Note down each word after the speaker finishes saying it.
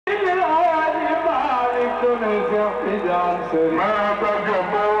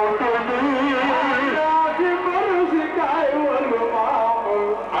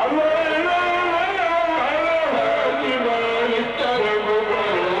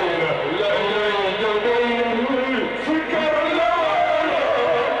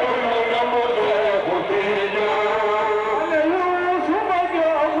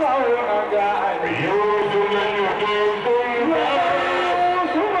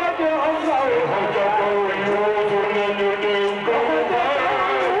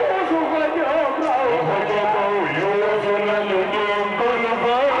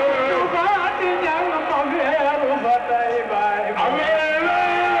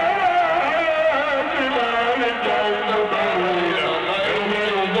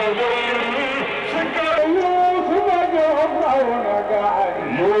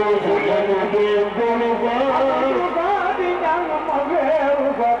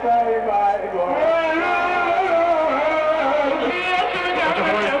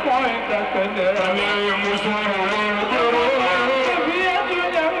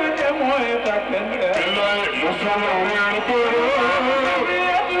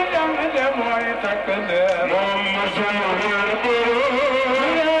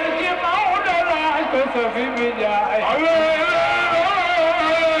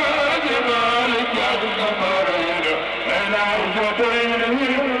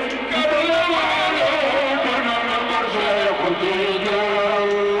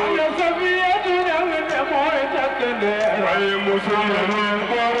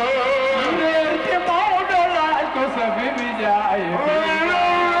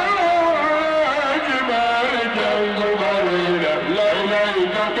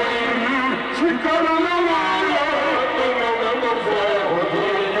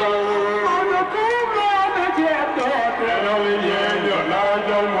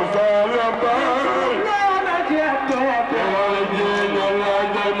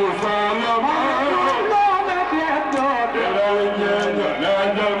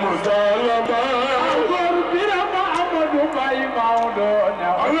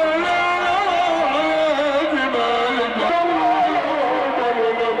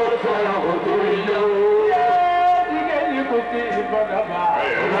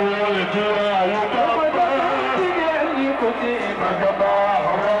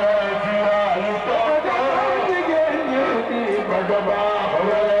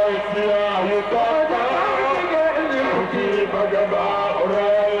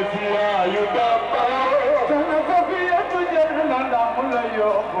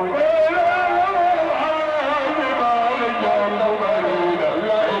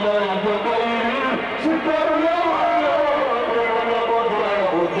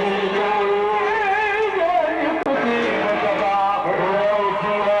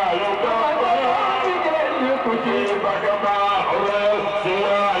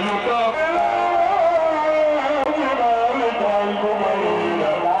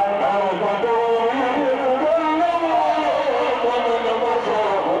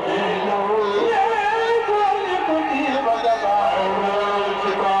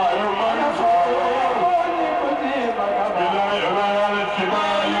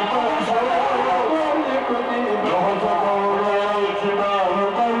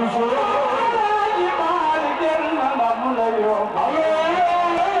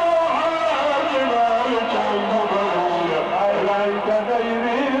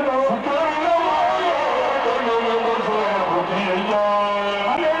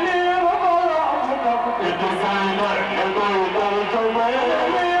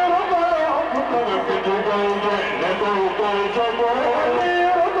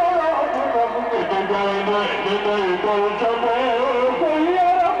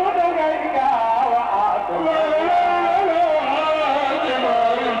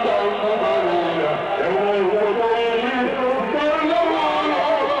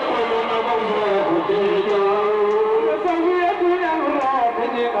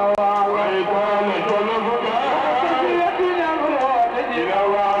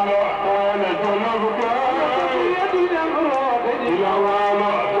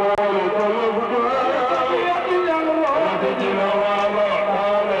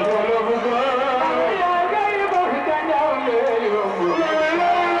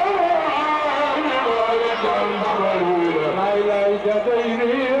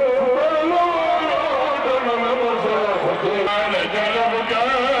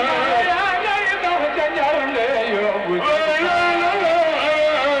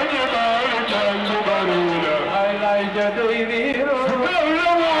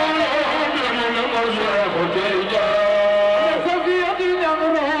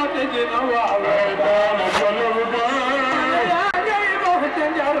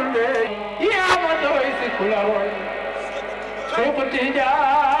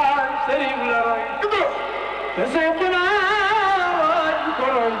Tidiane Sëriñ la roy te Seexuna waaju ko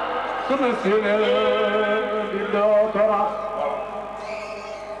roy sunu sine di doo ko rax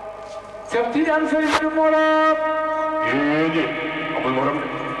Seex Tidiane Sëriñ du morom amul morom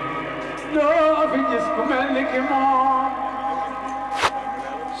doo fi gis ku mel ni ki moom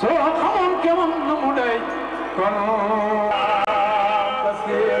soo xamoon kemam na mu day kon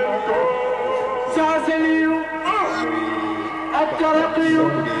basiiru ko saaseliyu ak taraqiyu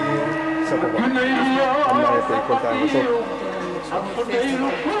junayiyu fatiyu ak fudayu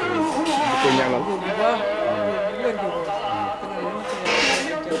kullu ko ñaanal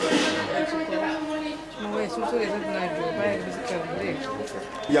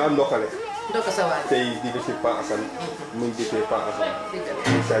yaa ndokkale ndoko sa waay tey di ci Pa Assan muy gisee Pa Assan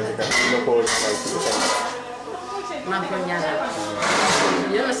sa ci kan na ko ñaanal ci kan man ko ñaanal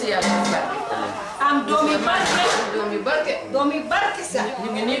yalla si yàlla barke am doomi barke sa ñu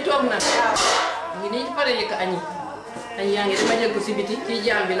ngi nii toog na ñu ngi nii ci pare yëkk añi añ yaa ngi dama jël ko si biti ci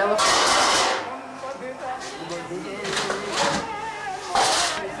jaam bi la wax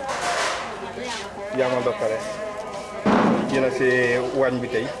yaa ma ndokkale yéen a si waañ bi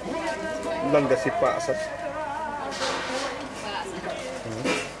tey lan nga si Pa Assan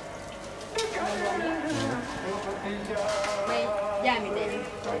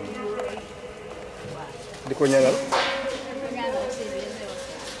di ko ñaanal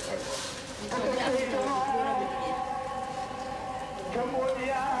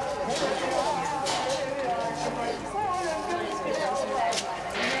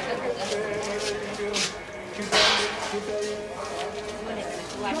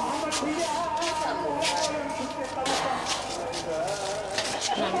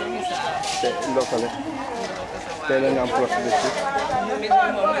ndokkale tey la nga am poche bi ci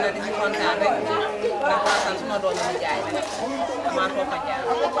moom la di ci kontaan rek ndax Assan suma doom yi jaay dama toog a jaar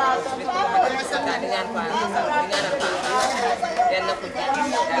bis bu ma def sa di ñaan Pa Assan di ñaanal Pa Assan benn ku ci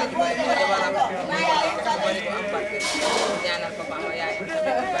daal di bari ko jabaram ko bari ko am barke ñaanal ko ma yaay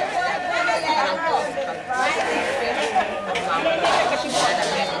kanam ko mama ko ci ñaanal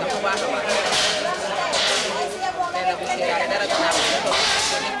leen ko baax a baax benn ku ci yaay dara gannaaw ko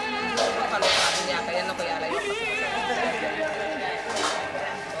xalo fa ñaaka yalla ko yàlla yokk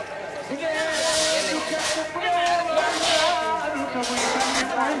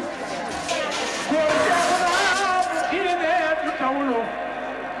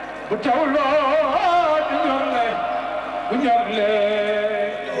Butawlo dunyole dunyole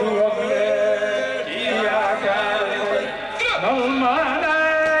dunyole iyaka nalmana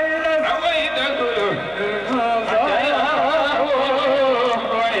ila awaita kulu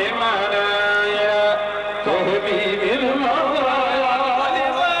wa imana ya tohbi bil mawla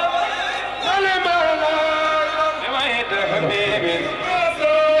alimana awaita habibin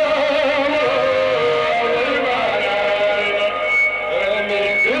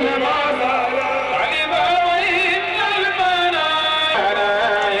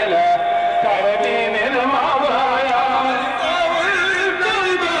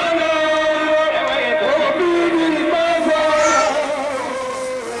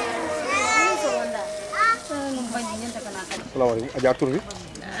salaamaaleykum Adja tur bi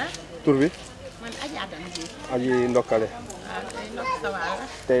tur bi man Adja Dama ji aji ndokkale waaw tey ndokk sa waay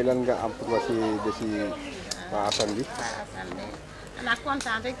tey lan nga am pour nga si de si Pa Assan bi Pa Assan de xanaa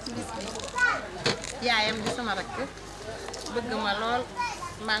kontaan rek ci bis bi yaayam di sama rakk bëgg ma lool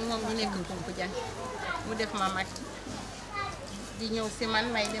maa ngi moom ñu nekk kumpu jàng mu def ma mag di ñëw si man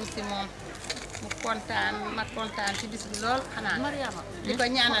may dem si moom mu kontaan ma kontaan ci bis bi lool xanaa di ko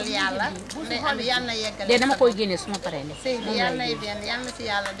ñaanal yàlla ne am yàlla na yeggale de dama koy génne suma paree ne sëy bi yàlla nay benn yàlla na si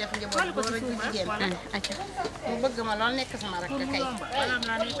yàlla def njaboot góor ak jigéen mu bëgg ma lool nekk sama rakk kay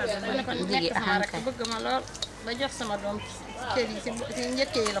mu ne ko nekk sama rakk bëgg ma lool ba jox sama doom kër yi si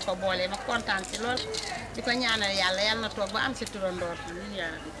njëkkee yi la ko boole ma kontaan ci lool di ko ñaanal yàlla yàlla na toog ba am si turandoor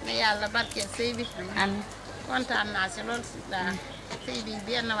ne yàlla barkeel sëy bi kontaan naa si lool si daa sëy bi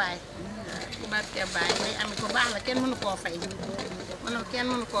benn waay barkeel baay day ami ku baax la kenn mënu koo fay kenn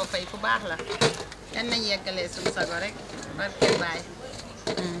mënu koo fay ku baax la yan nañ yeggalee suñu sago rek barkeel baay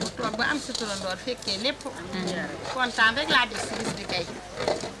mu toog ba am si turandoor fekkee lépp kontaan rek laa def si bis bi kay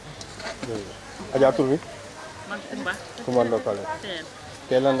Adja tur bi man Kumba Kumba ndokkale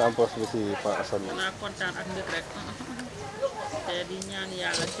tey lan nga am poche bi si Pa Assan bi naa kontaan ak mbir rek te di ñaan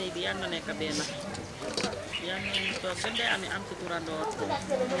yàlla sëy bi yal na nekk benn yal nañu toog gën dee am ci turandoor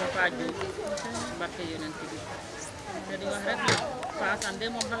ñu faaju barke yonent bi te di wax rek Pa Assan de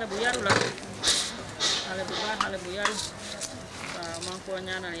moom xale bu yaru la xale bu baax xale bu yaru waaw maa ngi koo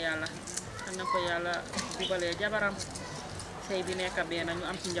ñaanal yàlla am na ko yàlla jubalee jabaram sëy bi nekk benn ñu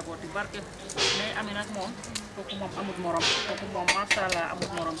am ci njaboot yu barke mais ami nag moom kooku moom amut morom kooku moom macha allah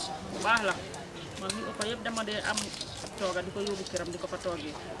amut morom bu baax la man li ëpp yëpp dama dee am tooga di ko yóbbu këram di ko fa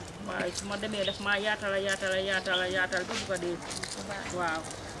toogee waaye su ma demee def maa yaatal ba bu ko dee waaw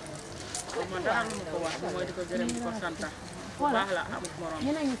man dara lu ma ko wax mooy di ko gërëm di ko santa bu baax la amut morom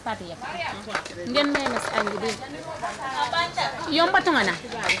ñu nañu fàtte yëpp ngeen may ma si añ bi dégg yombatu nga na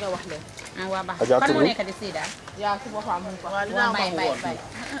nga wax leen waa baax fan moo nekk di Sida yaa si boppam mu ko waa bay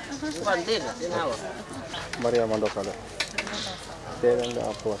kon dégg nga dinaa wax Mariama Ndokale tey lan nga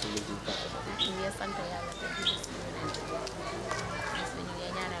am poos li ci ñu ngi sant yàlla te di gis ñu leen parce que ñu ngi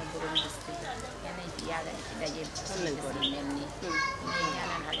ñaanal borom bis bi yal nañ fi yàlla di ci daje si mel nii ñu ngi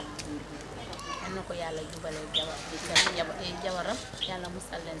ñaanal xale bu góor bi yal na ko yàlla jubale jabaram yàlla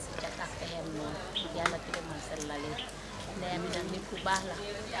musal leen si cat ak xeyam noonu yàlla tilimal seen lalee ndeyam nag nit ku baax la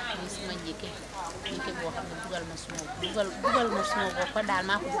muy suma njëkke boo xam ne dugal ma suma boppa daal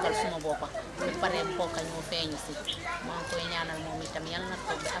maa ko dugal suma boppa ba pare mbokk ñoo feeñu si maa ngi koy ñaanal moom itam yal na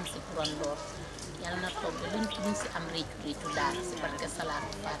toog ba am si turandoor yal na toog ba luñ si am réccu daal si barke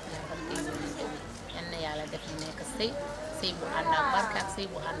salaatu faatiha barke yonent bi yal na yàlla def ñu nekk sëy bu ànd ak barke ak sëy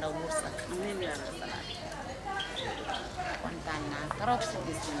bu ànd ak wërsëg amiin yàlla salaat kontaan naa trop si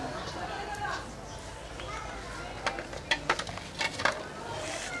gis bi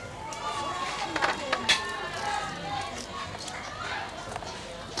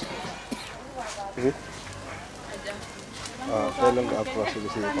tey lan nga am poos li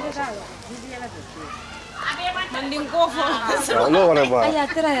ci man di ko fo loo war a baax aya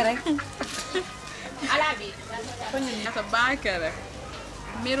tray rek ata baakere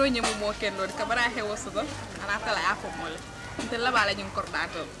mero ñemu mo kendo ka bara hewo sugo ana tala ya ko mole te la bala ñu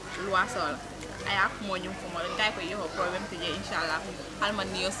kordato loi sol aya ko mo ñu ko mole ngay ko yoho problème te je inshallah alman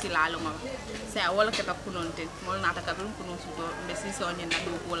niyo silalo ma sa wala ke ta kunonte mol na ta ka dum kunon sugo be si so ni na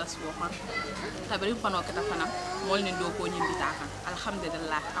do wala suwo xon ta bari fano ke ta fana mol ni do ko ñim bitaka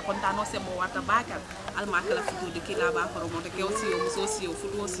alhamdulillah akonta no se mo wata bakal alma kala futu de kila ba faro mo de ke osiyo muso osiyo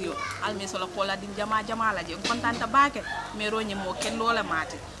futu osiyo alme so la kola din jama la je kontanta bakal mero ñemo ken lola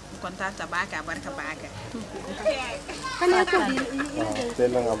mate kontanta baka barka baka kan ko di tey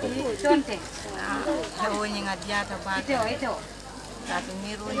lan nga am tonte hawo ñi nga diata baka tatu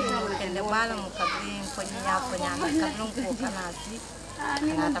miro ni mo kende bala mo kabrin ko nya na kabrin ko kanasi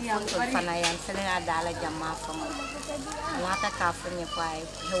na ta punto panayan sele na dala jamma fa mo na ta ka fa ni pai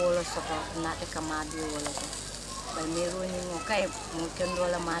hewolo soto na ta kamadi wolo ko ba miro ni mo kay mo kendo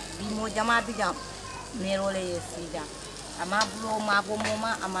la mat bi mo jama bi jam miro le yesida ama bulo ma bo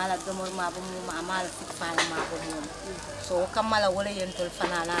moma amala domor ma bo moma amala sikfala ma bo moma so kamala wala yentol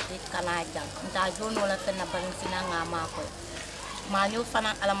fanana te kana jam nta jono la fenna ban sina ngama ko ma ñu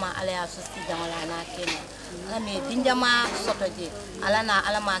fana alama alaya susti jamala na kenya ame dinjama soto je alana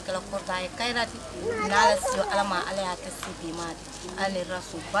alama kala korda e kayrati nala sio alama alaya kasibi mati ani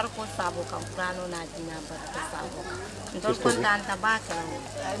rasu barko sabo kam prano na dina barko sabo ndol kontanta bakala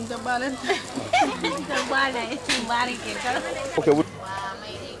nda balen nda bala e bari ke kala okay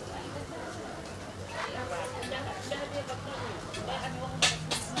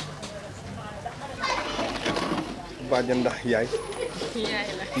baajan ndax yaay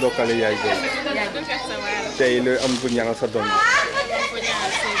Ndokale yaay doom tey looy am bu ñaanal sa doom ko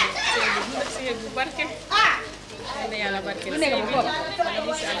ñaanal sey bu barke ne yàlla barke sey bi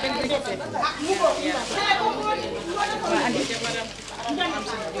bu ci ak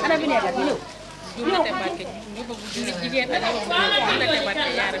ana bi nekk bi ñëw jullite barke ñu ko julli jigéen ak ñu ko jullite barke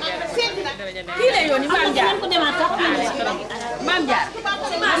yaara daraja ne kii la yoon maam jaar ko demaat sax maam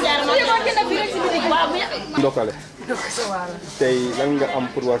jaar ma ko kenn fi rek ci bitik waaw Ndokale tey lan nga am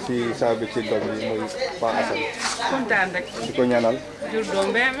pour wax ci saa bi ci doom yi muy Pa Assan kontaan rek di ko ñaanal jur doom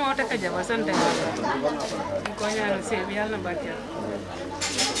be moo tax a jabar sant yàlla di ko ñaanal sëy bi yàlla na barkeel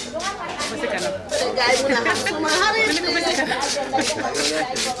ba si kanam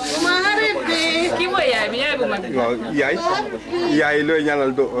ma harit bi kii mooy yaay bi yaay bu mag bi waaw yaay looy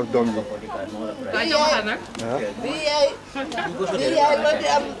ñaanal doom ji waa jox nag bi yaay loo di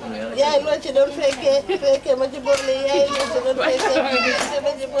am yaay loo ci doon fekkee ma ci borle yaay loo ci doon fekkee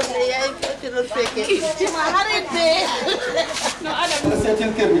ma ci borle yaay loo ci doon fekkee ma xarit de non adam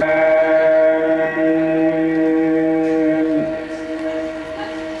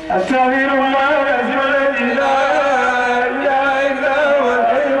أستغفر الله العظيم الذي لا إله إلا هو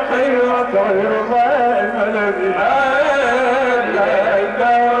الحي القيوم أستغفر الله العظيم الذي لا إله إلا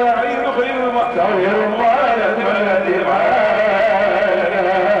هو الحي القيوم أستغفر الله العظيم الذي لا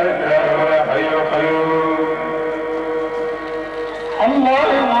إله إلا هو الحي القيوم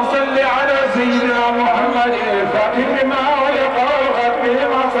اللهم صل على سيدنا محمد الفاتح لما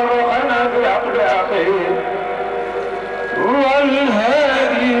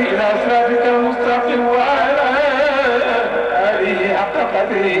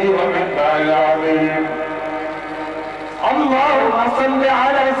صل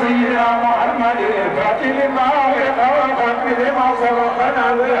على سيدنا محمد الفاتح لما أغلق والختم لما سبقنا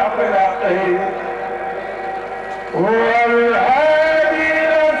بالأخلاقه والهادي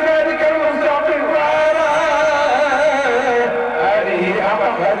إلى صراطك المستقيم وعلى آله حق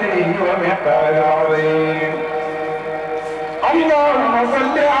قدره ومقداره العظيم. اللهم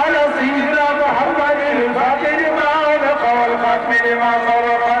صل على سيدنا محمد الفاتح لما أغلق والختم لما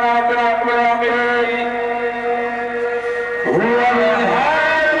سبقنا بالأخلاقه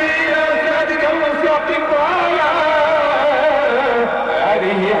والهادي إلى صراطك المستقيم وعلى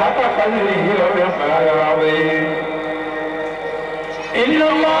آله حق قدره ومقداره العظيم. إن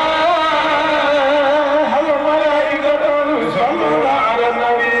الله وملائكته يصلون على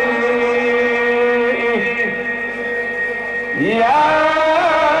النبي يا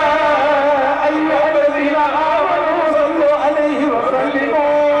أيها الذين آمنوا صلوا عليه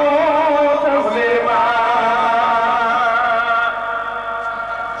وسلموا تسليما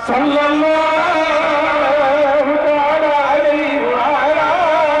صلى الله تعالى عليه وعلى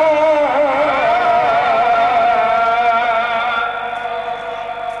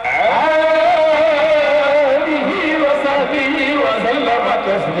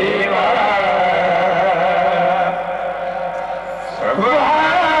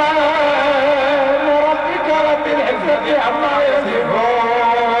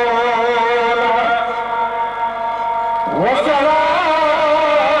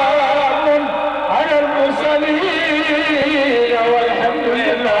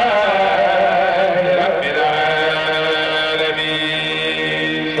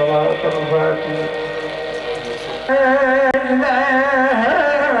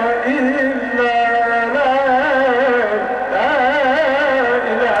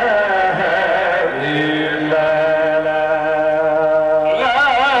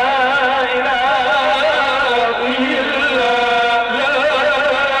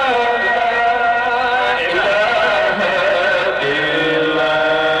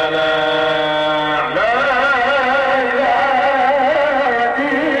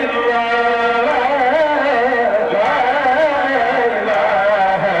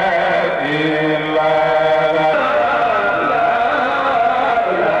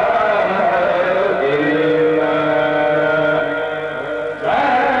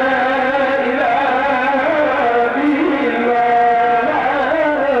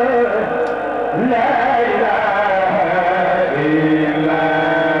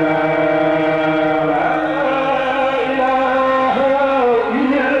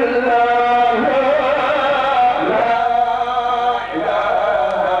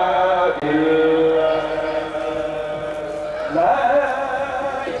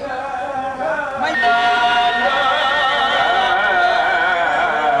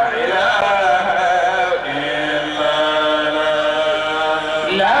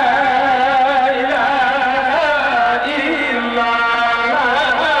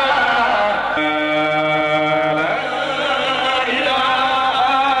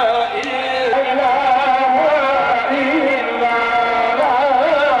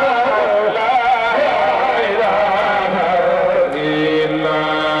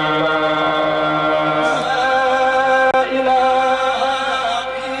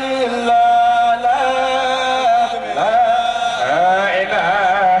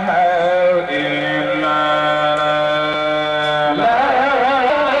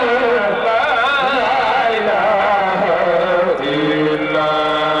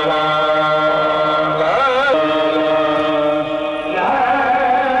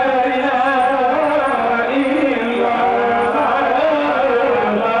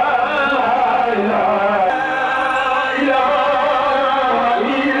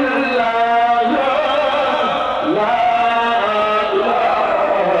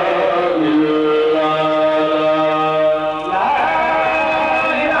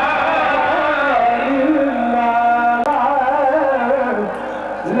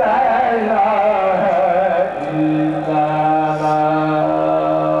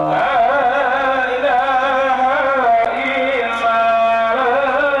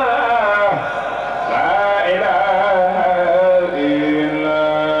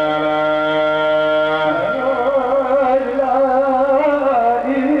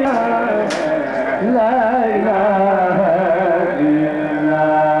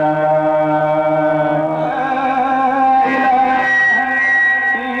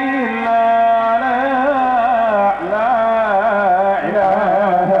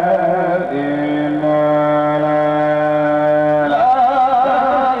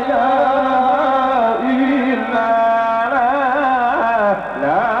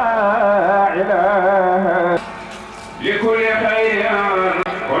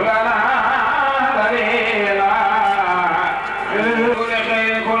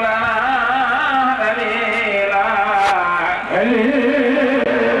بغير كلنا دليلا دليلا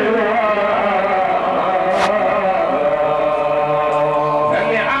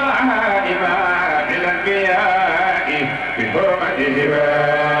صل على إمام الأنبياء بحرمة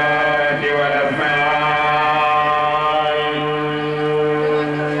الهبات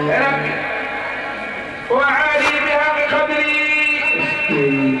والأسماء ربي وعلي بها بقدري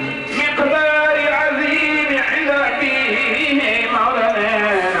مقدار العظيم عند فيه مولانا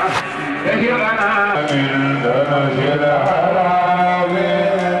كثيرنا من دنس الحرام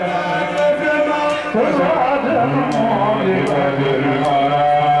وسعد المعجبة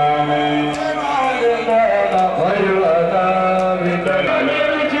المرام خيرنا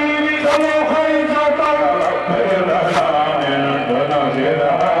بدلالتي بطلوحي فطر خيرنا من دنس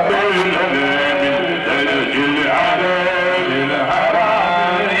الحرام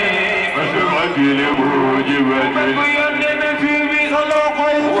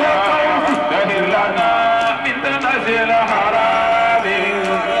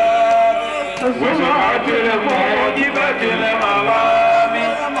وسمعت الموجبة المغام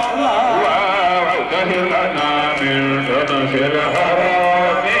وعوته لنا من دنس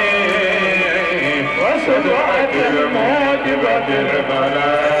الحرام وسمعت الموجبة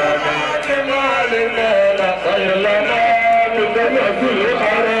المغام جمال الليل خير لنا من دنس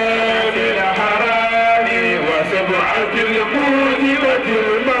الحرام وسمعت الموجبة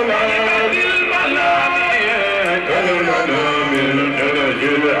المغام خير لنا من دنس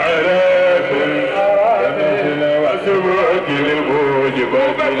الحرام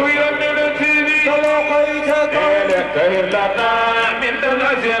خير لنا من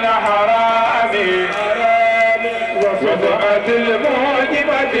دنس الحرام وصدقت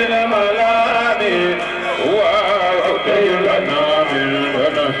الموجبة الملام وخير لنا من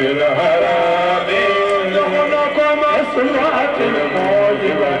دنس الحرام لكم صدقت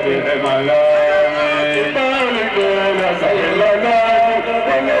الموجبة الملام خير لنا من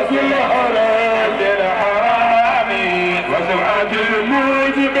دنس الحرام وسمعت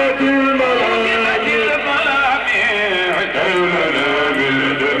الموجبة الملام دولنا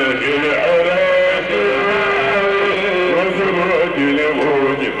بالدرج العراق وسمعت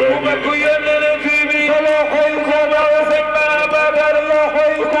الموجبة وبكينا في صلاح الخبر سجنا بدر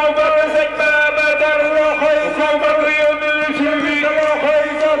لحي خبر سجنا بدر لحي خبر يمشي في صلاح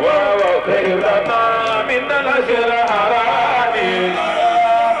الخبر وخير لنا من الأجر حرامي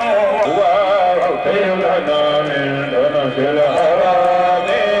وخير لنا من الأجر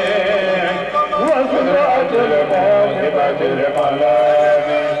حرامي وسمعت الموجبة الملام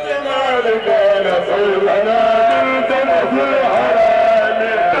جمال كان كلنا من دنس الحرام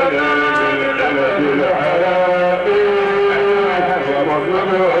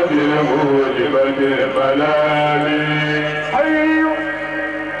وسمعت الموجبة الملام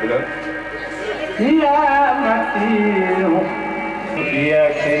يا متين يا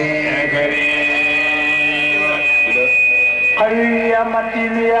كريم يا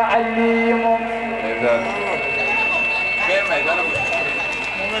متين يا عليم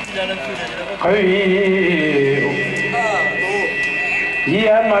خير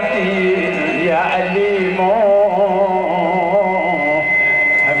يا متين يا عليم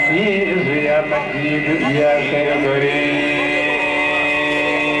حفيظ يا متين يا كريم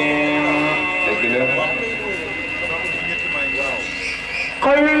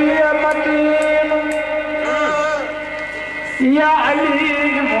قوي يا متين يا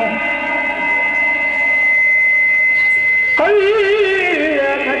عليم قوي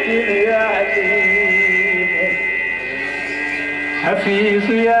يا متين يا عليم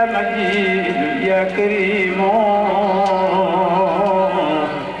حفيظ يا مجيد يا كريم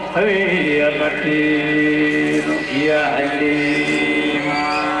قوي يا متين يا عليم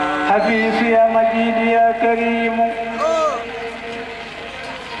حفيظ يا مجيد يا كريم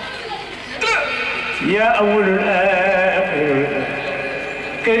يا أول الآخر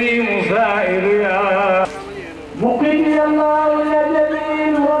كريم زائر يا مقيم يا الله يا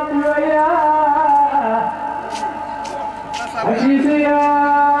جليل رب يا عزيز يا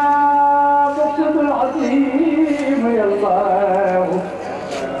مقصد العظيم يا الله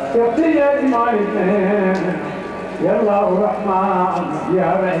يغفر يا إسماعيل يا الله الرحمن يا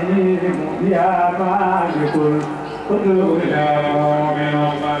رحيم يا مالك القدر يا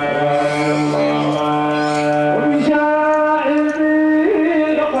مؤمن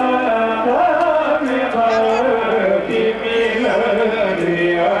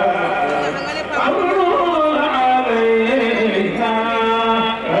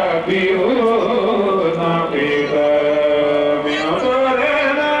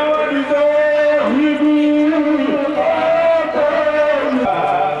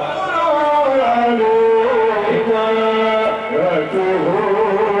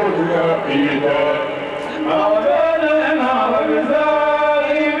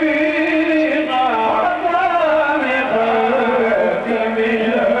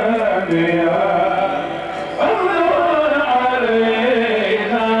Thank you.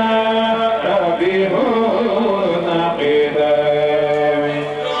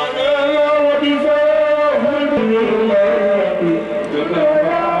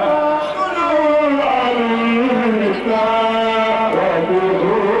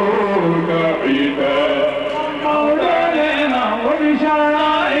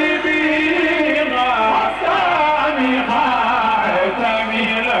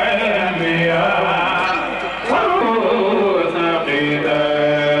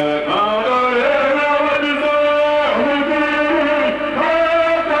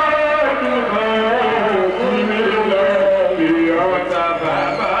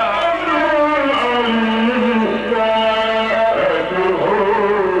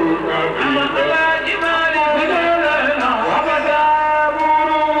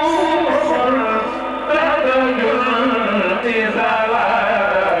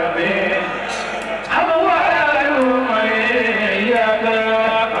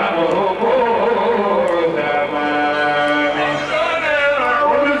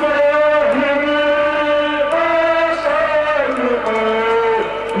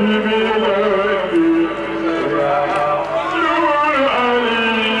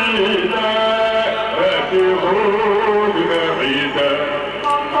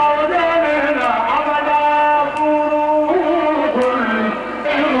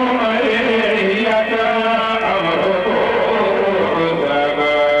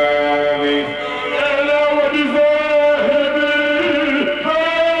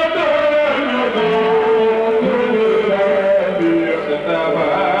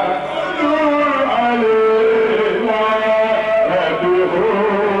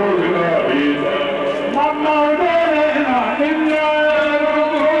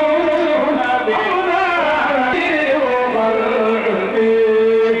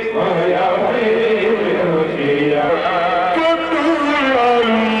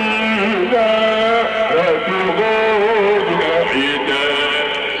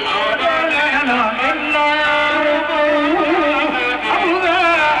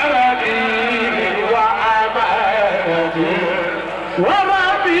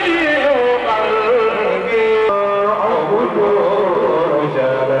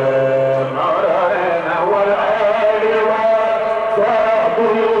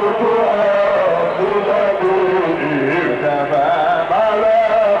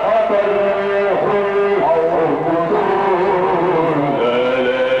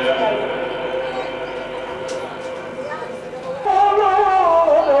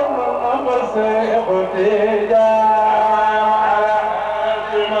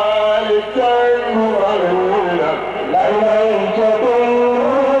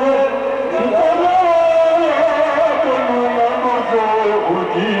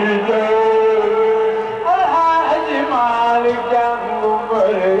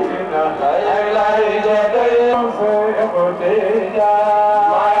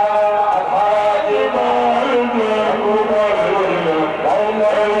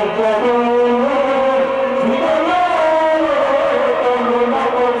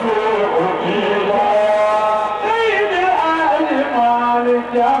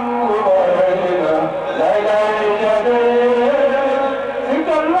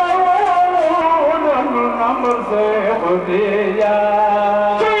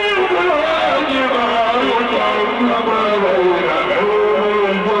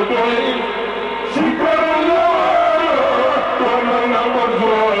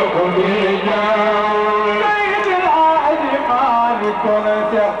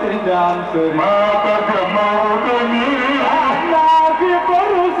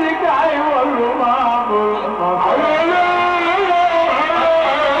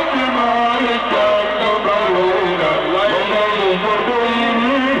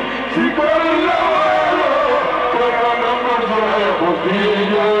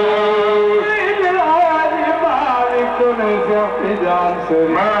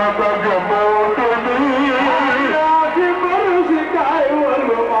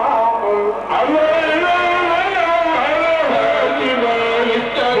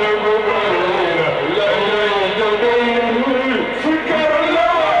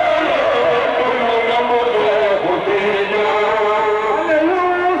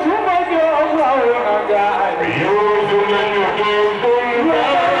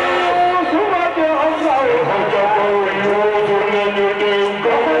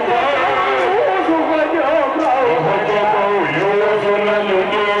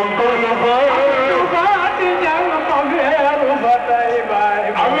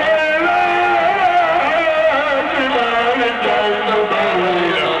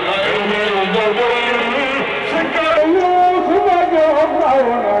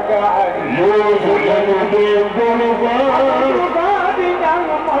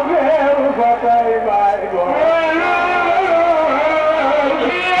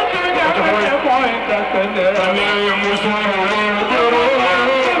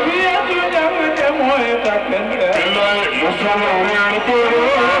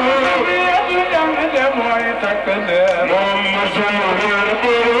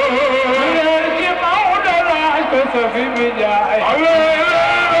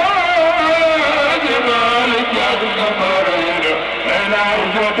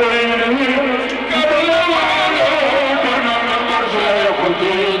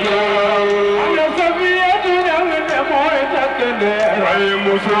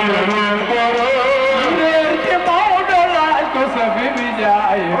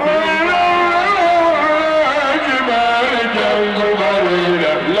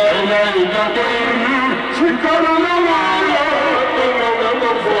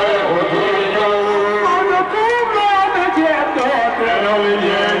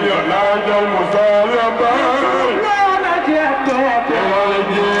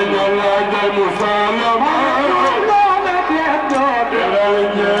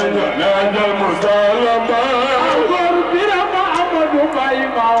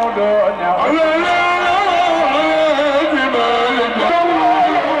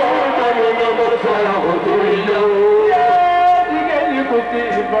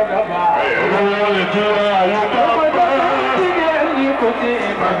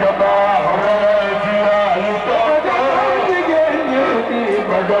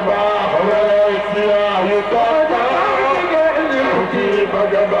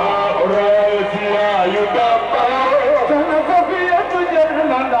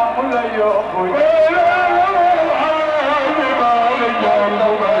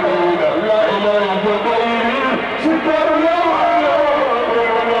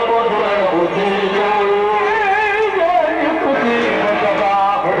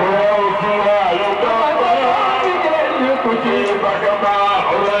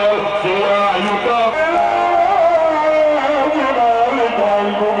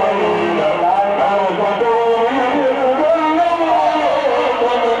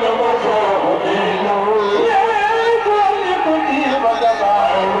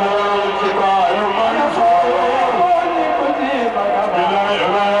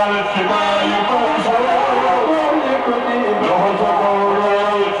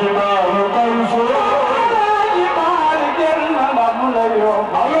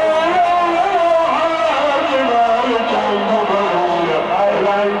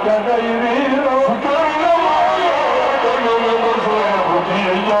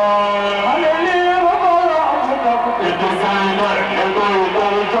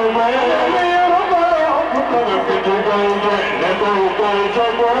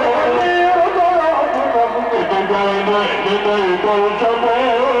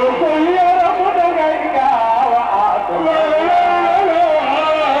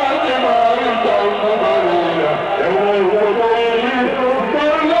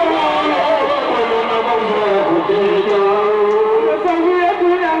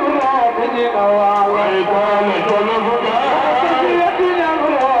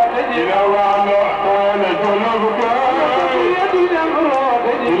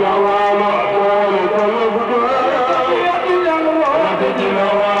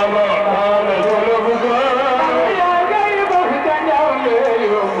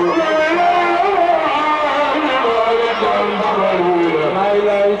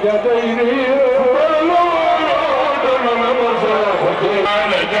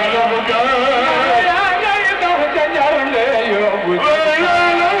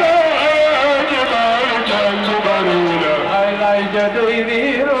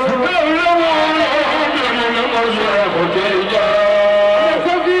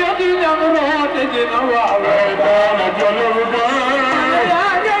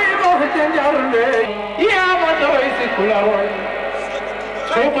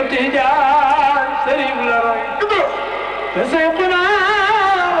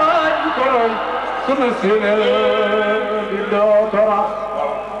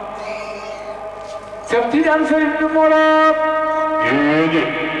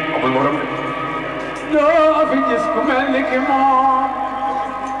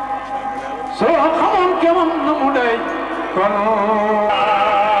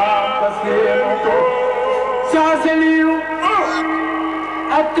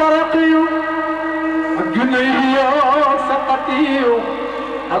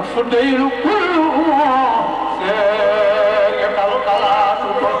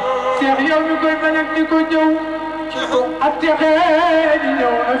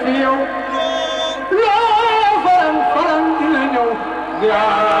 loo faran dina ñëw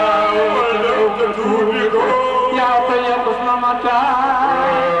yaa tuubi ko yaa ko yaqus na mata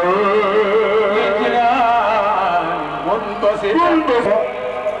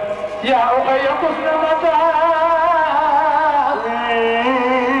yaa ko yaqus na mata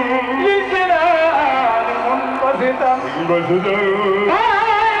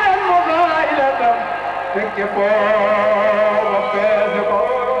fekke ko feese ko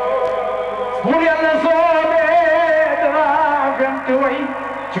bu Yàlla soobee dana fent way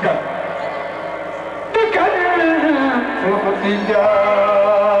ci kan dëkkal soo di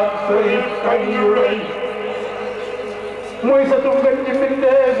jaar sëriñ kañ yu rëy mooy sa tungan ci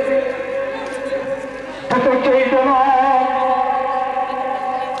mbindeef te sa cey donoom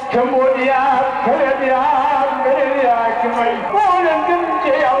ca mboot yaag xeet yaag mbedel yaag ci may moo leen gën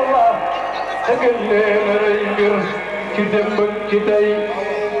ci Yàlla dëggal leen rëy mbir ci démb ci tey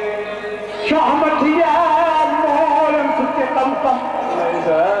Cheikh Ahmad Tijaan moo leen tuuti xam-xam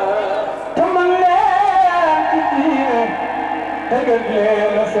te man leen ci diine dëggal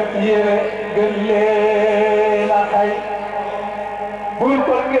leen a set yére gën leen a xay bul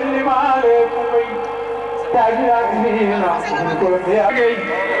ko ngeen limaale ku koy taaj ak niina bul ko yaagay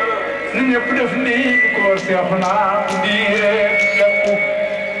lu ñëpp def nii ko seex naa diine lekku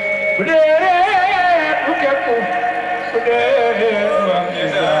bu dee du kekku bu dee wax ci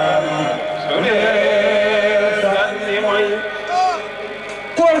daanu su dee sànni mooy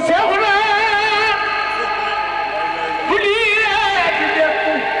koor seexu naa bu dee du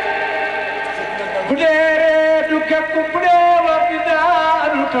kekku bu dee du kekku bu dee wax ci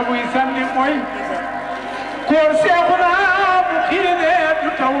daanu te muy sànni mooy koor seexu naa bu xiinee du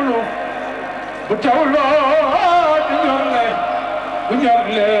tawlu bu tawloo du ñorle bu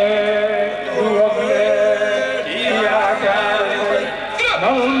ñorle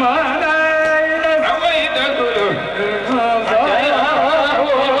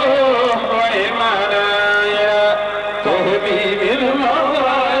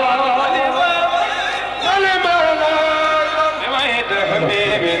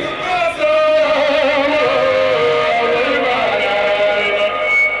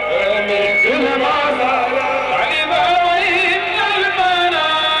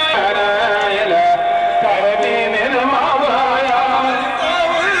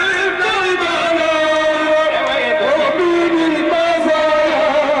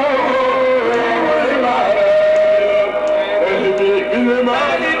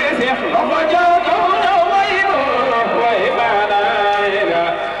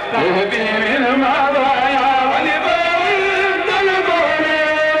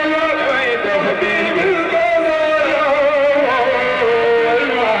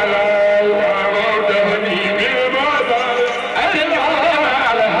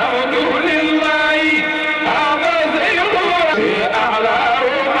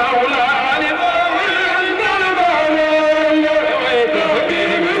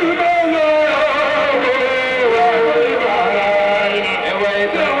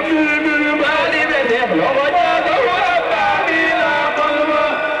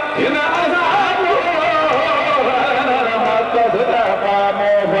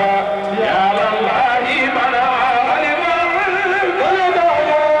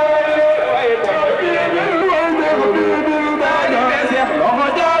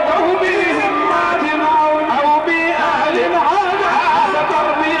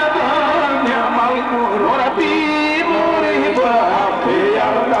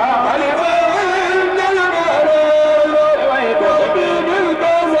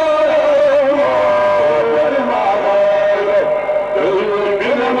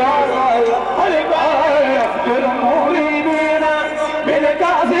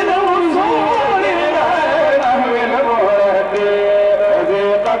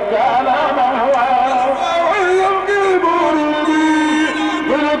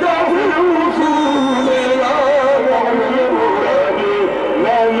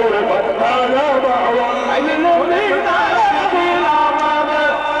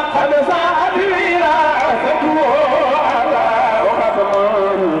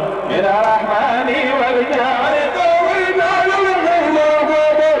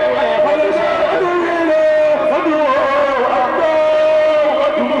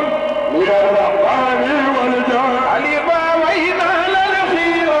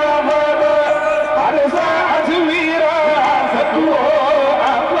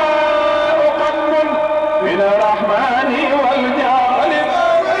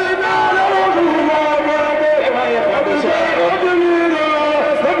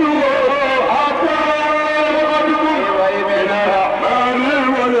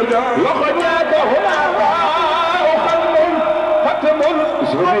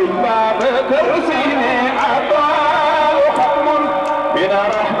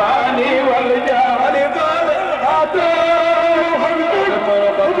الرحمن والجعل قال أعطاه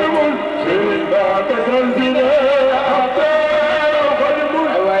خدم سر بعد تنزل أعطاه خدم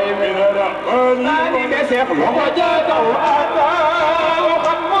من الرحمن ثاني مسيح وجاته أعطاه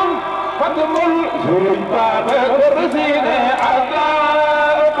خدم سر بعد تنزل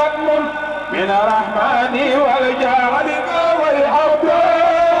أعطاه خدم من الرحمن والجعل قال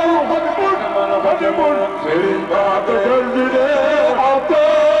أعطاه خدم سر بعد تنزل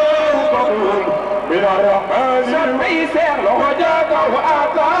أعطاه خدم من الرحمن سميسر وجاته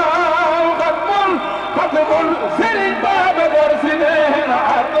وأعطاه خدم سر باب درسنا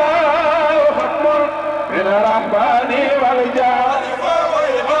أعطاه خدم من الرحمن والجاه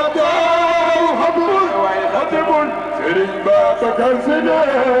أعطاه خدم سر باب درسنا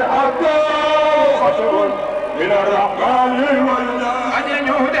أعطاه خدم من الرحمن والجاه أن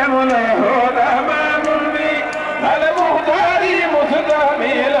يهدم له الأمام المختار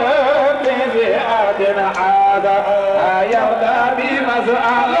مستميلا بذئات عادة يرضى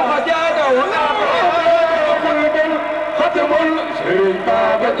بمسألة وجاده ختم شريك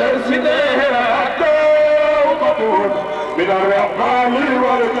بترسده من الرحمن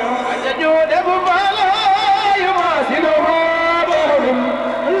والجاه يجود فلا يماثله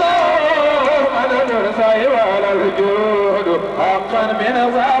لا أنا نرسي ولا الجود حقا من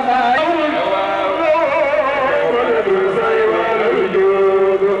الصفاء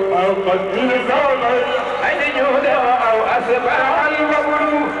أن يهدى أو أسبع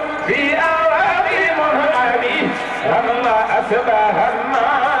المولود في أوامي مرحبي لما أسبع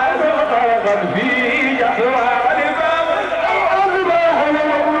الناس طرقا في جهوى والباب أو أسبع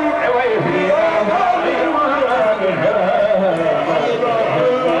المولود وفي أوامي مرحبي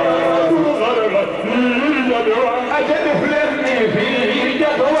أجد فلني في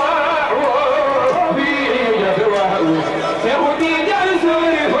جهوى وفي جهوى يهودي جلسوا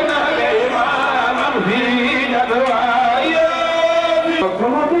هنا الإمام في جهوى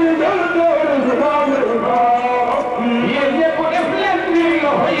يجب إفلني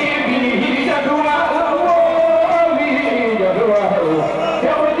يحيي جهوى وفي جهوى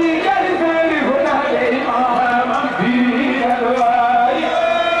يهودي جلسوا هنا الإمام في جهوى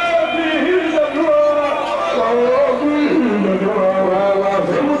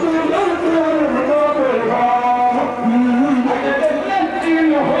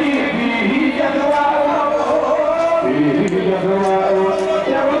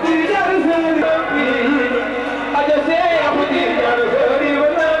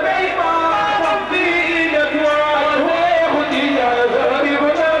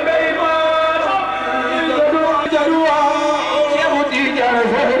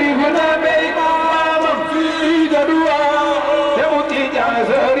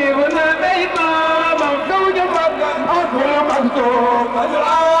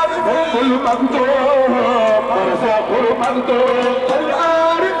كل مكتوب برزاق كل مكتوب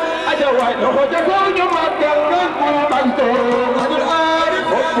العارف أجواد خجفون مكتوب كل مكتوب العارف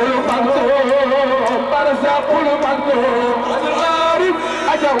كل مكتوب برزاق كل مكتوب العارف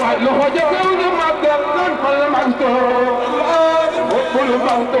أجواد خجفون مكتوب كل مكتوب العارف كل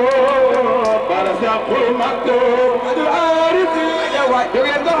مكتوب برزاق كل مكتوب العارف أجواد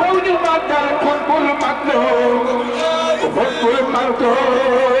خجفون مكتوب كل مكتوب كل مكتوب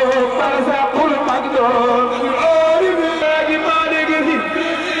برزاق كل مكتوب العارف مالك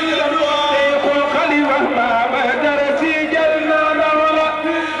شيخ الخليفة ما درسي جلنا نولا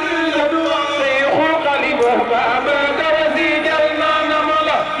شيخ الخليفة ما درسي جلنا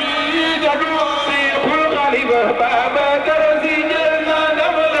نولا شيخ الخليفة ما درسي جلنا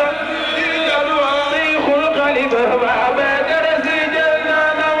نولا شيخ الخليفة ما درسي جلنا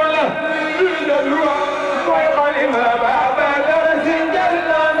نولا شيخ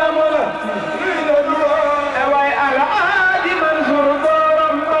الخليفة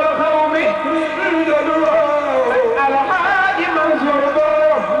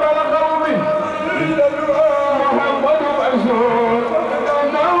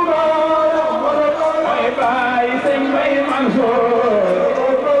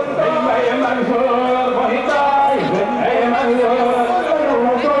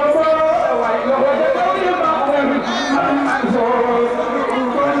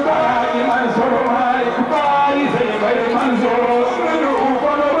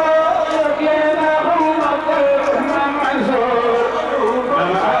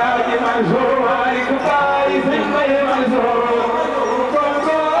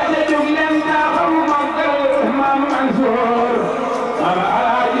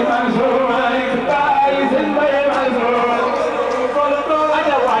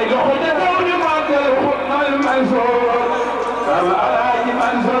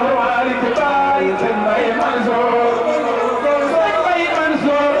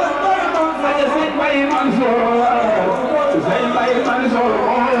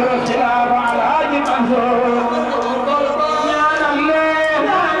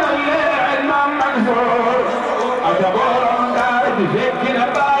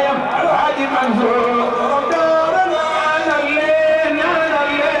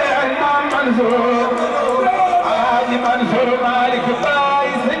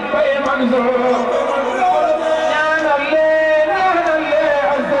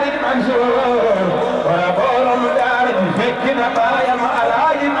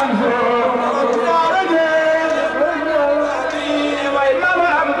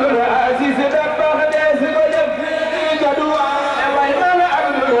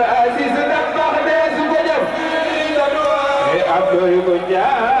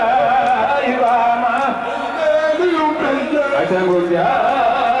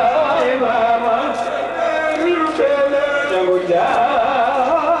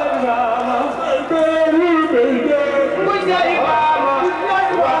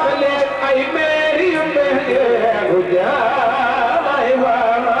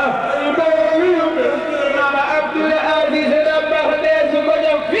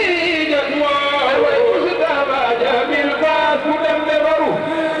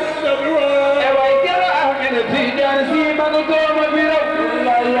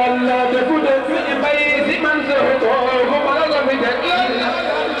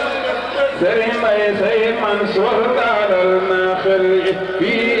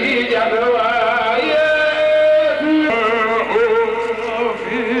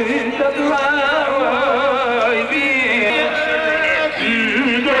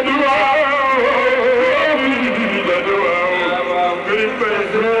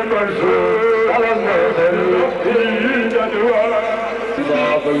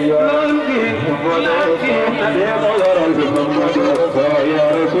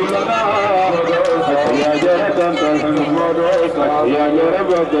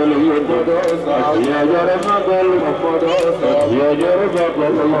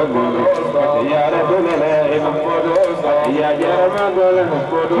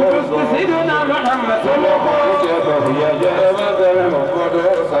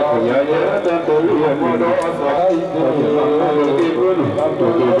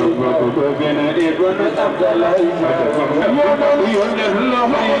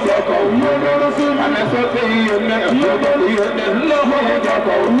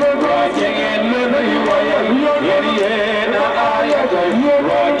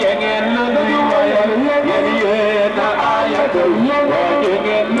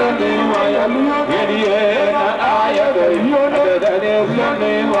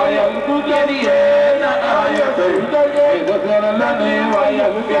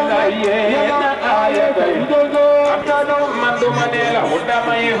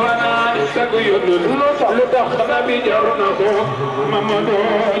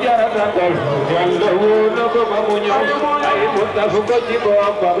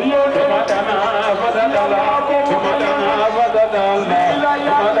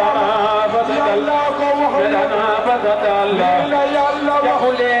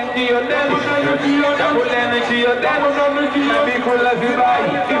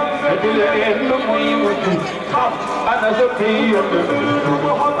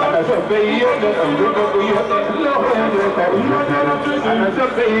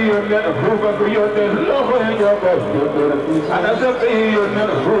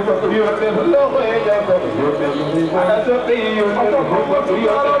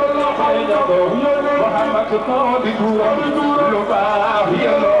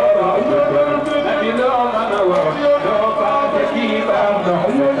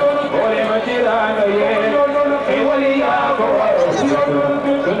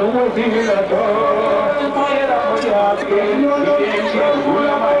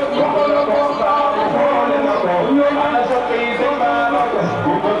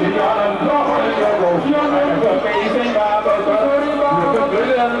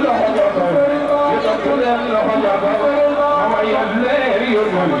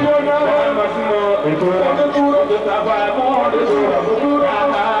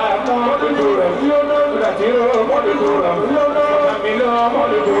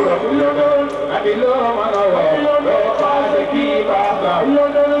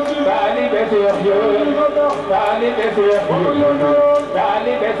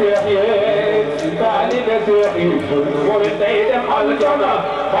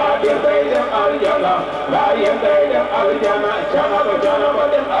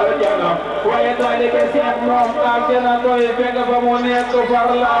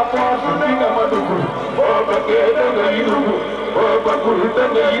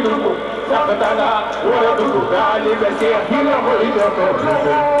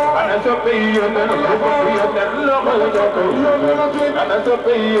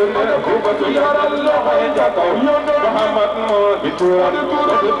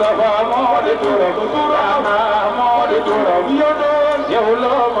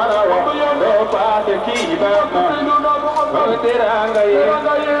Teranga ye,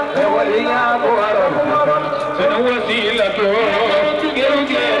 ولياك ورب سن وسيلة جرو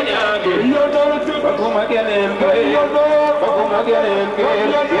جيرنياك فكما كنين كي فكما كنين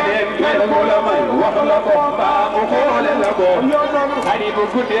كي مولا من وخلقه ما مقول لكو حريب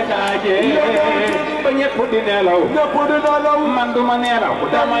كنت خاجي بنيت فدي نلاو من دوما نلاو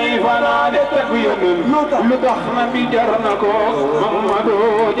دمي فانا دتك يونن لدخنا بي جرنكو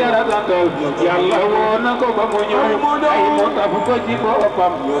محمدو جرزانتو يالله ونكو بمونيو اي متف ko ci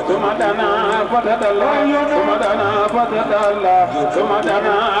boppam suma dana fatadalla suma dana fatadalla suma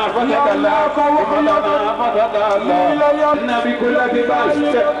dana fatadalla suma dana fatadalla nabi kullu bi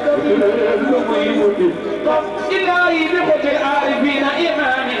bashta lu muyti ilahi bi khatir arifina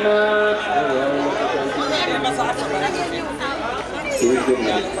imamina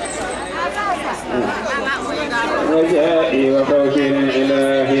رجائي وخوفي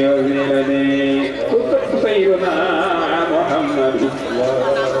الإله وزينتي سيدنا محمد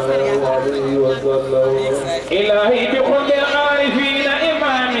إلهي بكل العارفين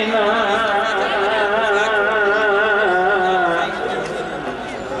إمامنا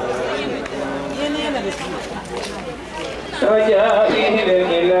رجائي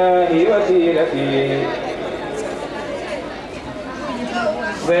للإله وسيلتي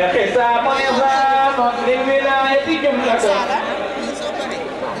وختام عظام للولاية جملة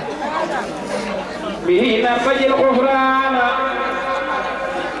به نفج الغفران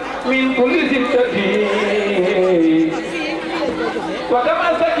من كل ستة وكم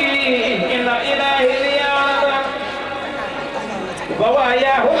أسكي إن إله رياضة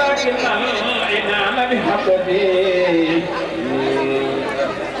بواياه لكن العنان بحقتي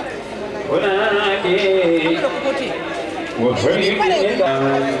هناك وفريق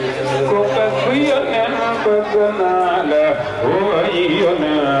كوكسيا بكنا له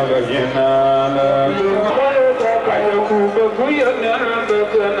وعينا بجنا له كوكسيا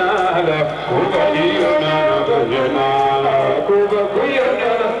بكنا له وعينا بجنا له كوكسيا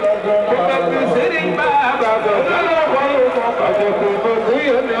كوكسيا بابا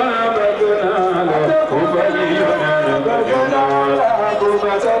كوكسيا بكنا له وعينا بجنا له كوكسيا بكنا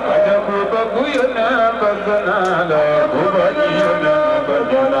له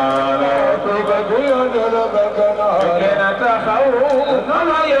كنا تخوف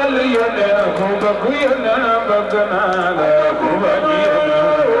ما يلينا كوبكينا بكنا لا كوبكينا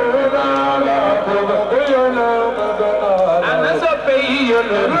أنا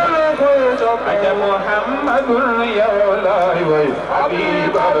سبينا أجا محمد يا الله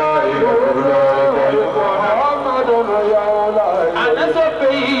حبيب الله محمد يا الله أنا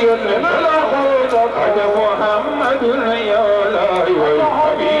سبينا أجا محمد يا الله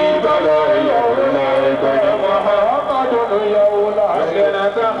حبيب الله يا الله محمد يا الله أنا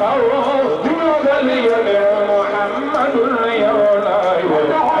تخوف جملة محمد يا الله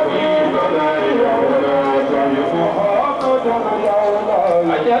حبيب الله يا الله محمد يا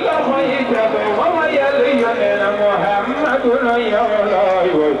الله أجل خيرك وما يلينا محمد يا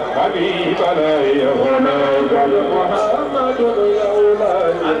الله حبيب الله يا الله محمد يا الله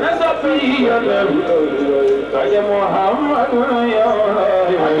أنا صفي يا محمد يا الله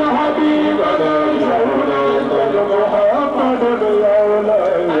حبيب الله يا الله محمد يا الله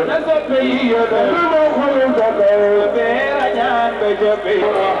أنا صفي برجان بجبي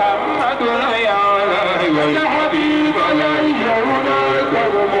محمد يا الله حبيب الله يا الله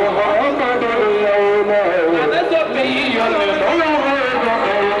محمد يا الله أنا صفي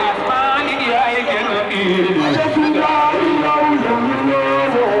أسمان يا جنبي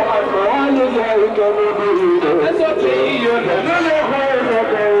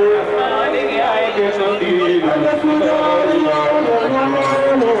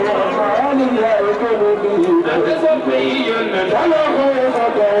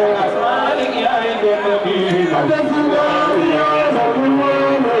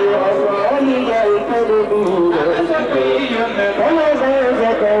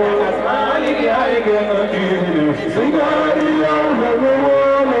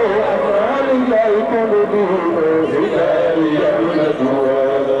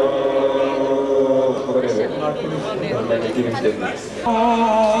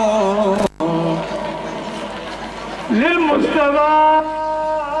للمصطفى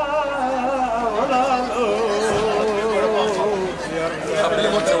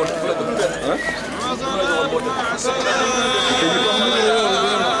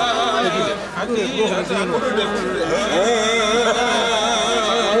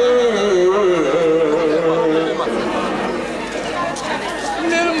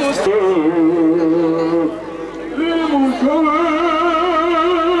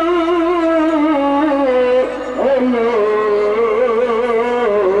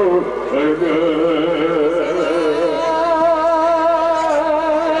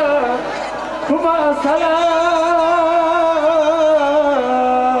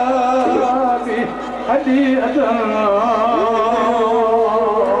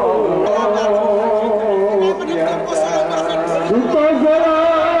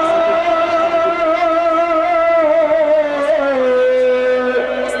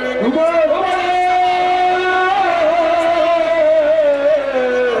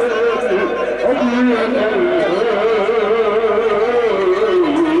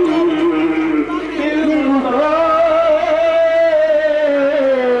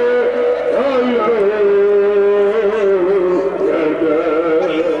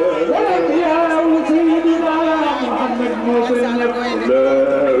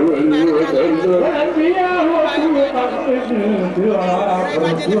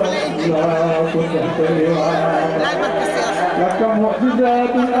لك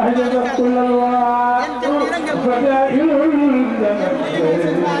معجزات أهجزت كل الوعي فدائل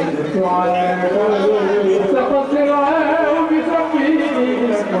سقط العام بسبيل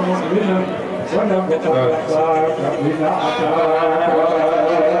لك مؤمنا ولم تتعصاك من أعتاك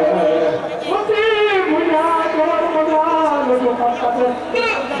مصيب ياك والمنال مقدس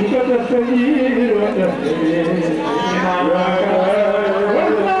بك تستجير وتستجير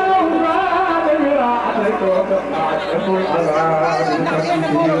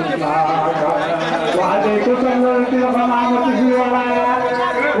وعليك صلى في غمامته ورايا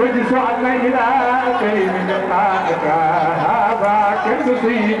وجسعنا إلى كريم لقائك هذا كنت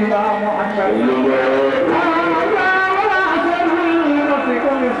سيدنا محمد هذا ولا أحسن نفسك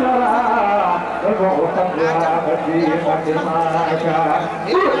بسرعة وفوق قدرها فتيمة معك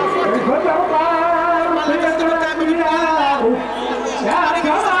كيف ترضى رقية الأنبياء يا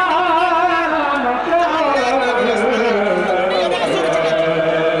كرام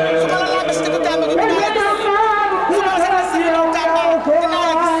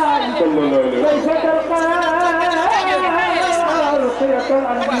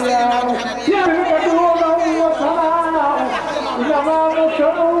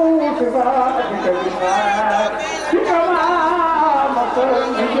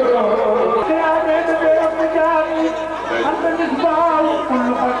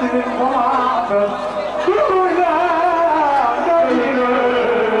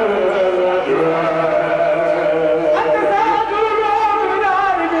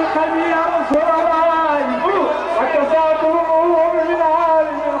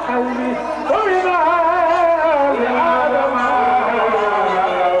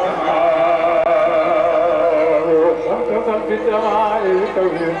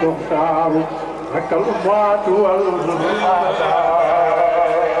تختار لك الأموات والظلمات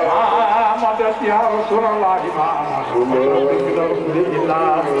ما مدت يا رسول الله ما مدت برسول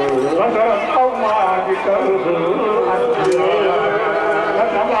الله غدرت أوماجك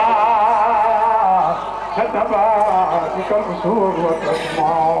كتبا بك الرسول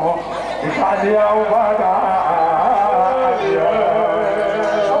وتسمع بفعل أوبادا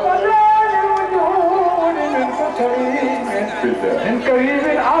من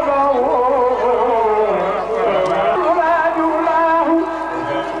كريم أباه وما دونه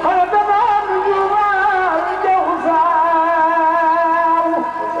خلق بعض الجمال جوزاء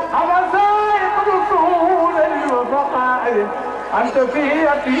أما سائق رسول الوفقاء أنت في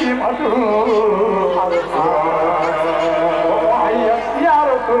يتيم وحيت يا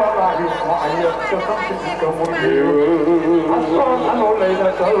رسول الله وحيت تصدقك مدير أصلا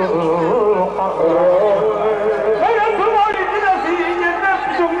ليلة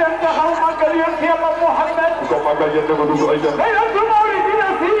القدر ليلة مولدنا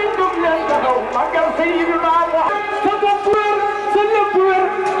فيكم ينتهوا مكر سيدنا محمد تدبر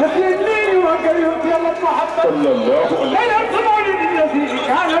تسليني وقال يا محمد صلى الله عليه وسلم ليلة مولدنا فيك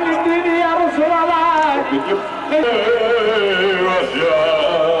كان للدين يا رسول الله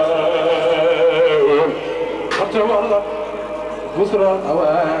فتولى بصرى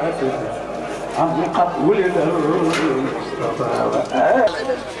الأواسف عم قد ولد المصطفى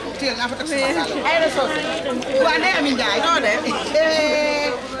ay ressources waaw day am njaay noo def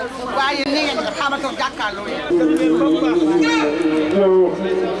waaye ni ngeen def xaaral toog jàkkaarloo yi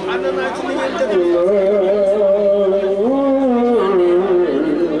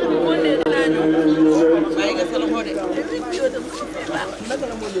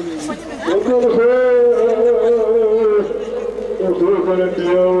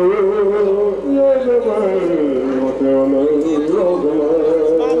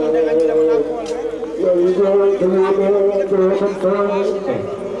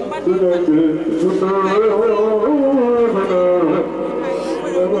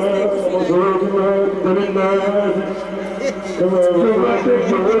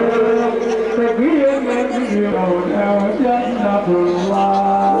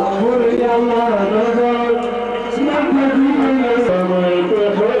الله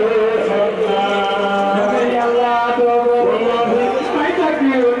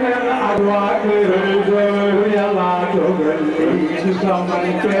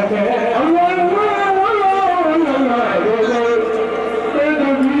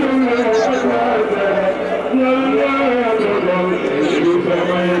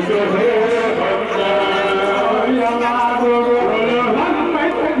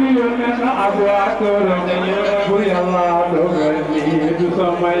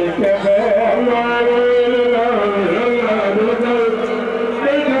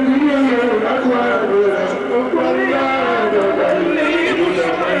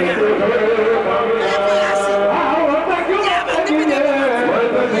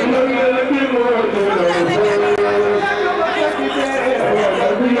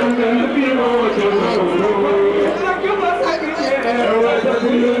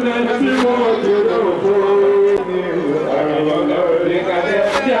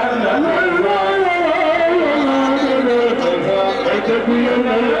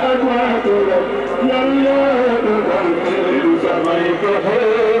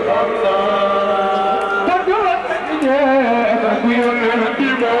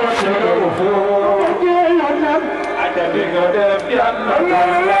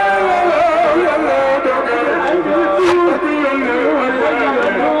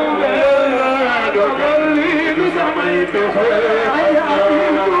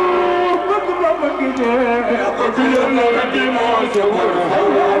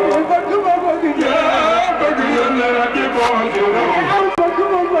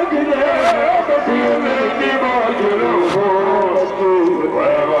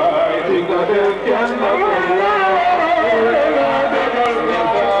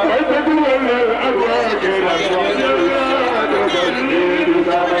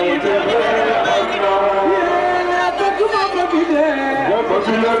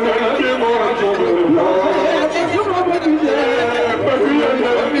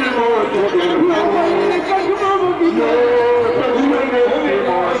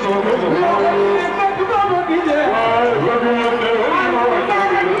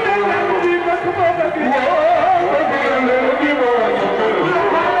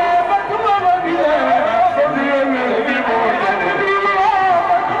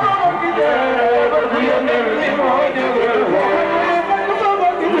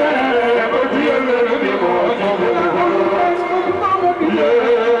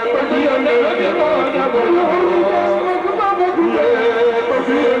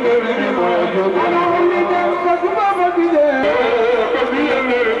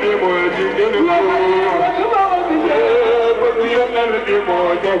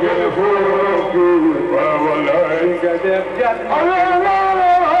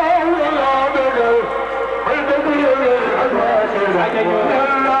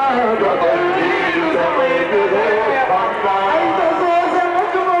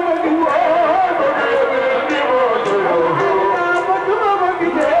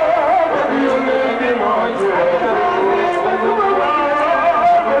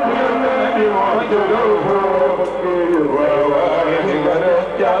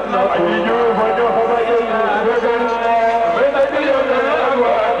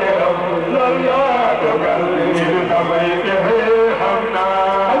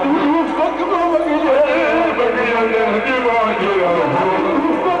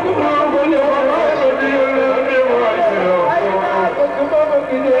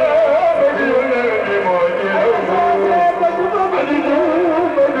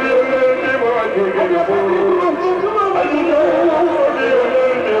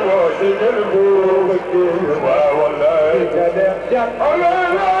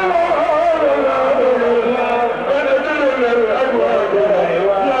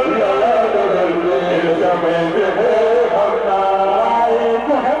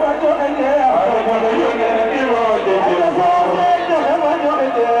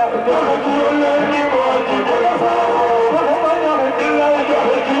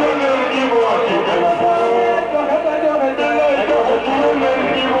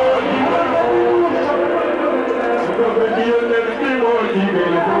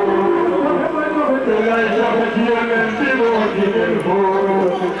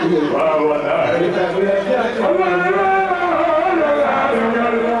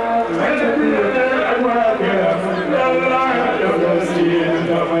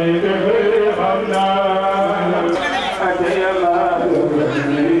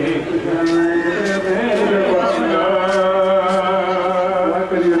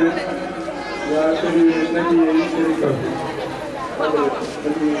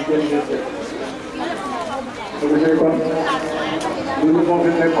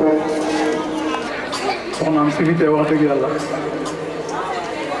soxnaam si fi tee wax dëgg yàlla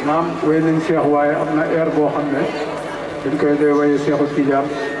maam way nañ seex waaye am na air boo xam ne dañ koy dee waye seexu Tijaan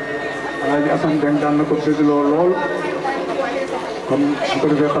Alaaji Assan Deng daan na ko dégloo lool kon su ko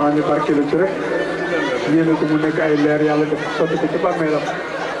defee xanaa ñu barkeelu ci rek yéene ko mu nekk ay leer yàlla def sotti ko ci bàmmeelam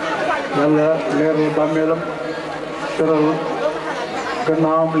yàlla leeral bàmmeelam teral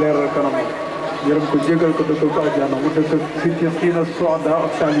gannaawam leeral kanamam yërëm ko jégal ko dëkkal ko àjjana mu dëkk siddiqiina suhadaa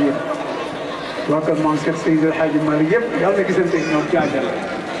ak saalihiin waa kër maam Cheikh Seydi El Hadji Malick yëpp yàlla na gisante ak ñoom ci àjjana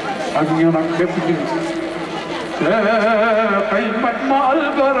ak ñoom ak bépp jullit قيمت مع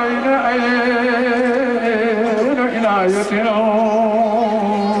البرين عين عنايتنا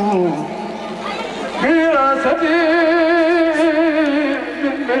براستي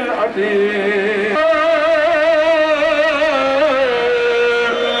من بالعتي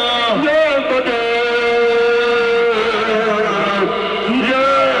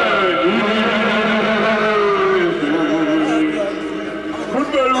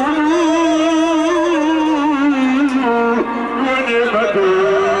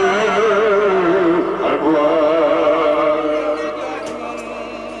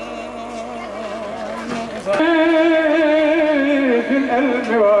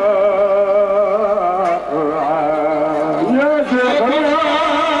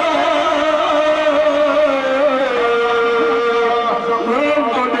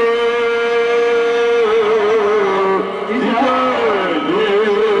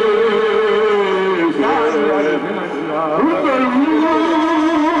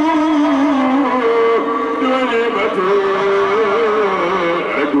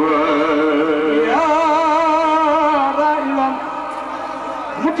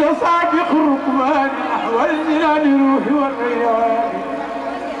متسابق الركبان نحو الجنان روح والريان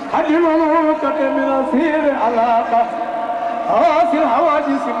الموقة من أسير العلاقة راس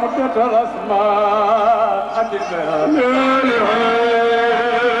الحوادث مدة الأسماء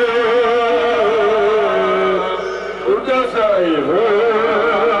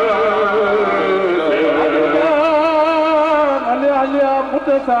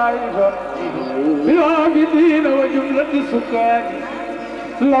متساعفة بالعابدين وجملة السكان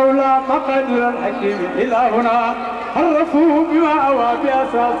لولا مقدر الحكيم إلى هنا عرفوا بما أوى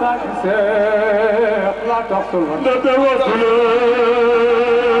بأساسات السيق لا تحصل نتوصل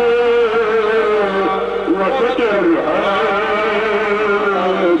وتدر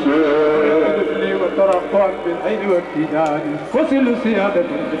لي وترقب بالعين والتجان وصل سيادة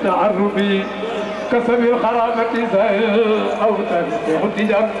بتعرفي كسب الخرامة زائل أو تنسي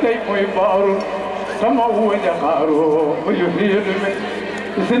التجان كيف يبار كما هو جمار ويهيد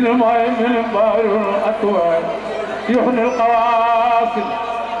من سن الماء من بار الأطوال يحني القواصل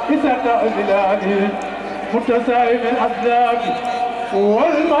بسكة بلادي متساوي الأسلاك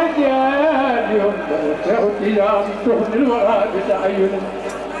والمجال يمتلك احتيام تحني الورى بتعين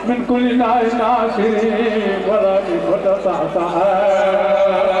من كل نار ناصرين ولا من متصعصعات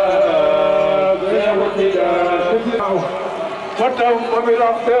وتوم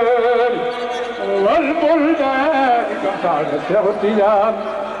بالأقدار والبلدان كسعدت اغتيام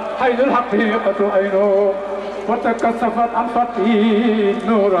حيث الحقيقة عينه وتكثفت عن فتحه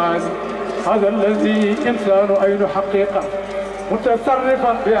نوران هذا الذي إنسان عين حقيقة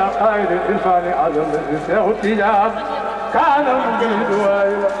متصرفا بعقائد الإنسان هذا الذي اغتيام كان المجيد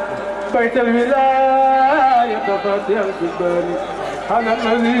وايلا بيت الولاية فاتح الجبال هذا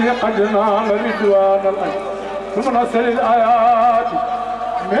الذي قد نام رضوان الأجر ثم نسل الآيات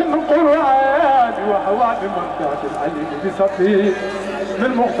من قرآن وحوى بمنطقة العليم بصفه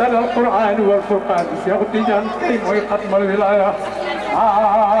من مختلف القرآن والفرقان سيغتجان كيف ويقدم الولاية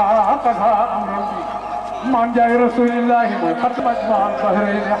عقدها أمر من جاء رسول الله ويقدم أجمع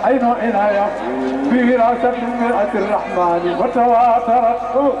الظهرين حين عناية بوراثة المرأة الرحمن وتواترت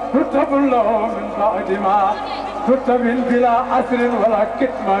ترتب له من بعد ما ترتب بلا عسر ولا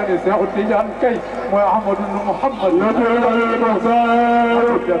كتمان سيغتجان كيف ويعمد محمد نبي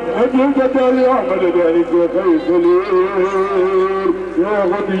المختار أجلت اليوم ذلك وكيف لي يا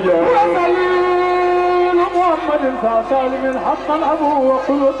غديان وخليل محمد سالم حقا أبوه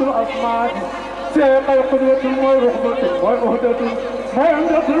وقدوة الأصنام سيقي قدوة ورحمة وأهدة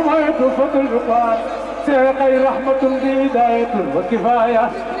وعمدة ويتوفة البقاء سيقي رحمة بهداية وكفاية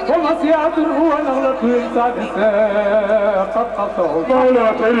ومسيعة هو نغلة إنسان قد قصه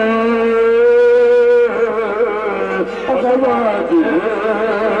مولا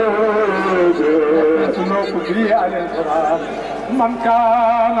من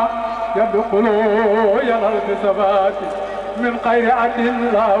كان يدخل يرى بثبات من غير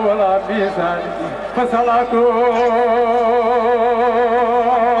عدل لا ولا ميزان فصلاته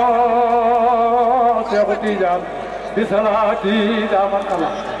تغتيجان بصلاتي دام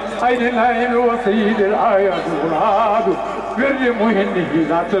الله عين العين وسيد الآيات والعاد بر مهنه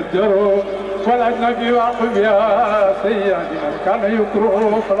لا تزجروا والأجنبي واقف يا سيدنا كان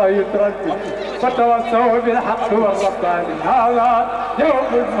يكره فلا يتردد فتوسوا بالحق والرحمن هذا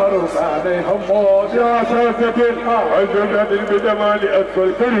يوم المروق عليهم موت يا ساسة عزنا بالبدمان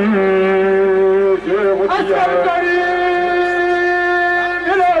أسفل كريم أسكن كريم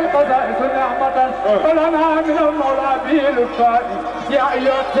إلى القضاء نعمة فلنا من المولى به الفادي يا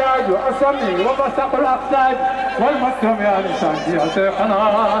أيها التاج أسمي وبسق الأقدام والمكتم يا لسان يا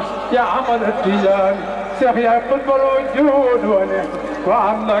شيخنا يا عمل التيجان شيخ يا قطب الوجود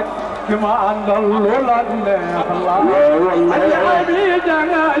وعنك كما أن الله الحبيب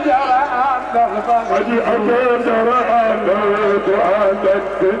جنا جرى عند البلد جرى عند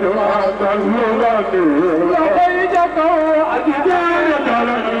البلد لقيتك وأجدان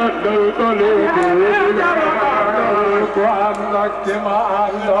جرى عند البلد وعنك كما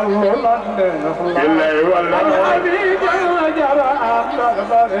أن الله الحبيب جنا جرى عند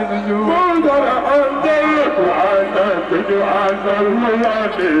البلد جرى عند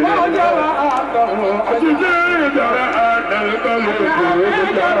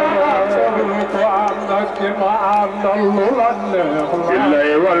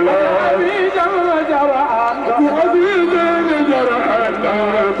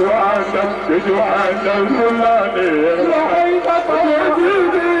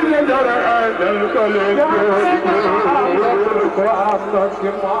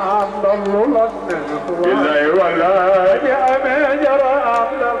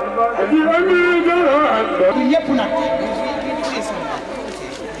ñëpp nag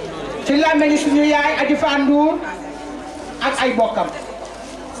ci làmmeñu suñu yaay Aji Fandour ak ay bokkam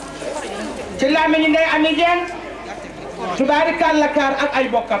ci làmmeñu Ndey Ami Dieng tubaarikàlla kaar ak ay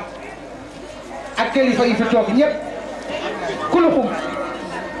bokkam ak kilifa yi fi toog ñëpp kuluxum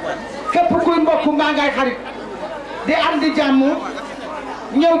képp kuy mbokk mbaa ngay xarit di am di jàmm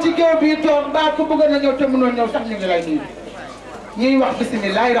ñëw ci géew bi toog mbaa ku bëgg na ñëw te mënoo ñëw sax ñu ngi lay nuyu ñuy wax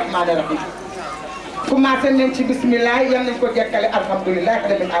bisimilahi rahmaani rahim commencé nañ ci bisimilah yal nañ ko jekkale alhamdulilah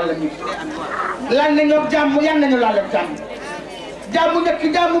rabbil alamin lan nañoo jàmm yan nañu laal ak jàmm jàmm nekk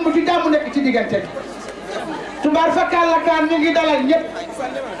jàmm mu ci jàmm nekk ci diggante bi tubaar fakkaal la kaan ñu ngi dalal ñëpp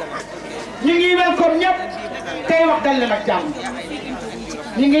ñu ngi welcome ñëpp tey wax dal leen ak jàmm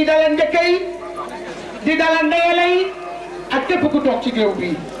ñu ngi dalal njëkk yi di dalal ndeyale yi ak képp ku toog ci géew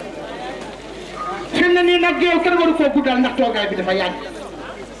bii fi mu ne nii nag géew kenn waru koo guddal ndax toogaay bi dafa yàgg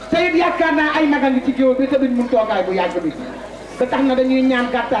te it yaakaar naa ay magal ngi ci géew bi te duñ mun toogaay bu yàgg bi te tax na dañuy ñaan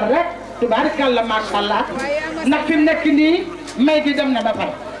gàttal rek tubaarikàlla macha allah ndax fi mu nekk nii may gi dem na ba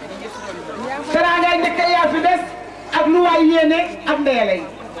pare teraangay njëkk yaa fi des ak lu waay yéene ak ndeyale yi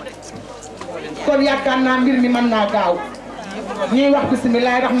kon yaakaar naa mbir mi mën naa gaaw ñuy wax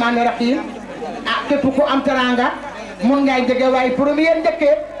bisimilahi rahmaani rahim ah képp ku am teraanga mun ngay jege waaye premier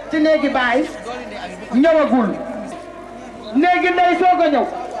njëkkee ci néegi baay ñëwagul néegi ndey soog a ñëw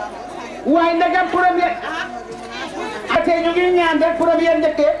waaye ndegam premier ate ñu ngi ñaan rek premier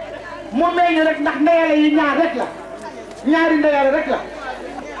njëkkee mu meñu rek ndax ndeyale yi ñaar rek la ñaari ndeyale rek la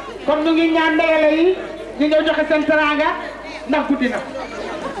kon ñu ngi ñaan ndeyale yi ñu ñëw joxe seen teraanga ndax guddi na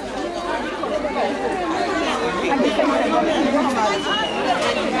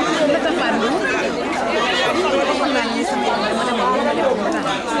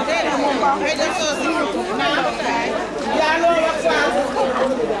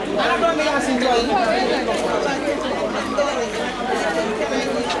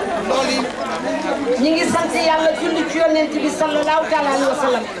ñi ngi sant yàlla julli ci yonent bi sallallahu taala alayhi wa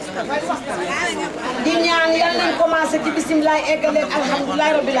sallam di ñaan yàlla nañ commencé ci bisimilah eggaleen alhamdulilah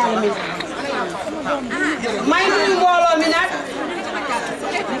rabbil alamin may nuyu mbooloo mi nag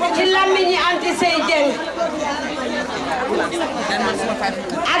ci làmmiñi anti sey jeng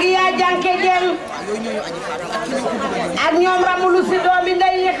ak yaa jànke jeng ak ñoom ramulu si doomi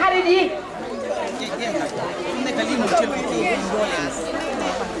ndey yi xarit yi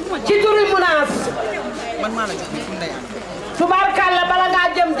ci turi munaas tubaarkàlla bala ngaa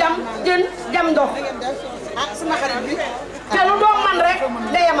jëm ndox te lu doom man rek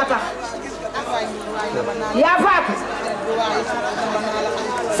ndeyama tax yaa faatu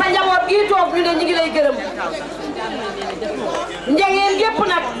sa njaboot gii toog ñu ne ñu ngi lay gërëm njengeen gépp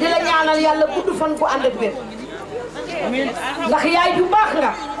nag di la ñaanal yàlla gudd fan ku ànd ak wér ndax yaay ju baax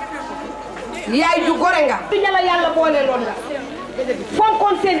nga yaay ju gore nga du ña la yàlla boole loon nga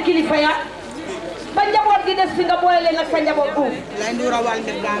fonkoon seen kilifa ya ba njaboot gi des fi nga boole leen ak sa njaboot buuf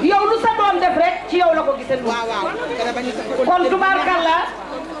yow lu sa doom def rek ci yow la ko gisee kon tubaarkàlla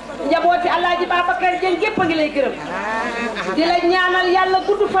njabooti Alaaji Babacar Dieng gépp a ngi lay gërëm di la ñaanal yàlla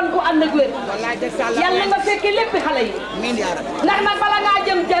gudd fan ku ànd ak wér yàlla nga fekki lépp xale yi ndax nag bala ngaa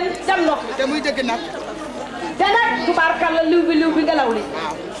jëm ndox te muy dëgg nag te nag tubaarkàlla liw bi ngelaw li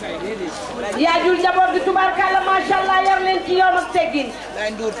yaa jur njaboot gi tubaarkàlla macha allah yar leen ci yoon ak teggin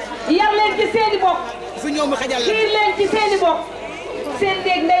yar leen ci seeni bokk xiir leen ci seeni bokk seen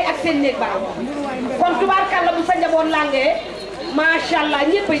néeg ndey ak seen néeg baay kon tubaarkàlla bu sa njaboot langee macha allah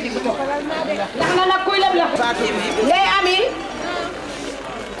ñëppay digg toog ndax na nag kuy leb la ngay ami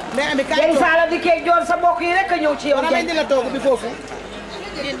den saala di kee joor sa bokk yi rek a ñëw ci yow damay dina toog bi foofu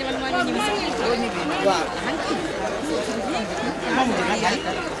waaw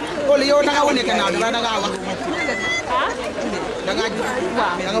Kole yow da nga wane gannaaw da nga wax da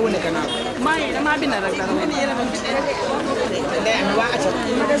nga wane gannaaw dama bind rek dara ndey am waa acca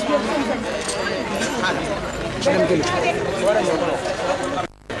dem jëli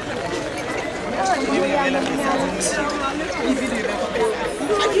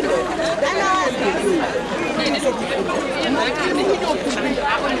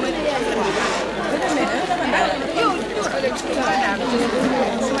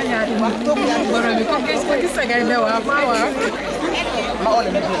ma ole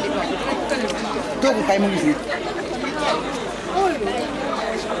na togu kay mu ngi fi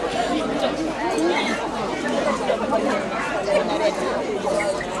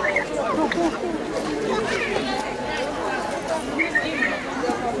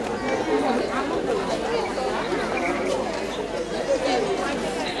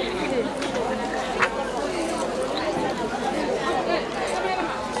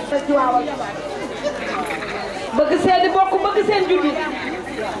bëgg seeni bokk bëgg seen juddu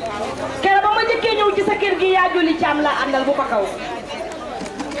keroog ba ma njëkkee ñëw ci sa kër gi yaa joli caam laa àndal bu ko kaw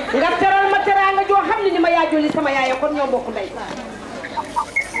nga teral ma teraanga joo xam ne ni ma yaa joli sama yaay kon ñoo bokk ndey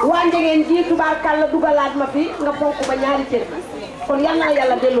waa njegeen ji tubaarkàlla dugalaat ma fi nga fonk ba ñaari cër kon yal na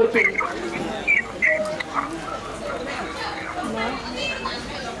yàlla delloo cër yi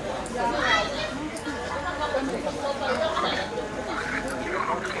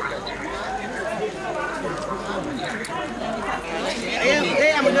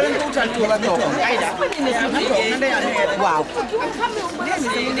day am da leen ko utal tuuba toog ayda waaw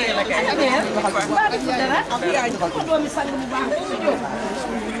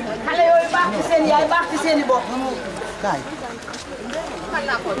xale yooyu baax ci seen yaay baax ci seen i bopp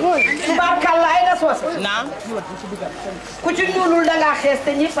tubaarkàlla ay nga soose naam ku ci ñuulul dangaa xees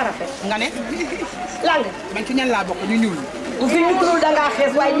te ñi parafet nga ne lang man ci ñan laa bokk ñu ñuul ku fi ñuulul dangaa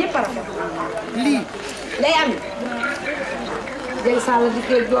xees waaye ñi parafet lii day am jël sàll di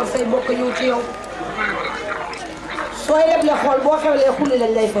kee joor say bokk ñëw ci yow sooy leble xool boo xewlee xulli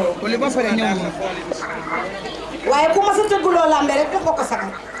lañ lay fay wala ba pare ñëw ñu waaye ku ma sa tëgguloo lambe rek jox ko ko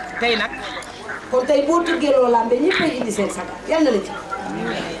sagal tey nag kon tey boo tëggeeloo lambe ñëppay indi seen sagal yal na la ci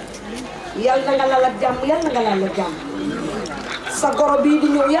yal na nga lal ak jàmm yal na nga lal ak jàmm sa goro bii di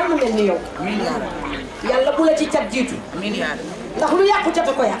ñëw yal na mel ni yow yàlla bu la ci cat jiitu ndax lu yàqu cat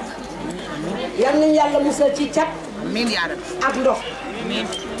a ko yàq yal nañ yàlla musal ci cat ak ndox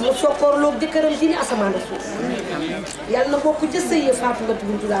mu sokkoorloog jëkkëram ji ni asamaan ak suuf yal na bokk ca sëy ya faatu nga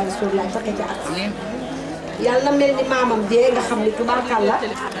tudd daal di suuf laay fekke ca at yal na mel ni maamam dee nga xam ni tubaarkàlla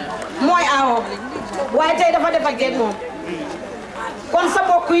mooy aawoo waaye tey dafa def ak géej moom kon sa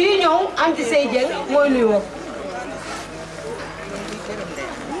bokk yi ñëw anti say jëng mooy nuyoo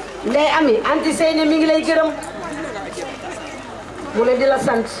ndey ami anti say ne mi ngi lay gërëm mu ne di la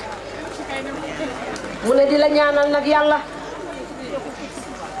sant mu ne di la ñaanal nag yàlla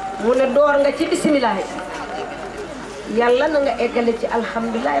mu ne door nga ci bisimilah yàlla na nga eggale ci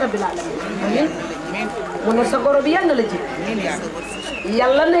alhamdulilah rabbil alamin amin mu ne sa goro bi yal na la ji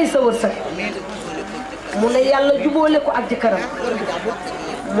yàlla nay sa wërsëg mu ne yàlla jubóole ko ak jëkkëram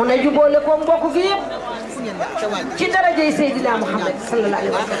mu ne jubóole ko mbokk gi yëpp ci darajay Seydina Muhammad sallallahu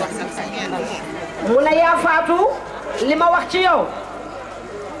alayhi wa sallam mu ne yaa faatu li ma wax ci yow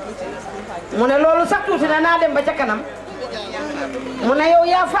mu ne loolu sax tuuti na naa dem ba ca kanam mu ne yow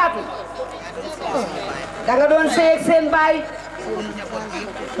yaa faatu da nga doon sëy ak seen baay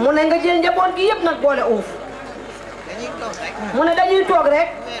mu ne nga jël njaboot gi yëpp nag boole uuf mu ne dañuy toog rek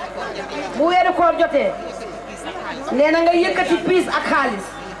bu weeru koor jotee nee na nga yëkkati piis ak xaalis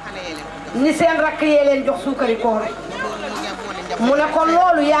ni seen rakk yee leen jox suukari koor mu ne kon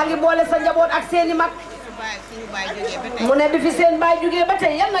loolu yaa ngi boole sa njaboot ak seeni mag mu ne bi fi seen baay jógee ba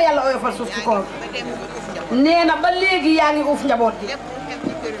tey yal na yàlla oyofal suuf ci koor nee na ba léegi yaa ngi uuf njaboot gi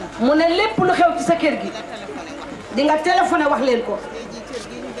mu ne lépp lu xew ci sa kër gi di nga téléphoné wax leen ko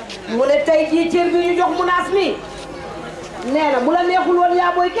mu ne tey jii cër bi ñu jox munaas mi nee na bu la neexul woon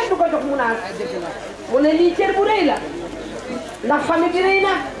yaa booy kenn du ko jox munaas mu ne lii cër bu rëy la ndax famille bi rëy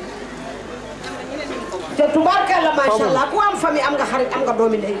na te tubaarkalla macha allah ku am famille am nga xarit am nga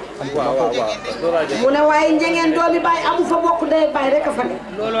doomi ndey mu ne waaye njengeen doomi baay amu fa bokk ndey baay rek a fa ne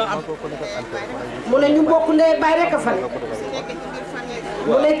mu ne ñu bokk ndey baay rek a fa ne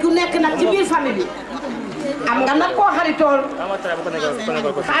mu ne ku nekk nag ci biir famille bi am nga nag koo xaritool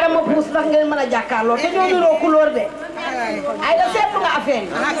xaaral ma puus ndax ngeen mën a jàkkaarloo te ñoo niroo couleur de ay da seetlu nga affaire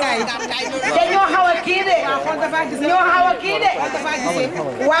yi te ñoo xaw a kii de ñoo xaw a kii de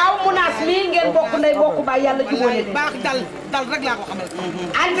waaw munaas mii ngeen bokk ndey bokk baay yàlla jubóole de baax dal rek laa ko xamal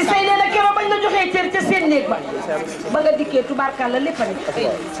anti say nee na keroog bañ la joxee cër ca seen néeg ba nga dikkee tubaarkàlla lépp a ne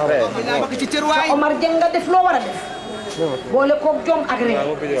ci cër waay Omar Dieng nga def loo war a def boole koog jom ak rek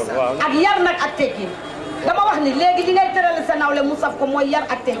ak yar nag ak tekki dama wax ni léegi di ngay tërale sa nawle mu saf ko mooy yar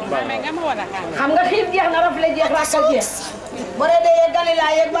ak tekki xam nga xiif jeex na rafle jeex rakkal jeex bore de yeeg galila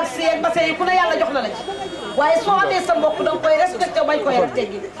yeeg vaccin yeeg bassin yi ku ne yàlla jox na la ci waaye soo amee sa mbokk danga koy respecté bañ ko yar ak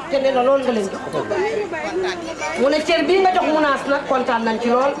tekki te nee na loolu nga leen jox mu ne cër bii nga jox munaas nag kontaan nañ ci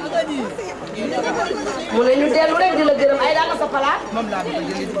lool mu ne ñu dellu rek di la gërëm ay daa nga sa palaat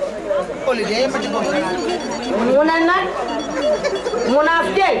mu ne nag munaas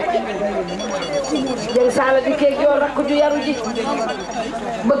Dieng Sala di keeg yoon rakk ju yaru ji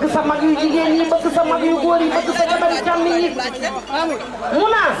bëgg sa mag yu jigéen ñi bëgg sa mag yu góor yi bëgg sa jabari càmmi yi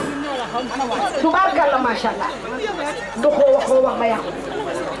munaas tubaarkàlla macha allah doxoo waxoo wax ba yàqu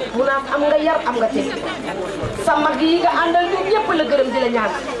munaas am nga yar am nga teg sa mag yi nga àndal ñun ñëpp la gërëm di la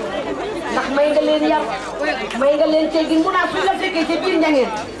ñaan ndax may nga leen yar may nga leen teggin munaas suñ la fekkee ci biir ñangeen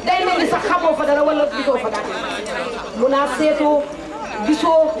day mel ni sax xamoo fa dara wala gisoo fa dara munaas seetoo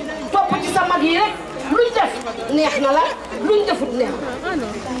gisoo topp ci sa mag yi rek luñ def neex na la luñ defut neex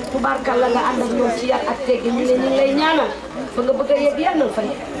tubaarkàlla nga ànd ak ñoom ci yar ak teggin ñu ne ñu ngi lay ñaanal fa nga bëgg a yegg yal nañ fa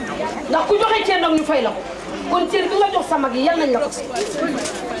yegg ndax ku joxe cër nag ñu fay la ko kon cër bi nga jox sa mag yi yal nañ la ko fay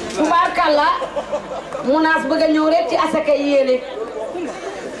tubaarkàlla munaas bëgg a ñëw rek ci asaka yéene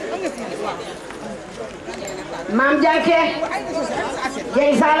maam Janke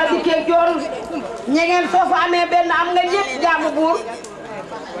Dieng Sala di keeg joor ñegeen soo fa amee benn am nga ñëpp jaamu buur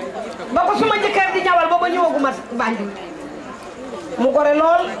ba ko suma jëkkër di ñawal booba ñëwaguma Banjul mu gore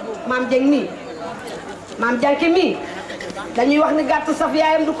lool maam Dieng mii maam Janke mii dañuy wax ni gàtt saf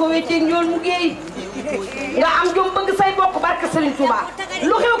yaayam du ko wéccee ñool mu géey nga am jom bëgg say bokk barke Serigne Touba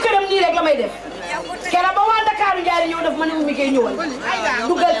lu xew këram nii rek la may def keroog ba waa Dakar Ndiaye ñëw def ma ne Oumy Gueye ñëwal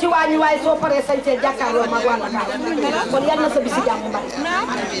dugal ci waañu waaye soo paree sañcee jàkkaarloo ma waa Dakar kon yal na sa bisi jàmm mbay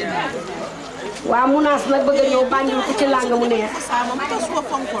waa munaas nag bëgg a ñëw Banjul ku ci làng mu neex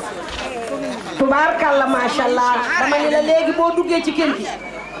tubaarkàlla macha allah dama ni la léegi boo duggee ci kër gi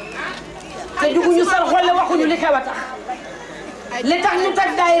te juguñu sar xolle waxuñu li xew a tax li tax ñu tag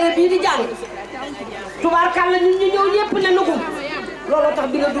daayira bii di jàng tubaarkàlla ñun ñu ñëw ñëpp ne nugum looloo tax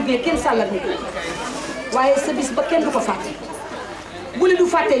bi nga duggee kenn sàllat ni waaye sa bis ba kenn du ko fàtte bu li du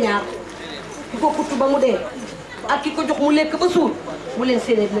fàtte ñaar ki ko kuttu ba mu dee ak ki ko jox mu lekk ba suur mu leen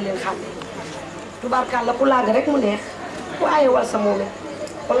séenéer na leen xàmme tubaarkàlla ku laag rek mu neex ku aaye wal sa moome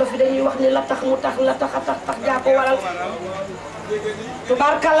wala fi dañuy wax ni la tax mu tax la tax a tax jaa ko waral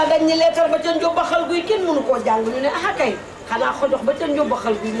tubaarkàlla dañ ni leetar ba ca njóbba xal guy kenn mënu koo jàng ñu ne ah kay xanaa xojox ba ca njóbba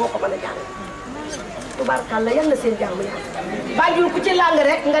xal guy moo ko mën a jàng tubaarkàlla yal na seen jàmm ñaar Banjul ku ci làng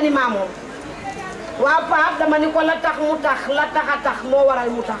rek nga ni maamoom waa Pape dama ni ko la tax mu tax la tax a tax moo waral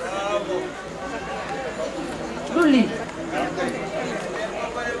mu tax du lii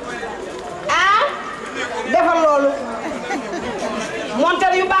ah defal loolu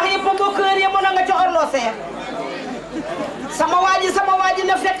montar yu baax yëpp boo kër ya mën a nga ca horloger sama waaji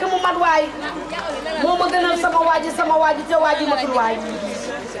na fekk mu mat waay moo ma gënal sama waaji te waaji matul waay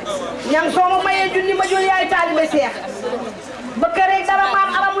ñam soo ma mayee junni ma jël yaay taalibe seex ba kër dara maam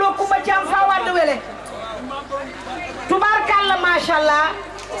aram loo kumba caam faa wàdd wele tubaarkàlla macha allah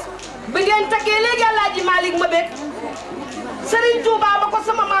bi ngeen taggee léegi Alaaji Malick ma bég Serigne Touba ba ko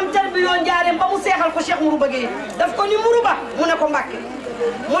sama maam tarbiyoo njaareem ba mu seexal ko Cheikh Mourou Bëggee daf ko ni Mourou Ba mu ne ko Mbàkke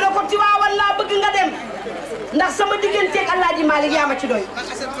mu ne ko Tiwaawan laa bëgg nga dem ndax sama digganteeg Alaaji Malick yaa ma ci doy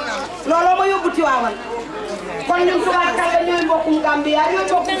looloo ma yóbbu Tiwaawan kon ñun tubaarkàlla ñooy mbokkum Gambia ñooy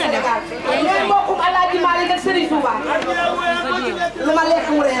mbokkum Sénégal ñooy mbokkum Alaaji Malick ak Serigne Touba lu ma lekk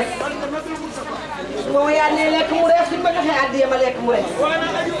mu rees su ma yaanee lekk mu rees suñ ma joxee addiya ma lekk mu rees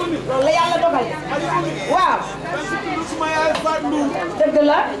loolu la yàlla dogal waaw dëgg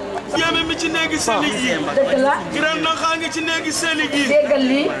la yéeme mi ci néegi seli gi dëgg la giran na xaa ngi ci néegi seli gi déggal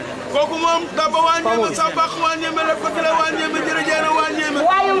lii kooku moom daba wàññeeme sa baax wàññeeme la bëgg la wàññeeme jërëjëf na wàññeeme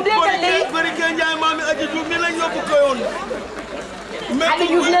waaye déggal lii bëri kee njaay maami aji Diouf ni lañ yóbbu ko yoon Aji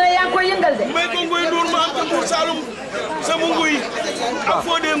Diouf ne la yaa ngi koy yëngal de may ko nguy nduur ma am ko Mbuur Saalum sama nguy ak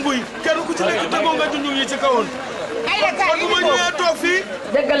foo dee nguy kenn ku ci nekk tegoo nga junjung yi ci kawoon kon bu ma ñëwee toog fii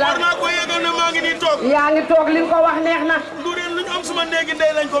dëgg la war naa ko yëgal ne maa ngi nii toog yaa ngi toog li nga ko wax neex na nduureen lu ñu am suma néegi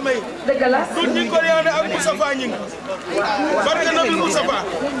ndey lañ ko may. dëgg la. du ñi ko yaane ak Moustapha ñing. barke Nabi Moustapha.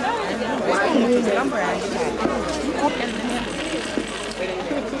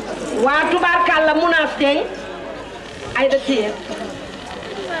 waa tubaarkàlla munaas teeñ ay da téye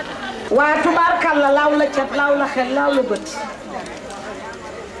waa tubaarkàlla laaw la cat laaw la xel laaw la bët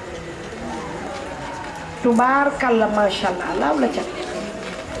tubaarkàlla macha allah laaw la cat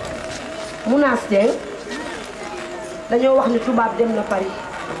munaas teeñ dañoo wax ni tubaab dem na Paris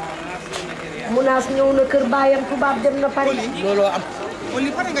munaas ñëw na kër baayam tubaab dem na Paris looloo am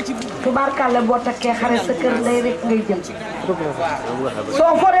tubaarkàlla boo takkee xare sa kër ndey rek ngay jëm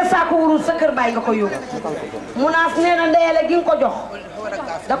soo foree saako wurul sa kër baay nga ko yóbbu munaas nee na ndeyale gi nga ko jox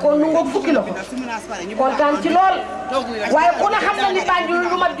da ko nungoog fukki la ko kontaan ci lool waaye ku ne xam na ni Banjul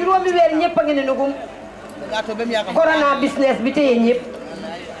lu mat juróomi weer ñëpp a ngi ne nugum corona business bi téye ñëpp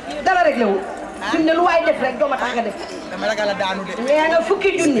dara rek la wul fi mu ne lu waay def rek dooma tax nga def nee na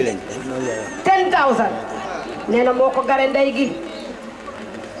fukki junni 10,000 nee na moo ko gare ndey gi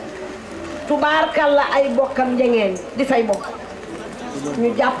tubaarkàlla ay bokkam njengeen di say bokk ñu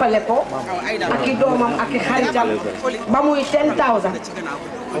jàppale ko ak i doomam ak i xaritam ba muy 10,000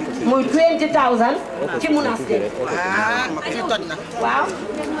 muy 20,000 ci munaas teeñ waaw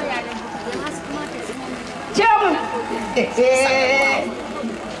ceeb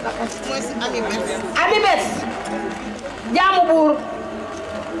ami bés jaamu buur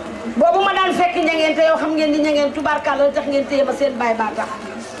boobu ma daan fekk njengeen te yow xam ngeen di njengeen tubaarkàlla la tax ngeen téye ma seen baay baa tax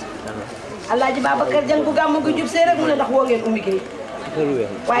Alaaji Babacar Jang bu gàmmu gi jub see rek mu ne ndax woo ngeen Oumy Gueye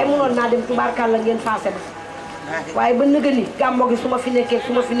waaye mënoon naa dem tubaarkàlla ngeen faase ba waaye ba nëga ni gàmmu gi su ma fi nekkee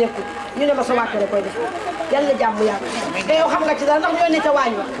su ma fi nekkul ñu ne ma sa wàkkare koy def yal na jàmm yàgg te yow xam nga ci dara ndax ñoo ne ca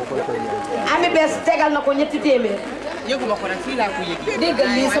waañ wa ami bees tegal na ko 3 téeméer yëguma ko nag fii laa ko yëg déggal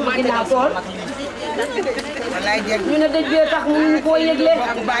lii sama ginnaaw tool ñu ne dëj bee tax mënuñu koo yëgle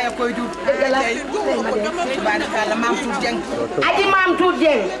bàyyi koy du dëgg la tubaarkàlla maam Tuut Jeng aji maam Tuut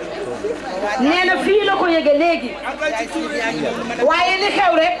Jeng nee na fii la ko yëge léegi waaye li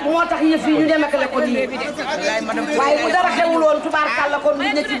xew rek moo tax yëf yi ñu demakale ko nii waaye bu dara xewuloon tubaarkàlla kon du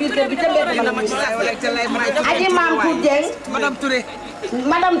ne ci biir kër bi ca mbedd ba la aji maam Tuut Jeng madame Touré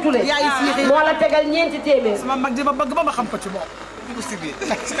madame Touré moo la tegal 4 téeméer sama mag di ma bëgg ba ma xam ko ci moom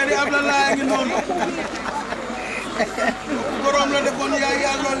Sëriñ Abdallah ngi noonu borom la defoon yaay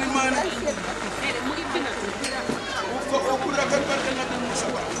yàlla loolu maane ko ku rafet barke Nabi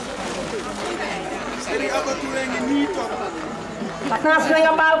Moustapha Sëriñ Abdou Touré ngi nii toog naas na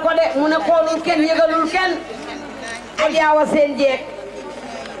nga baal ko de mu ne xoolul kenn yëgalul kenn ak yaawa seen jeeg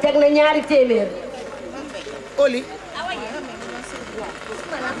teg na 2 téeméer oli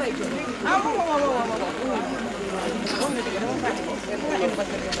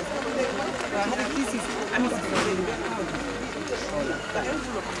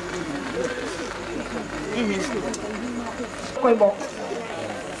koy bokk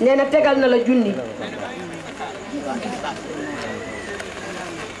nee na tegal na la junni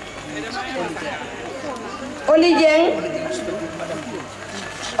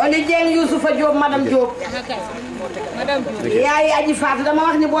Oli Dieng Youssoufa Diop madame Diop yaay aji Fatou dama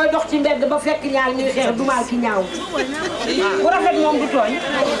wax ni booy dox ci mbedd ba fekk ñaar ñuy xeex dumaal ki ñaaw bu rafet moom du tooñ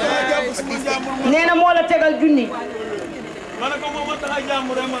nee na moo la tegal junni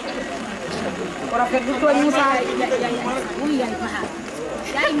bu rafet du tooñ Moussa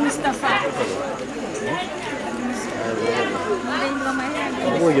yaay Moustapha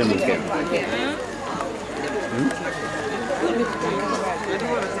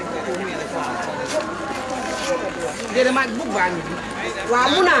waaw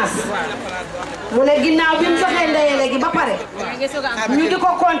munaas mu ne ginnaaw bi mu joxee ndeyale gi ba pare ñu di ko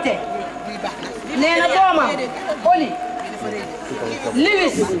compter nee na doomam Oli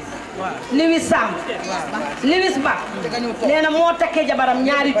Liwis Sam Liwis Ba nee na moo takkee jabaram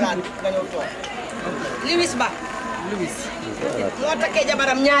 2 junni Liwis Ba moo takkee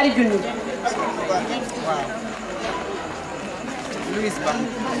jabaram 2 junni Liwis Ba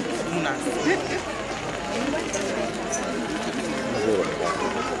munaas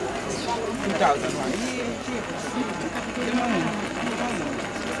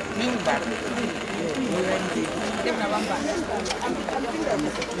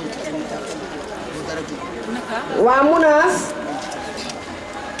waa munaas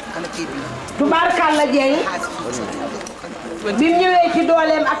tubaarkàlla Dieng bi mu ñëwee ci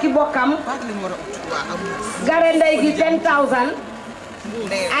dooleem ak i bokkam gare ndey gi 10,000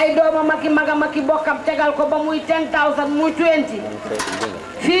 ay doomam ak i magam ak i bokkam tegal ko ba muy 10,000 muy 20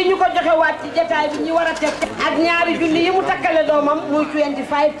 fii ñu ko joxe waat ci jotaay bi ñu war a teg ak 2 junni yi mu takkale doomam muy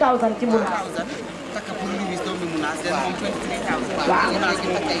 25,000 ci munaas waaw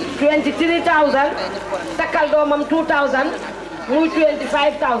 23000 takkal doomam 2000 muy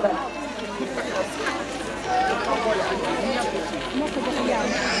 25000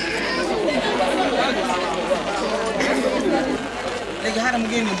 léegi xaaral mu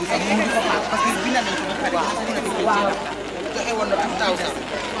génne bu sax mu ngi ko xaar parce que bindal nañ ko ba pare. waaw joxe woon na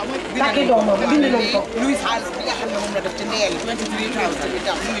 2000. takki doomam bind nañ ko. luy xaalis bi nga xam ne moom la def ci ndeyal 23000 bi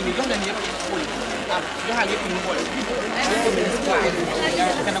tam mu ngi nii jox leen yëpp xool ah joxal yëpp ñu xool.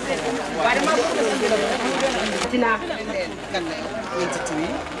 waaw dama dinaa. kan la ngeen ci tuuti.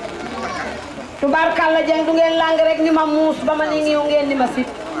 tubaarkàlla Dieng du ngeen lang rek ni ma muus ba ma ni ngiw ngeen ni ma sit.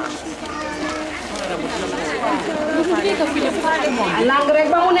 lang rek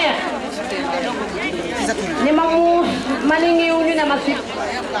ba mu neex. ni ma muus ma ni ngiw ñu ne ma sit.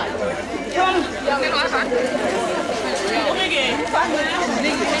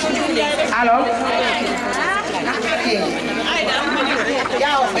 allo.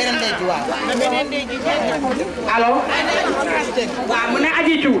 allo. waaw mu ne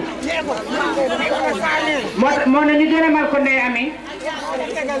aji cu. moo ne ñu jërëmal ko ndey ami.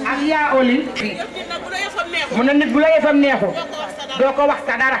 ak yaa oli. mu ne nit bu la yëfam neexu doo ko wax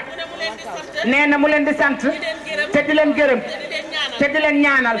sa dara. nee na mu leen di sant te di leen gërëm te di leen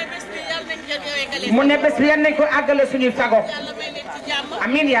ñaanal. mu ne bés bi yan nañ ko àggale suñuy sago.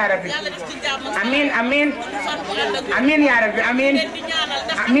 amiin yaa rabbi. amiin amiin. amiin yaa rabbi amiin.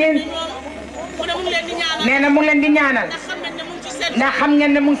 amiin. nee na mu ngi leen di ñaanal. ndax xam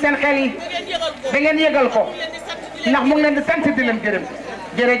ngeen ne mu ngi seen xel yi. da ngeen yëgal ko. ndax mu ngi leen di sant di leen gërëm.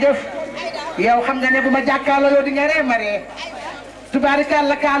 jërëjëf. yow xam nga ne bu ma jàkkaarloo yow di nga ree ma ree.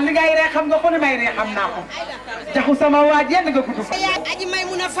 tubaarikàlla kaan li ngay ree xam nga ko ni may ree xam naa ko. jaxu sama waaj yenn nga gudd fa. aji may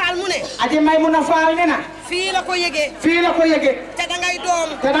mun a faal mu ne. aji may mun a faal ne na. fii la ko yëgee. fii la ko yëgee. te dangay doom.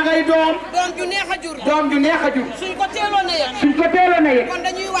 te dangay doom. doom ju neex a jur. doom ju neex a jur. suñ ko teeloon a yëg. suñ ko teeloon a yëg. kon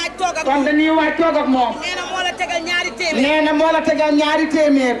dañuy waaj toog ak moom. kon dañuy waaj toog ak moom. nee na moo la tegal ñaari téeméer. nee na moo la tegal ñaari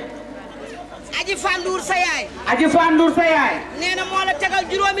téeméer. aji fanduur sa yaay. aji fanduur sa yaay. nee na moo la tegal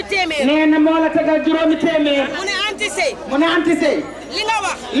juróomi téeméer. nee na moo la tegal juróomi téeméer. mu ne anti sey. mu ne anti sey. li nga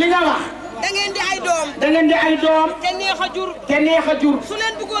wax. li nga wax. da ngeen di ay doom. da ngeen di ay doom. te neex a jur. te neex a jur. su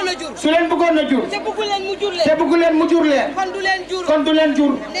leen bëggoon a jur. su leen bëggoon a jur. te bëggu leen mu jur leen. te bëggu leen mu jur leen. kon du leen jur. kon du leen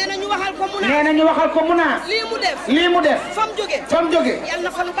jur. nee na ñu waxal ko mu naa. nee na ñu waxal ko mu naa. lii mu def. lii mu def. fam jóge. fam jóge. yal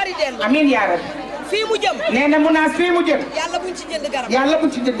na fa lu bari dellu. amiin yaa rabbi. fii mu jëm. nee na mu naa fii mu jëm. yàlla buñ ci jënd garab. yàlla buñ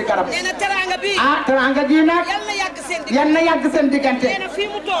ci jënd garab. nee na teraanga bii. ah teraanga bii nag. yal na yàgg seen diggante. yal na yàgg seen diggante. nee na fii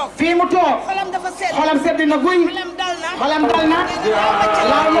mu toog. fii mu toog. xolam dafa sedd. xolam sedd na guy. xolam dal na. xolam dal na.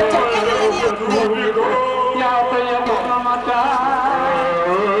 laa yëcca. yaa tayyib ramata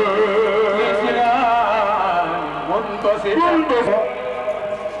muntasir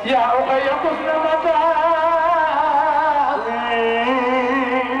yaa ukhayya kusnamata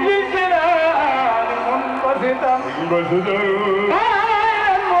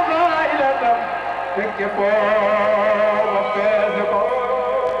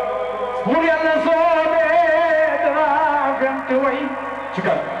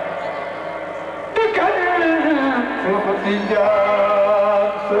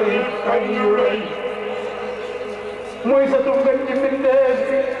mooy sa tungan ci mbindeef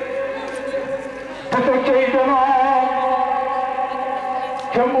te fekkee donoom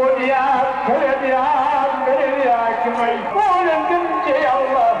te mboot yaa kalet yaa ngëneel yaa ki may moo leen gën ci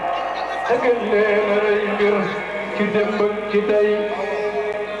yàlla te gën leen a rëy mbir ci démb ci tey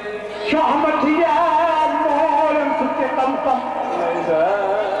Cheikh Ahmad Tijaan moo leen sutti xam-xam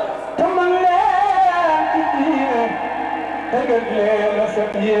te man leen ci diine te gën leen a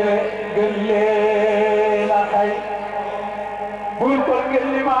set yére gën leen a xay bul ko ngeen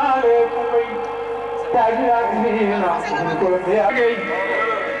limaale ku may taaj ak niina bul ko yaagay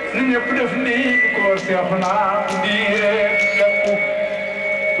ni ñëpp def nii ko seex naa diire lekku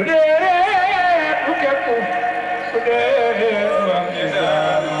bu dee du kekku bu dee wax ni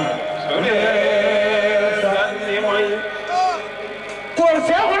daanu su dee sànni mooy ko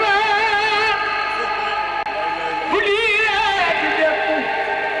seex naa bu diire du kekku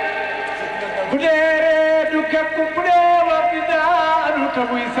bu dee du kekku bu dee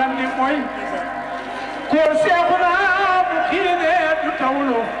tabuy sànni mooy koor seexu naa bu xiinee du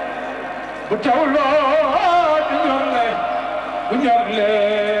tawlu bu tawloo du ñorle du ñorle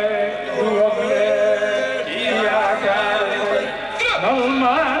du wogle ci yaakaar nal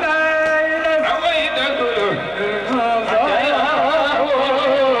maanaay def away dagulu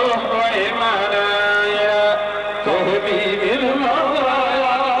way maanaaya tohbi bil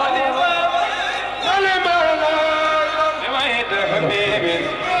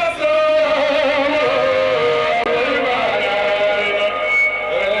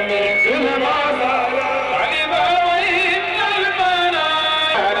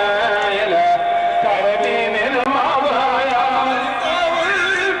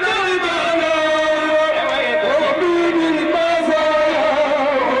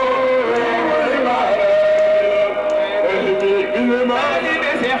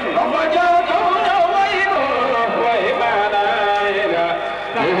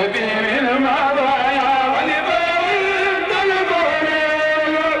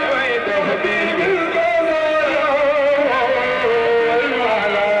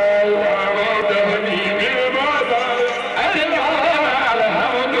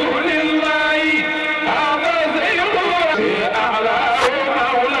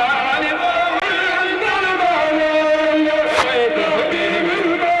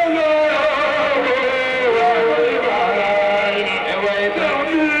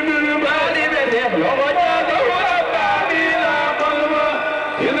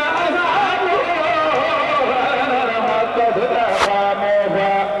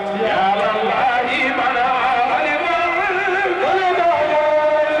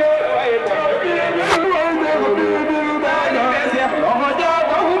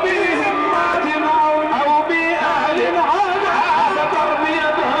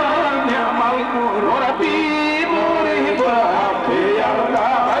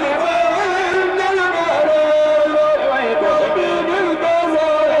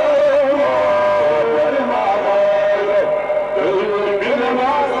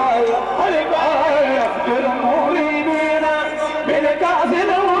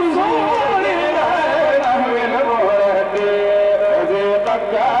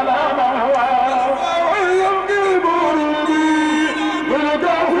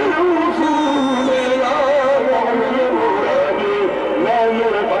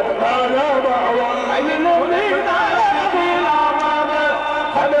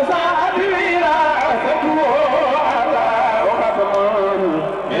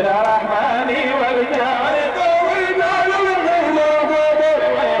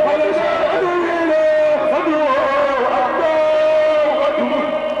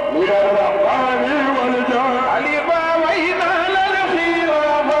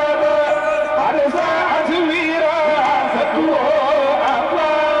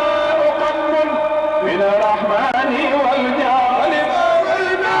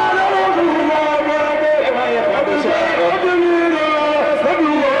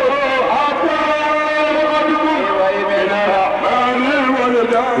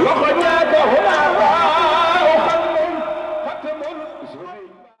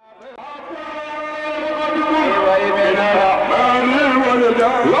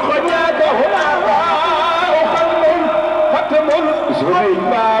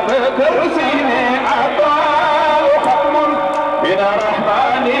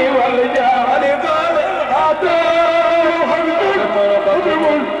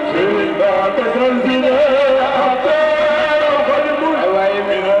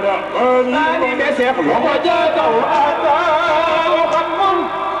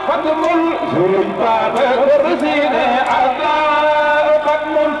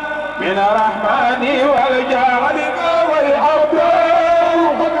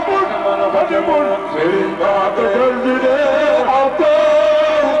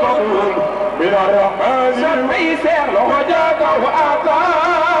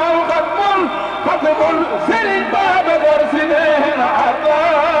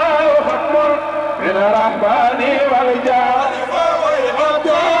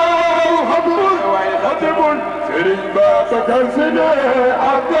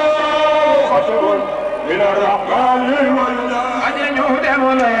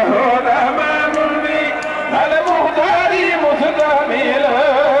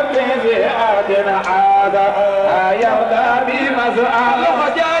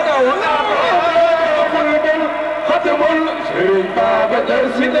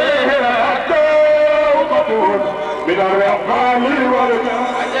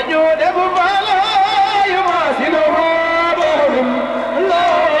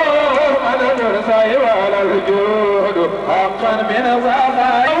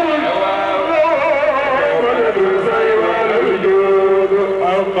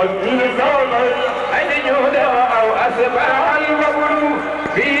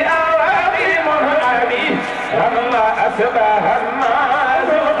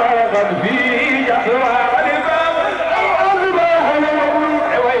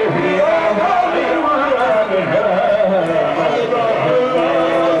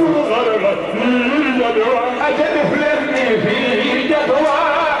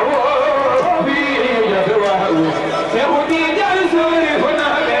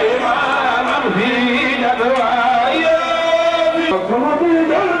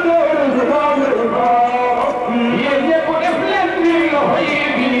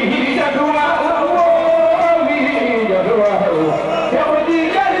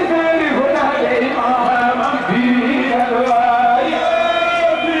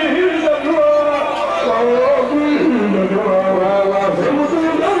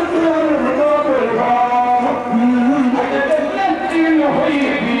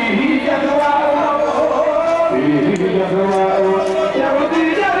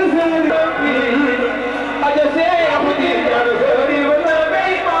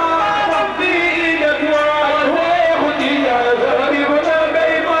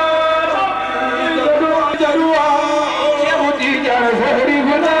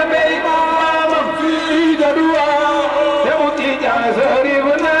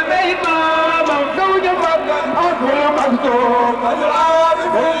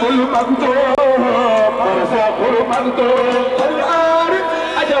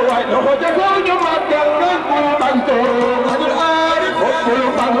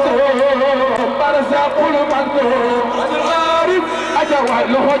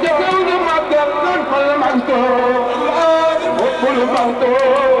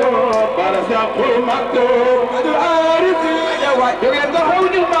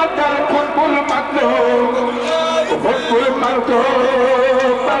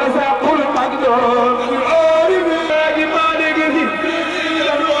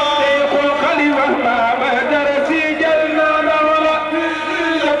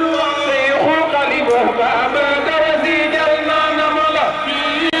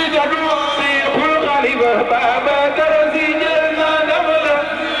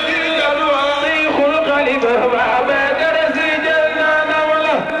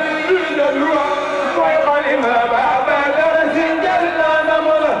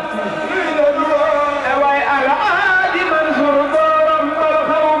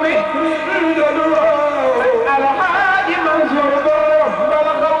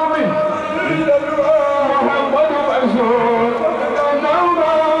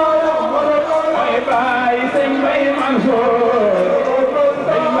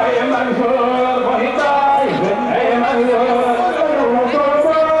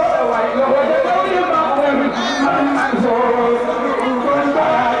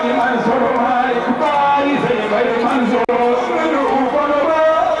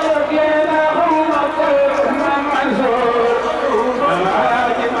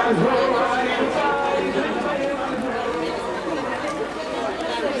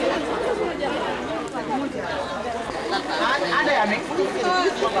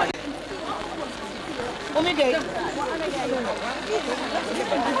Oumy Gueye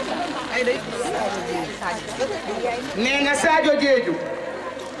nee na Sadio Diédhiou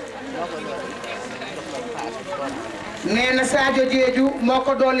nee na Sadio Diédhiou moo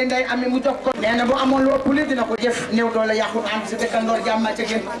ko dolli Ndeye Amy mu jox ko nee na bu amoon lu ëpp li dina ko jëf néew doole yàqu ànd si dëkkandoor jàmmaa ca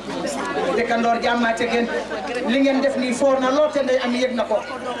gën dëkkandoor jàmmaa ca gën li ngeen def nii foor na lool te Ndeye Amy yëg na ko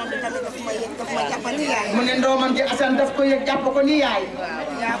mu ne ndoomam ji Assane daf ko yëg jàpp ko ni yaay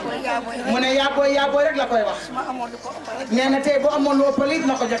mu ne yaa booy rek la koy wax nee na tey bu amoon lu ëpp li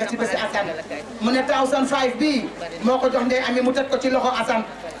dina ko joxe ci bési Assane mu ne 1005 bii moo ko jox Ndeye Amy mu teg ko ci loxo Assane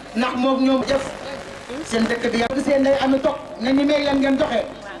ndax moom ñoom jëf seen dëkk bi yàlla seen Ndeye Amy toog ne ni may leen ngeen joxe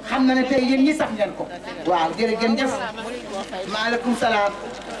xam na ne tey yéen ñi sax ngeen ko waaw jërëjëf maaleykum salaam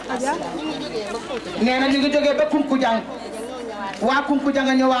nee na ñu ngi jógee ba Kunkujang waa Kunkujang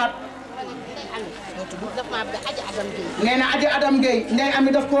a ñëwaat nee na Aji Adam Gueye Ndeye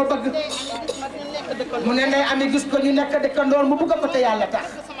Amy daf koo bëgg mu ne Ndeye Amy gis ko ñu nekk dëkkandoor mu bëgg ko te yàlla tax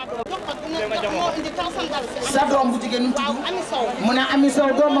sa doom bu jigéen nu tudd mu ne Amy Sow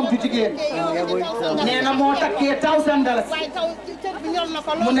doomam bu jigéen nee na moo takkee $1000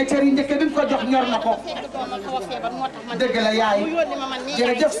 mu ne cëri njëkk bi mu ko jox ñor na ko dëgg la yaay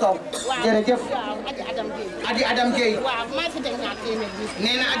jërëjëf Sow jërëjëf Aji Adam Gueye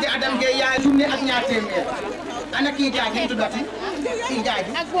nee na Aji Adam Gueye yaay junni ak ñaar téeméer ana kii jaaju mu tuddati kii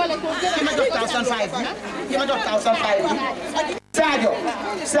jaaju ki ma jox 1005 bi ki ma jox 1005 bi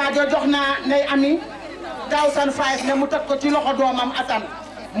Sadio jox naa Ndeye Amy 1005 ne mu teg ko ci loxo doomam Assane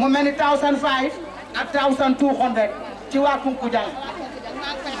mu mel ni 1005 ak 1200 ci waa Kunkujang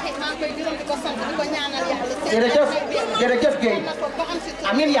jërëjëf Gueye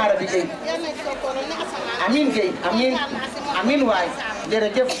amin yaa rabbi Gueye amin Gueye amin waay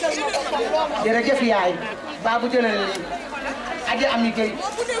jërëjëf yaay baabu jëlal lii Aji Amy Gueye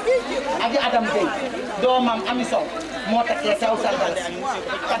Aji Adam Gueye doomam Amy Sow moo takkee $1000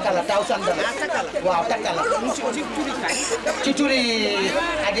 takkala $1000 waaw takkala ci turi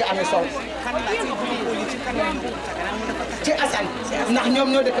Aji Amy Sow ci Assane ndax ñoom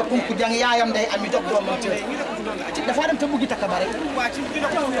ñoo dëkk Kunkujang yaayam Ndeye Amy jox doomam ci dafa dem te buggi takka bare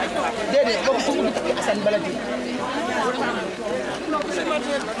déedéet boobu ko buggi takki Assane bala ji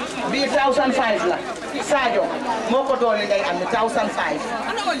bii 1005 la Sadio moo ko doole Ndeye Amy 1005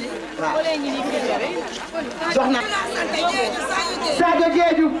 waaw jox na Sadio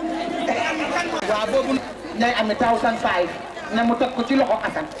Diédhiou waaw boobu Ndeye Amy 1005 ne mu teg ko ci loxo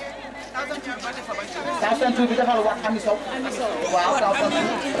Assane 1002 bi defal wax Amy Sow waaw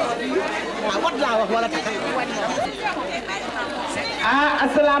 1002 waaw wat laa wax wala tax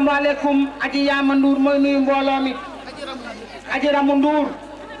asalaamaaleykum Aji Yaama Ndour mooy nuyu mbooloo mi Aji Ramu Ndour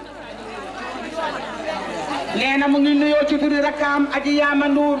nee na mu ngi nuyoo ci turi rakkaam Aji Yaama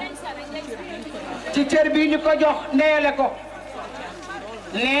Ndour ci cër bi ñu ko jox ndeyale ko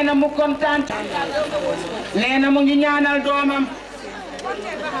nee na mu kontaan nee na mu ngi ñaanal doomam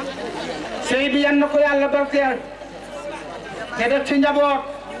sëy bi yan na ko yàlla barkeel te def ci njaboot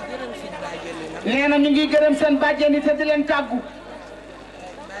nee na ñu ngi gërëm seen bàjjen yi te di leen tàggu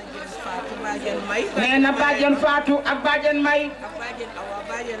nee na bàjjen Fatou ak bàjjen May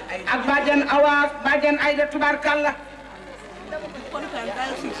ak bàjjen Awa bàjjen Ayda tubarkalla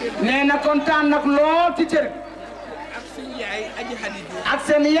nee na kontaan nag lool ci cër ak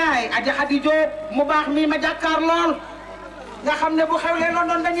seen yaay Aji Hadi Diop mu baax mi ma jàkkaar lool nga xam ne bu xewlee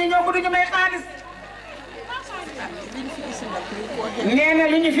London dañuy ñëw bu duñu may xaalis nee na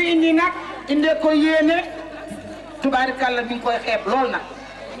li ñu fi indi nag indee ko yéene tubaarikàlla mi ngi koy xeeb lool nag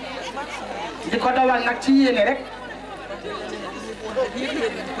di ko dawal nag ci yéene rek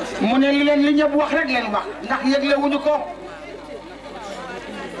mu ne li leen li ñëpp wax rek leen wax ndax yëgle wuñu ko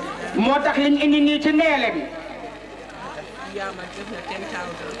moo tax liñ indi nii ci ndeele bi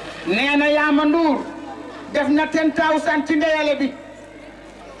nee na Yaama Ndour def na 10,000 ci ndeele bi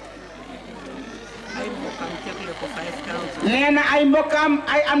nee na ay mbokkam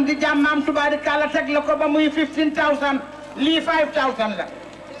ay am di jàmmam tubaarikàlla tegle ko ba muy 15,000 lii 5,000 la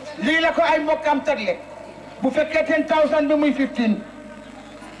lii la ko ay mbokkam tegle bu fekkee 10,000 bi muy 15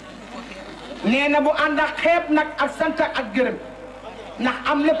 nee na bu ànd ak xeeb nag ak sant ak gërëm ndax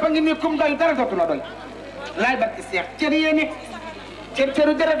am lépp a ngi nii kum doy dara dootu la doy laay barki seex cër yéene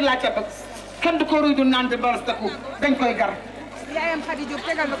cëru deret laa ca bëgg kenn du ko ruy du naan te baras taku dañ koy gar yaayam Khady Diop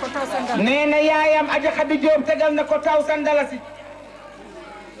tegal na ko $1,000 nee na yaayam Aji Khady Diop tegal na ko $1,000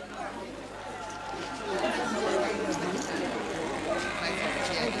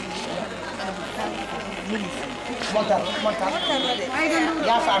 montar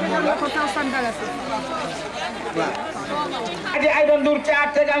yaa faam ñu la ko $1,000 waaw Aji Ayda Ndour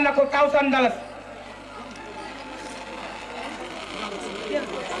Thiat tegal na ko $1,000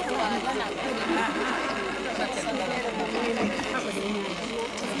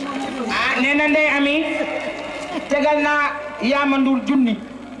 ah nee na Ndeye Ami tegal naa Yaama Ndour junni.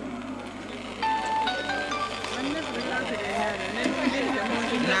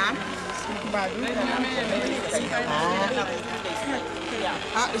 naam.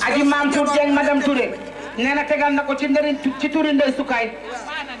 aji maam Tour Dieng madame Touré nee na tegal na ko ci ndëriñ ci turi Ndey Sukaay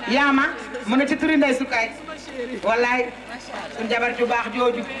Yaama mu ne ci turi Ndey Sukaay wallaay suñ jabar ju baax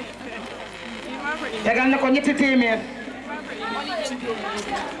jooju tegal na ko ñetti téeméer.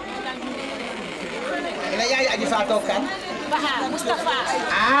 la yaay aji faatoo kan. Moustapha.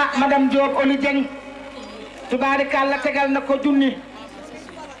 ah madame Diop Oli Dieng tubaarikàlla tegal na ko junni.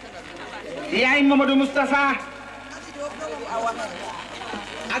 yaay Mamadou Moustapha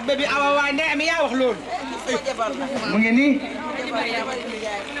ak bébi awa waay Ndeye Ami yaa wax loolu. mu ngi nii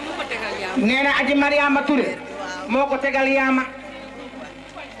nee na aji Mariama Touré moo ko tegal Yaama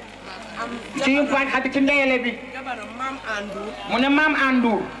ci yumpaañ xati ci ndeyale bi mu ne maam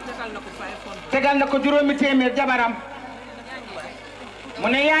Andour tegal na ko juróomi téeméer jabaram mu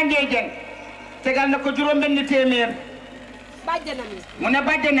ne yaa ngee jeng tegal na ko juróom benn téeméer mu ne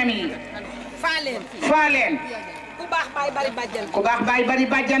bàjjanam yi faaleen ku baax baay bari bàjjan. ku baax baay bari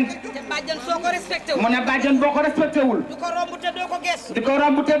bàjjan. te bàjjan soo ko respecté wul. mu ne bàjjan boo ko respecté wul. du ko romb te doo ko gestu. di ko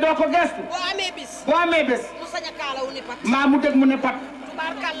romb te doo ko gestu. boo amee bis. boo amee bés. mu sañ a kaalawu ni pat. maa mu dëgg mu ne pat.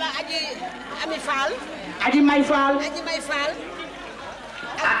 tubaarkàlla aji Ami Fall. aji May Fall. aji May Fall.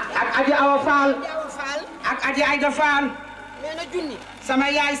 ak aji Awa Fall. Awa Fall. ak aji Ayda Fall. nee na junni. sama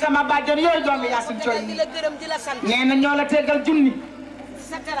yaay sama bàjjan yooyu doomi Yaasin Coy di la gërëm di la sant. nee na ñoo la tegal junni.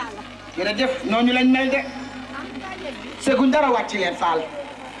 sa teraanga. jërëjëf ñooñu lañ mel de. seguñ dara wàcc leen Fall.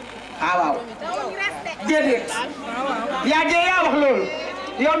 ah waaw. déedéet. yaa jee yaa wax loolu.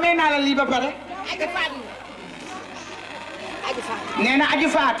 yow may naa la lii ba pare. aji Fatou. aji Fatou. nee na aji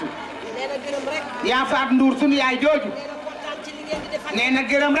Fatou. nee na gërëm rek. yaa Faat Ndour sunu yaay jooju. kontaan ci li ngeen di defante. nee na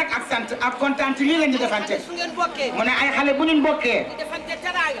gërëm rek ak sant ak kontaan ci lii lañ di defante. su ngeen bokkee. mu ne ay xale bu ñu bokkee. di defante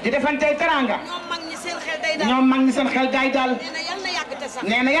teraanga. di defante teraanga. ñoom mag ñi seen xel day daal. ñoom mag ñi seen xel day daal. nee na yal na yàgg te sax.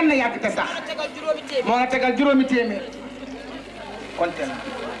 nee na yan na yàgg te sax. moo la tegal juróomi téeméer. moo la tegal juróomi téeméer. konte na.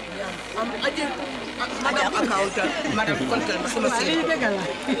 madame accountant madame kontel ma sama sëy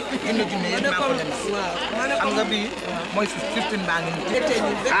junne yëpp maa ko dem xam nga bii mooy 15 baa ngi nii.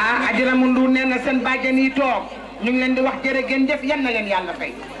 ah Adjara Ndour nee na seen bàjjen yi toog ñu ngi leen di wax jërë ngeen jëf yan na leen yàlla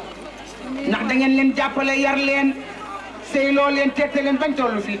fay ndax da ngeen leen jàppale yar leen sëyloo leen tette leen bañ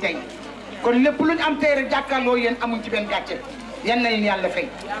tollu fii tey kon lépp luñ am tey rek jàkkaarloo yéen amuñ ci benn gàcce yan na leen yàlla fay.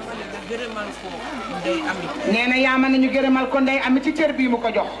 nee na yaa mën nañu gërëmal ko Ndeye Ami ci cër bii mu ko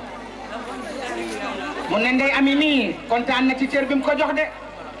jox. mu ne Ndeye Ami mii kontaan na ci cër bi mu ko jox de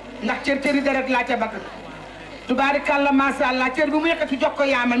ndax cëri deret laa ca bëgg tubaarikàlla macha allah cër bi mu yëkkati jox ko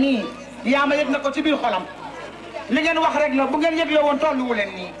yaama nii yaama yëg na ko ci biir xolam li ngeen wax rek la bu ngeen yëgle woon tolluwu leen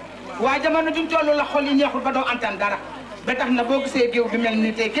nii waaye jamono juñ tollu la xol yi neexul ba doo antan dara ba tax na boo gisee géew bi mel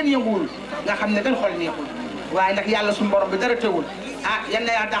ni tey kenn yënguwul nga xam ne dañ xol neexul waaye ndax yàlla suñu borom bi dara teewul ah yan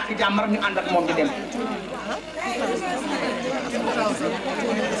na yaa dàq jàmm rek ñu ànd ak moom di dem.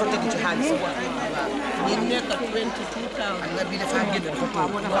 dafa tegu ci xaalis ñu nekk 22,000 nga bi dafa génn dafa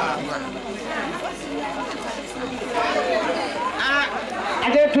toog ah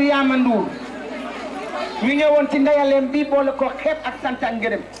adeetu Yaama Ndour ñu ñëwoon ci ndeyaleem bii boole ko xeeb ak sant ak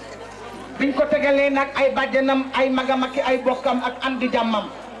ngërëm biñ ko tegalee nag ay bàjjanam ay magam ak ay bokkam ak am di jàmmam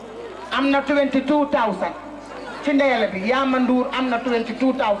am na 22,000 ci ndeyale bi Yaama Ndour am na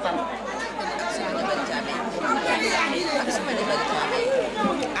 22,000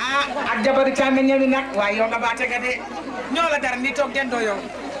 ah ak jabari caame ñëwi nag waaye yow nga baate nga de ñoo la dara ni toog dendoo yow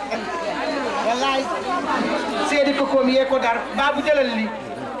wallaay seedi ko koom yee ko dar baabu jëlal li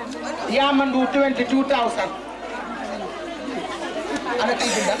Yaama Ndour 22,000 ana kay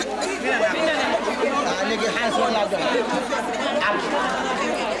binda ah léegi xaalis war laa jox am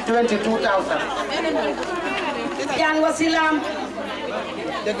 22,000 jaan wasilaam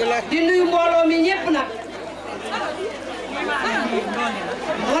dëgg la di nuyu mbooloo mi ñëpp nag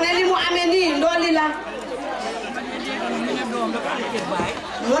mu ne li mu amee nii ndooli la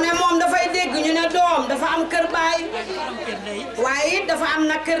mu ne moom dafay dégg ñu ne doom dafa am kër baay waaye it dafa am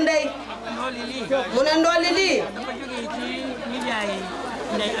nag kër ndey mu ne ndooli lii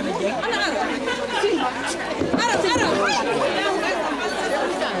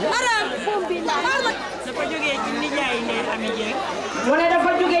dafa jógee ci nijaay Ndeye Ami Dieng. mu ne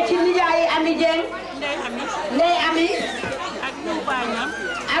dafa jógee ci nijaay Ami Dieng. Ndeye Ami. ak yumpaañam.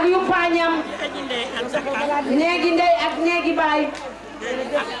 ak yumpaañam. aji Ndeye ak Sakkan. néegi Ndeye ak néegi baay.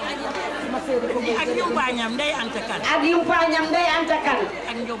 ak yumpaañam Ndeye Anta Kane. ak yumpaañam Ndeye Anta Kane.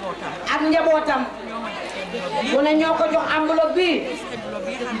 ak njabootam. ak njabootam. mu ne ñoo ko jox enveloppe bi.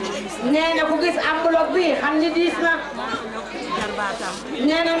 nee na ku gis enveloppe bi xam ni diis na.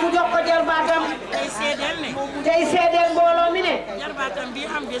 nee na mu jox ko jarbaatam. tey seedeel ne. tey seedeel mbooloo mi ne. jarbaatam bi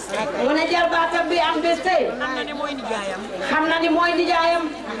am bés tey. mu ne jarbaatam bi am bés tey. xam na ni mooy nijaayam. xam na ni mooy nijaayam.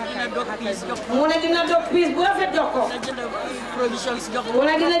 dina dog piis jox ko. mu ne dina dog piis bu rafet jox ko. dina jënd provision jox ko. mu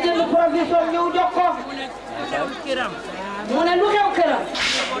ne dina jënd provision ñëw jox ko. mu ne lu xew këram. mu ne lu xew këram.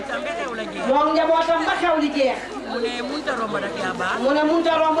 njabootam ba xew la jeex. moom njabootam ba xew li jeex. mu ne munta romb nag yaa baax. mu ne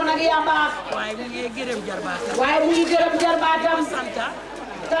munta romb nag yaa baax. waaye mu ngi gërëm jarbaatam. waaye mu ngi gërëm jarbaatam. santa.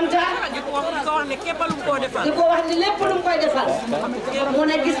 santa. di ko wax ne képp lu mu koo defal. di ko wax ni lépp lu mu koy defal. mu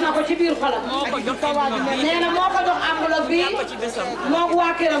ne gis na ko ci biir xolam. moo ko jox enveloppe bi. nee na moo ko jox enveloppe bi. ko ci bésam. moo ko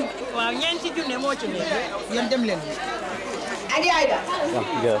waa këram. waaw ñeenti junne moo ci nekk. yéen dem leen. Aji Ayda.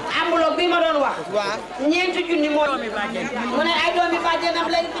 enveloppe bi ma doon wax. waaw. ñeenti junni moo. mu ne ay doomi bàjjenam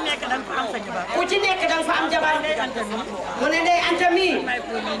lañ. ku ci nekk da nga fa am sa jabar. ku ci nekk da nga fa am jabar. mu ne Ndeye Anta mii.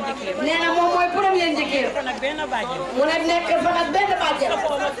 nee na moom mooy premier njëkkeer. mu ne nekk fa nag benn bàjjen.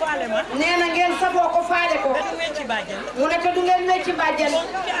 nee na ngeen safoo ko faale ko. mu ne te du ngeen wecci bàjjen.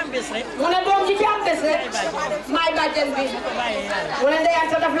 mu ne doom ji ci am bés rek. maay bàjjen bi. mu ne Ndeye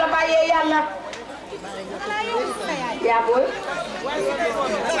Anta daf la bàyyee yàlla. yaa booy.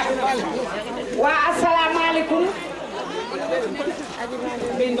 waa asalaamaaleykum.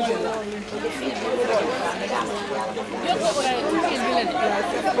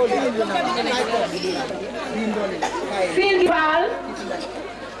 fii di Faal.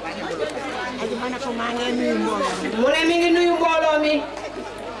 mu ne mi ngi nuyu mbooloo mi.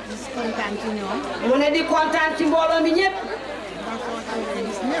 mu ne di kontaan ci mbooloo mi ñëpp.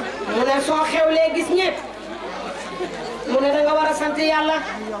 mu ne soo xewlee gis ñëpp. mu ne da nga war a sant yàlla.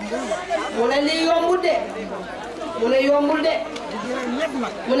 mu ne lii yombul de. mu ne yombul de.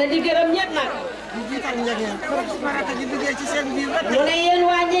 mu ne di gërëm ñëpp nag. mu ne yéen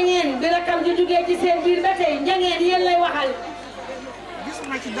waa Njengeen bi rakam ji jugee ci seen biir ba tey Njengeen yéen lay waxal.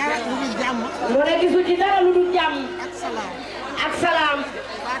 gisuma ci dara lu dul jàmm. mu ne gisu ci dara lu dul jàmm. ak salaam. ak salaam.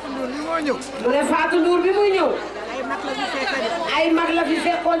 Fatou Ndour bi moo ñëw. mu ne Fatou Ndour bi muy ñëw. ay mag la fi fekk. ay mag la fi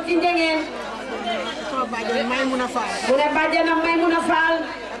fekkoon ci Njengeen. sama bàjjen Maymuna Fall. mu ne bàjjenam Maymuna Fall.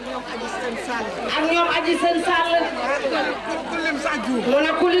 ak ñoom aji seen sàll. kulim sax juum. mu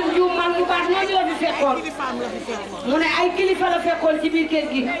ne kulim juum man bu baax ñooñu la fi fekkoon. mu ne ay kilifa la fekkoon ci biir kër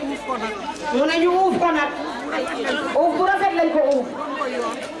gi. mu ne ñu uuf ko nag. uuf bu rafet lañ ko uuf.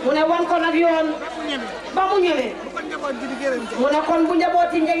 mu ne wan ko nag yoon. ba mu ñëwee. mu ne kon bu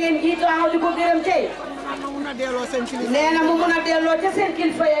njabooti Njengeen gi taxaw di ko gërëm tey. nee na mu mun a delloo ca seen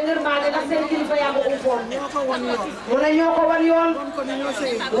kilifa ya ngir maane ndax seen kilifa yaa ko uufoon. mu ne ñoo ko wan yoon.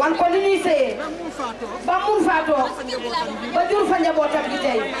 wan ko ni ñuy sëyee. ba mun faatoo. ba jur fa njabootam gi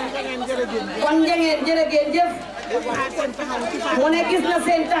tey. kon Njengeen jërë ngeen jëf. mu ne gis na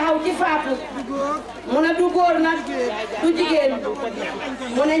seen taxaw ci faatu. mu ne du góor nag du jigéen.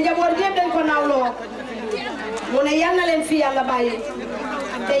 mu ne njaboot yëpp dañ ko nawloo. mu ne yal na leen fi yàlla bàyyi.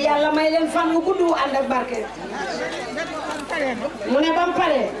 te yàlla may leen fan mu gudd ànd ak barke. mu ne ba mu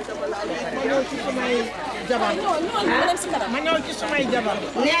paree. ma ñëw ci sumay jabar.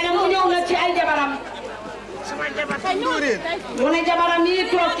 nee na mu ñëw nag ci ay jabaram. sumay jabar ci Nduureen. mu ne jabaram yi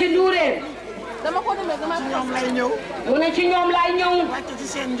toog ci Nduureen. ci ñoom lay ñëw. mu ne ci ñoom lay ñëw. wàcce ci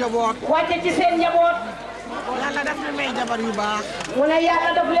seen njaboot. wàcce ci seen njaboot. yàlla daf leen may jabar yu baax. mu ne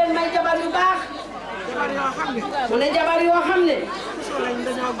yàlla daf leen may jabar yu baax. jabar yoo xam ne. mu ne jabar yoo xam ne. puso lañ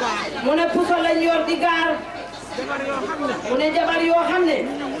dañoo gaar. mu ne puso lañ yor di gaar. jabar yoo xam ne. mu ne jabar yoo xam ne.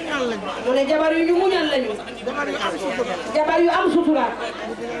 ñu muñal lañu. mu ne jabar yu ñu muñal lañu. jabar yu am sutura. jabar yu am sutura.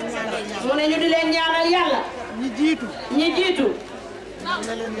 mu ne ñu di leen ñaanal yàlla. ñi jiitu. ñi jiitu.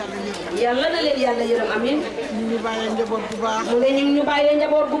 yàlla na leen yàlla yërëm amin. ñu ñu bàyyee njaboot bu baax. mu ne ñu ñu bàyyee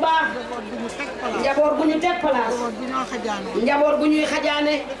njaboot bu baax. njaboot bu ñu teg place. njaboot bu ñoo xajaane. njaboot bu ñuy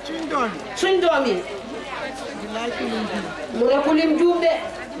xajaane. suñ doom yi. suñ doom yi. bilaay ku lim juum. mu ne ku lim juum de.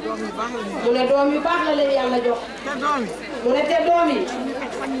 doom yu baax la mu ne doom yu baax la leen yàlla jox. te doom yi. mu ne te doom yi.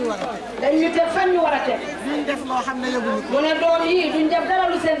 dañ ñu teg fan ñu war a teg. duñ def loo xam ne yëguñu ko. mu ne doom yi duñ def dara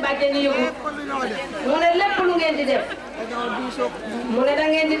lu seen bàjjen yi yëgu. mu ne lépp lu ngeen di def. mu ne da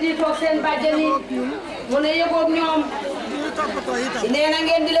ngeen di diitoog seen bàjjen yi. mu ne yëgoog ñoom. nee na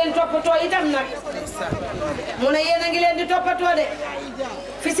ngeen di leen toppatoo itam nag. mu ne yéen a ngi leen di toppatoo de.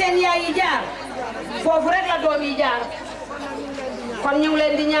 fi seen yaay yi jaar. foofu rek la doom yi jaar. kon ñu ngi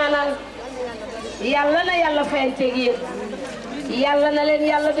leen di ñaanal. yàlla na yàlla fayanteeg yéen. yàlla na leen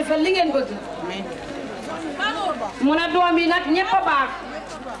yàlla defal li ngeen bëgg. mu ne doom yi nag ñëpp a baax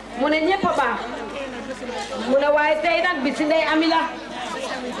mu ne ñëpp a baax mu ne waaye tey nag bi si Ndey Ami la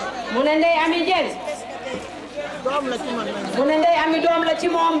mu ne Ndey Ami Dieng doom la ci man mu ne Ndey Ami doom la ci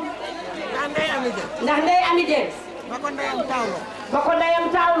moom ndax Ndey Ami Dieng ba ko ndeyam taawloo ba ko ndeyam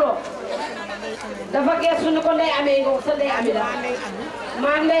taawloo dafa geesu ni ko Ndey Ami nga sa Ndey Ami la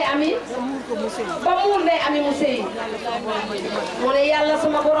maa Ndey Ami ba muur Ndey Ami mu sëyi mu ne yàlla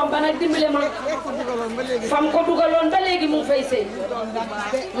sama borom ba nag dimbale ma fam ko dugaloon ba léegi mu ngi fay sëy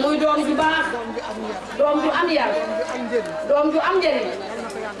muy doom ju baax doom ju am yar doom ju am njëriñ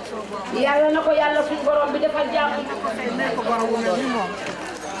yàlla na ko yàlla suñu borom bi defal jàmm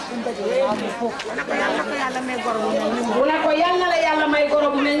mu ne ko yal na la yàlla may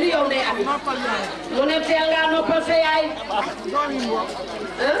goro bu mel ni yow Ndey Ami mu ne teel ngaa noppal sa yaay ma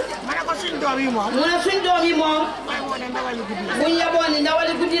ne ko suñ doom yi moom mu ne suñ doom yi moom buñ yaboon ni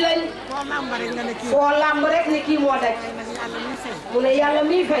ndawali guddi lañ foo lamb rek ni kii moo daj mu ne yàlla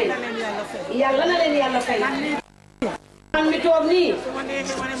miy fay yàlla na leen yàlla fay man mi toog nii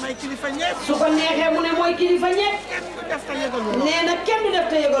su ko neexee mu ne mooy kilifa ñëpp nee na kenn du def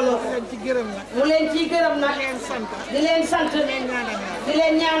te yëgaloo mu leen ciy gërëm nag di leen sant di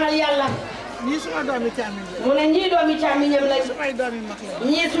leen ñaanal yàlla ñii suma doomi càmmiñ lañ mu ne ñii doomi càmmiñam lañ sumay doomi mag lañ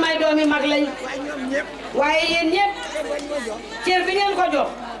ñii sumay doomi mag lañ waaye ñoom ñëpp waaye yéen ñëpp cër bi ngeen ko jox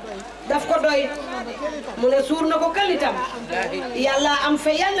daf ko doy mu ne suur na ko kalitam yàlla am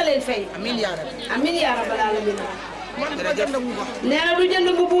fay yal na leen fay amiin yaa rabbi amiin yaa rabbal alamin man du ma jënd mbubb nee na du jënd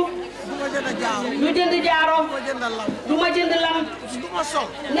mbubb du ma jënd jaaro du jënd jaaro du ma jënd lam du ma jënd lam du ma sol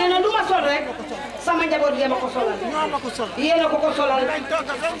nee na du ma sol rek sama njaboot gi ma ko solal ñoo ma ko sol yéen a ko ko solal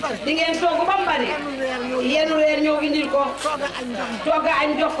di ngeen togg ba mu bari yéen reer ñëw indil ko togg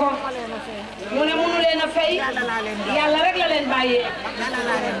añ jox ko mu ne mënu leen a fay yàlla rek la leen bàyyee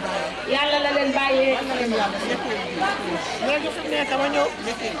yàlla la leen bàyyee léegi fi mu nekk ma ñëw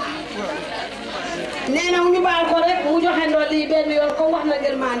nee na ñu baal ko rek mu joxe ndool lii benn yoon comme wax na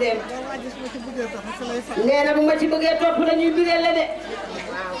ngërmandeem nee na bu ma ci bëggee topp dañuy bireel la de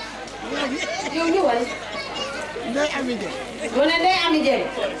yow ñëwal Ndey Ami Dieng mu ne Ndey Ami Dieng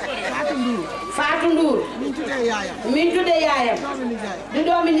Fatou Ndour Fatou Ndour miñ tuddee yaayam miñ tuddee yaayam di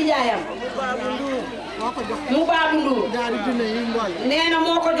doomi nijaayam moo ko jox mu Baabu Ndour ñaari junne yi ndool nee na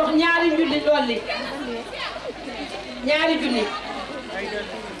moo ko jox ñaari junni dolli ñaari junni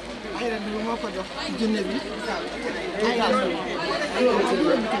Ayda Ndour moo ko jox junne bi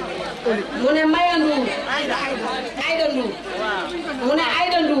mu ne Maya Ndour Ayda Ndour mu ne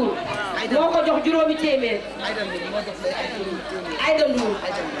Ayda Ndour moo ko jox juróomi téeméer Ayda Ndour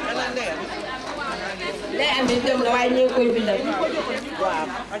Ndey Ami dem na waaye ñu ngi koy bindal waaw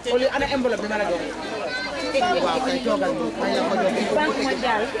oli ana enveloppe bi ma la jox waaw kay toogal may la ko jox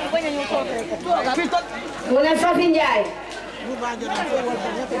mu ne Safi Njaay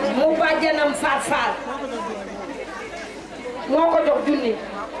mu bàjjanam Faat Faal moo ko jox junni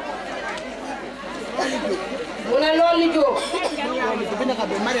mu ne loolu li jóg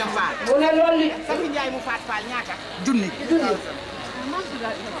mu ne loolu li Safi Njaay mu Faat Faal ñaata junni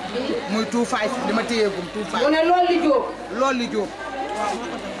muy 25 li ma téyeegum 25 mu ne loolu li jóg loolu li jóg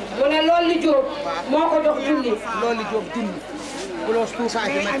mu ne loolu li jóg moo ko jox junni loolu li jóg junni bu loos 25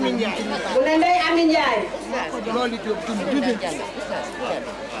 li ma mu ne Ndey Ami Njaay loolu li jóg junni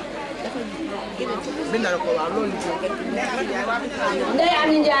bindal ko waaw loolu li jóg Ndey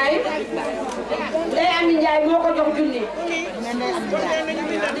Ami Njaay Ndey Ami Njaay moo ko jox junni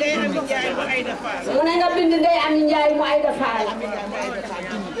mu ne nga bind Ndey Ami Njaay mu Ayda Faal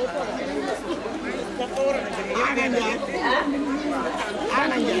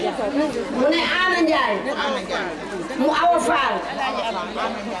mu ne Ana Njaay mu Awa Faal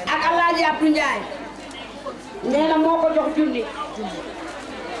ak Alaaji Abdu Njaay nee na moo ko jox junni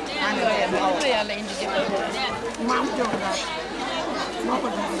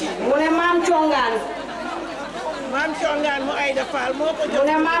mu ne Maam Congaan Maam Congaan mu Ayda Faal moo ko jox mu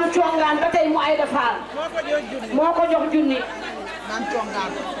ne Maam Congaan ba tey mu Ayda Faal moo ko jox junni Maam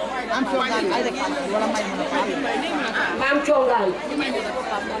Congaan Ayda Faal wala may mun a faal Maam Congaan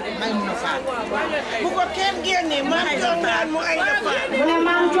may mun a faal bu ko kenn génne Maam Congaan mu Ayda Faal mu ne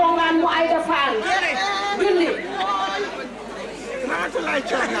Maam Congaan mu Ayda Faal junni Ramatulaay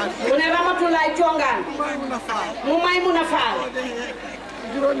Congaan mu ne Ramatulaay Congaan mu may mun a faal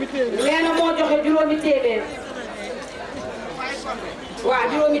juróomi téeméer nee na moo joxe juróomi téeméer waaw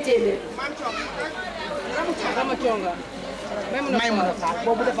juróomi téeméer Rama Congaan may mun a faal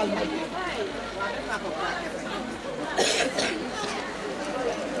boobu defal may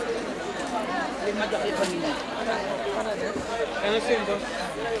li ma jox yëpp a ngi nii. ana seen bopp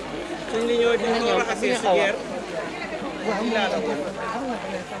suñ li ñoo di ñoo raxasee si geer waaw laa la ko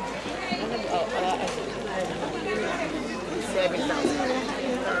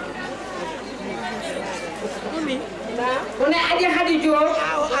mu ne aji Xadi Jóob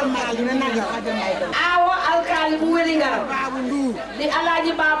aawo alkaali bu weli ngaram di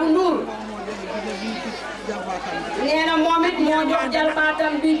alaaji Baabu Nduur nee na moom it moo jox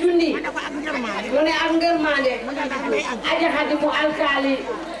jarbaatam bi junni mu ne ak ngërmande aji Xadi mu alkaali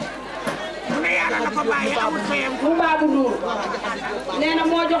mu Baabu Nduur nee na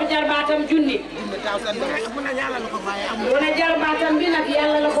moo jox jarbaatam junni mu ne jarbaatam bi nag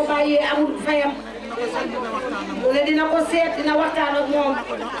yàlla la ko bàyyee amul fayam mu ne dina ko seet dina waxtaan ak moom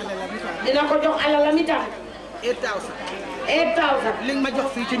dina ko jox alalam itam 8000 li nga ma jox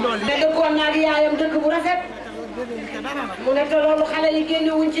fii ci ndool ne dëkkoon naa ak yaayam dëkk bu rafet mu ne te loolu xale yi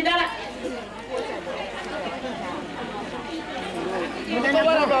génnewuñ ci dara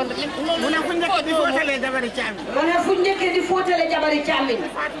mu ne fu njëkk di fóotale jabari càmmiñ mu ne fu njëkk di fóotale jabari càmmiñ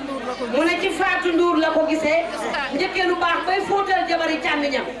mu ne ci Faatu Nduur la ko gisee njëkke lu baax bay fóotal jabari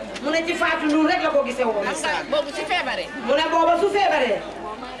càmmiñam mu ne ci Faatu Nduur rek la ko gisee woon boobu su feebaree mu ne booba su feebaree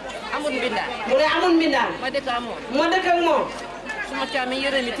amul mbindaan mu ne amul mbindaan ma dëkk ak moom ma dëkk ak moom suma càmmiñ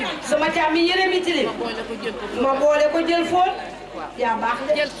yére mi tilim sama càmmiñ yére mi tilim ma boole ko jël fóot yaa baax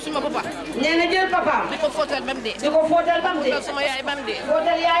de jël suma papa nee na jël papaam di ko fóotal ba mu dee di ko fóotal ba mu dee fóotal suma yaay ba mu dee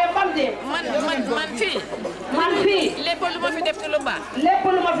fóotal yaayam ba mu dee man fii lépp lu ma fi def ci lu baax lépp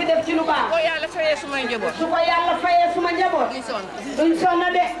lu ma fi def ci lu baax ko yàlla fayee sumay njaboot su ko yàlla fayee suma njaboot duñ sonn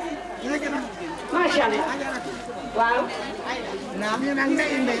de macha allah waaw naam ñu nag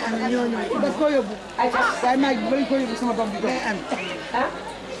ndey am ñooñu dañ ko yóbbu waaye maa ngi bañ ko yóbbu sama doom bi day am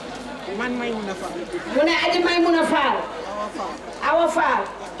man may mun a faal mu ne aji may mun a faal Awa Faal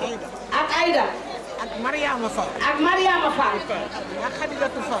ak Ayda ak Mariama Faal ak Mariama Faal ak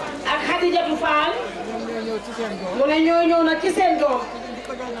Xadijatu Faal ak Xadijatu Faal ñoo ñëw ci seen doom mu ne ñoo ñëw nag ci seen doom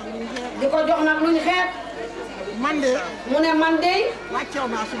di ko jox nag luñ xeeb man de mu ne man de wàccoo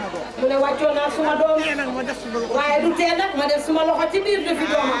naa suma doom mu ne wàccoo naa suma doom waaye du tee nag ma def suma loxo ci biir defi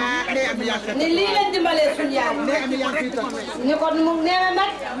doomam ni lii leen dimbalee suñ yaay ni ko mu nee na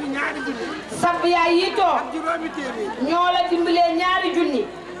nag sab yaay yi toog ñoo la dimbalee ñaari junni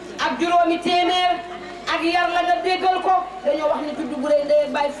ak juróomi téeméer ak yar la nga déggal ko dañoo wax ni tudd bu rëy ndey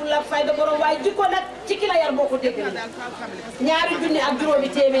bàyyi fulla ak fayda borom waaye jikko nag ci ki la yar boo ko déggal ñaari junni ak juróomi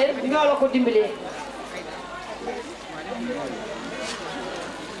téeméer ñoo la ko dimbalee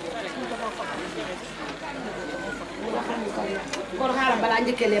kon xaaral balaa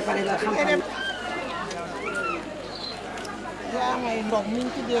njëkkee lee pare nga xam yaa may ndox mi ñu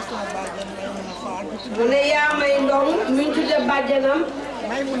tuddee sama bàjjen may mun a faal mu ne yaa may ndox mi ñu tuddee bàjjenam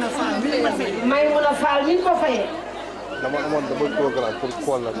may mun a faal mi ñu ko fayee may mun a faal mi ñu ko fayee dama amoon programme pour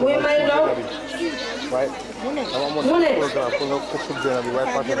xool la muy may ndox waaye dama amoon programme pour nga subvention bi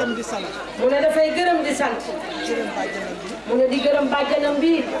waaye gërëm di sant mu ne dafay gërëm di sant gërëm bàjjenam bi mu ne di gërëm bàjjenam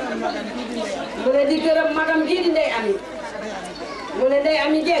bi mu ne di gërëm magam ji di Ndey Ami mu ne Ndey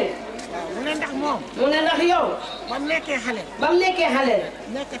Ami Dieng mu ne ndax moom mu ne ndax yow ba mu nekkee xale ba mu nekkee xale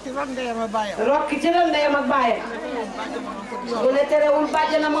nekk ci ron ndeyam ak baayam rokk ci ron ndeyam ak baayam mu ne terewul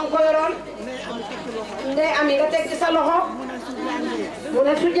bàjjenam a ngi ko yoroon Ndey Ami nga teg ci sa loxo mu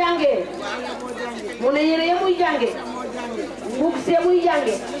ne su jàngee mu ne yére ya muy jàngee buuk see muy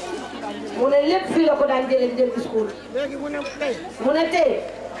jàngee mu ne lépp fii la ko daan jëlee jël discours léegi mu ne tey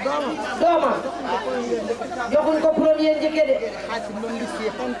doomam joxuñ ko premier njëkke de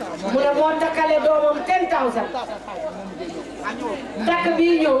mu ne moo takkale doomam 10,000 takk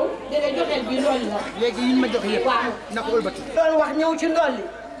bii ñëw dina joxeel bii ndolli la léegi yi ma jox yëpp waaw na ko ëlbati doon wax ñëw ci ndolli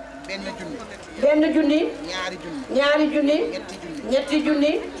benn junni ñaari junni ñetti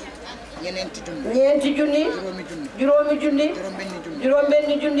junni ñeenti junni juróomi junni juróom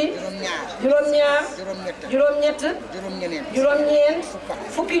benni junni juróom ñaar juróom ñett juróom ñeent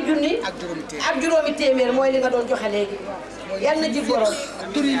fukki junni ak juróomi téeméer mooy li nga doon joxe léegi yal na ji borom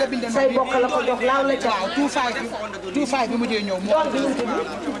tur yi nga bind say bokk la ko jox laaw la ca tuufaay bi mujjee ñëw doon bi mu tudd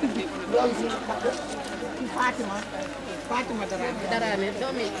doon Fatima Darame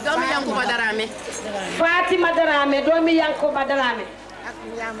doomi Yankuba Darame Fatima Darame doomi Yankuba Darame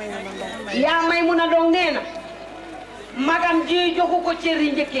yaa may mun a dong nee na magam ji joxu ko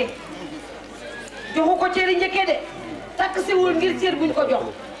cëri njëkkee joxu ko cëri njëkkee de takk si wul ngir cër buñ ko jox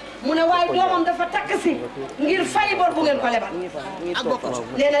mu ne waaye doomam dafa takk si ngir fay bor bu ngeen ko lebal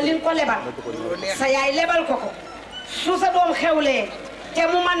nee na liñ ko lebal sa yaay lebal ko ko su sa doom xewlee te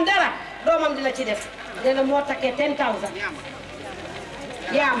mu man dara doomam dina ci def nee na moo takkee 10,000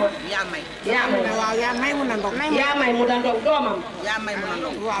 yaama waaw yaa may mun a ndog yaa may mu da ndog doomam yaa may mun a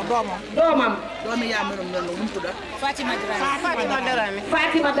ndog waaw doomam doomi yaa may mun a ndog lu mu tudd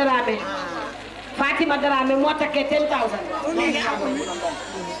Fatima Darame Fatima Darame moo takkee 10,000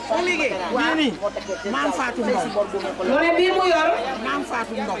 liggéey waaw nii maam Fatou Ndong mu ne bii mu yor maam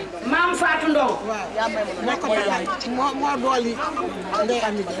Fatou Ndong moo ko taxaw moo dooli ndey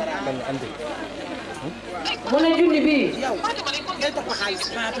ami mu ne junni bii yow ngay topp xaalis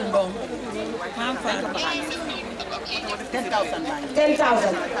Fatou Ndong maam Fatou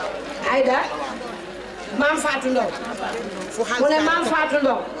 10,000 Aïda maam Fatou Ndong mu ne maam Fatou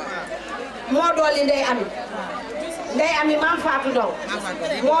Ndong moo dolli ndey ami maam Fatou Ndong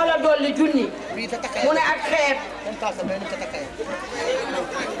moo la dolli junni mu ne ak xeeb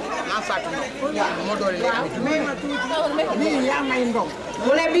maam Fatou Ndong moo dolli ndey ami junni yaa may ndong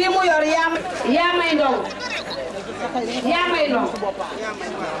mu ne bii mu yor yaa may ndong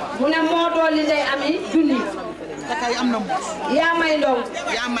mu ne moo dolli ndey ami junni takay am na mbuus yaa may ndong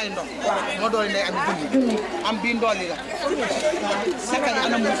moo dooli ndey am junni am bii ndooli la takay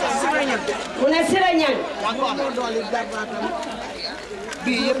am na mbuus mu ne Sira Ñang moo dooli jarbaatam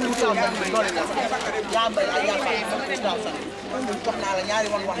bii yëpp lu taw dooli la yaa mbay ay yaa fay taw sax jox naa la ñaari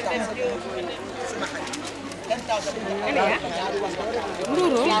won waxtaan sama xaj 10,000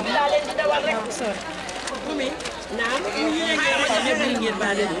 nduru yaa leen di dawal rek Mumi naam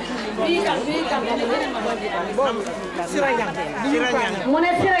mu ne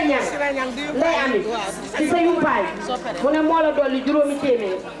Sira Ñang ndey ami ci sa yumpaay mu ne moo la dolli juróomi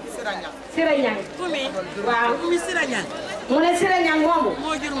téeméer Sira Ñang waaw mu ne Sira Ñang moomu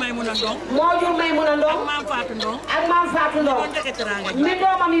moo jur may mun a ndong ak maam Fatou Ndong mi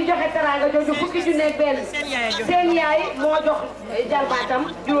doomam yi joxe teranga jooju fukki junne ak benn seen yaay moo jox jarbaatam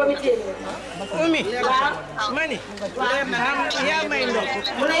juróomi téeméer Umi waaw mani yaa may ndong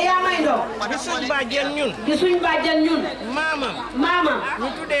mu ne yaa may ndong di suñ bàjjen ñun maamam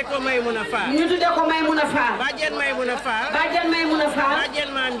ñu tuddee ko may mun a faar bàjjen may mun a faar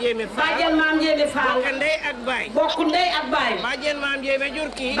bàjjen maam Jéeme Faal bokk ndey ak baay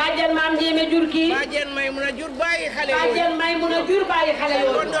bàjjen maam Jéeme jur kii bàjjen may mun a jur bàyyi xale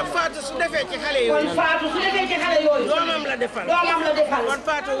yooyu kon nag Fatou su defee ci xale yooyu doomam la defal kon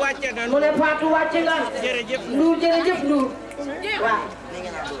Fatou wàcce nga mu ne Fatou wàcce nga jërëjëf Ndour waaw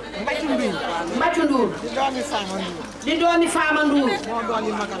Mbaccu Ndour di doomi Faama Ndour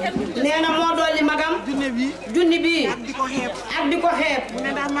nee na moo dolli magam junni bi ak di ko xeeb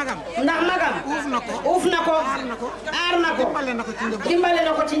ndax magam uuf na ko aar na ko dimbale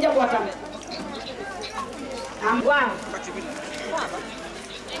na ko ci njabootam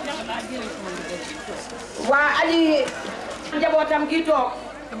waaw Ali njabootam gi toog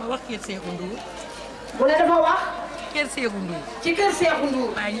dama wax kër Seexu Ndour mu ne dafa wax kër Seexu Ndour ci kër Seexu Ndour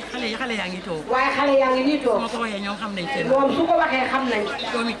waaye xale yaa ngi toog waaye xale yaa ngi nii toog su ma ko waxee ñoom xam nañ seen moom su ko waxee xam nañ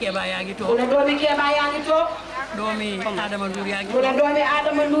doomi Keeba yaa ngi toog mu ne doomi Keeba yaa ngi toog doomi Adama Ndour yaa ngi mu ne doomi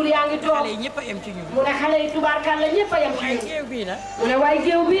Adama Ndour yaa ngi toog xale yi ñëpp a yem ci ñun mu ne xale yi tubaarkàlla ñëpp a yem ci ñun géew bii nag mu ne waaye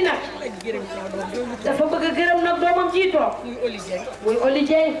géew bii nag dafa bëgg a gërëm nag doomam ciy toog muy Oli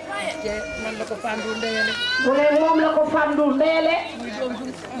Dieng man la ko Fandour ndeyale mu ne moom la ko Fandour ndeyale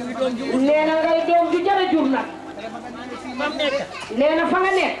nee na ngay doom ju jar a jur nag mam nekk nee na fa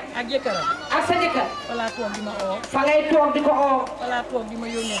nga nekk ak jëkkëram ak sa jëkkër fa laa toog di ma oo fa ngay toog di ko oo fa laa toog di ma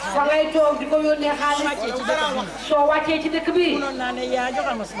yónnee xaalis fa ngay toog di ko yónnee xaalis soo wàccee ci dëkk bi mënoon naa ne yaa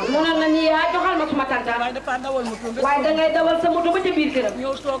joxal ma suma mënoon na ni yaa joxal ma suma tànta waaye dafa dawal moto waaye dangay dawal sa moto ba ca biir këram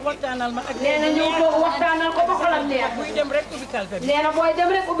ñëw toog waxtaanal ma ak nee na ñëw toog waxtaanal ko ba xolam neex buy dem rek ubbi kalpe bi nee na booy dem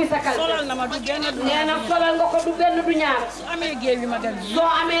rek ubbi sa kalpe solal na ma du benn du nee na solal nga ko du benn du ñaar su amee géew yi magal yi soo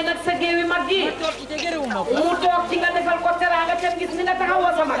amee nag sa géew yi mag gi mu toog ci te gërëwuma ko mu toog ci nga defal ko teraanga te gis ni nga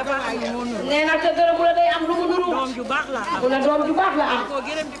taxawoo sa mag nee na te gërëmu la day am lu mu nuru doom ju baax la am mu ne doom ju baax la am ko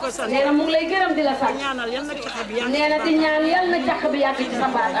gërëm di ko sant nee na mu ngi lay gërëm di la sant ñaanal yal na caq bi nee na di ñaan yal na caq bi yàgg ci sa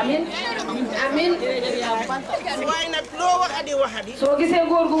baat amin amin waaye nag loo waxadi soo gisee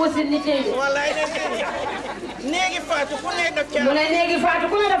góor gu wasin ni tey wallaay néegi Fatou ku ne daf ci am mu ne néegi Fatou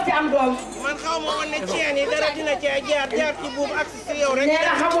ku ne daf ci am doom man xaw ma woon ne ceen yi dara dina ci jaar ci buubu ak si yow rek nee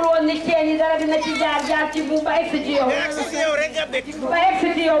na xamul woon ni ceen yi dara dina ci jaar ci buubu ba egsi ci yow ba egsi ci yow rek nga bëgg ba egsi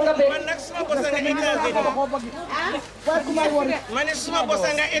ci yow nga bëgg man nag suma bosa nga États-Unis ma ne suma bosa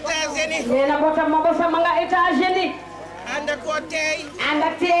nga États-Unis nee na botam ma bosa ma nga États-Unis ànd ak koo teey ànd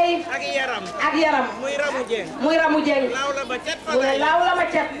ak teey ak yaram muy ramu jeng laaw la ba cat fa laaw la ma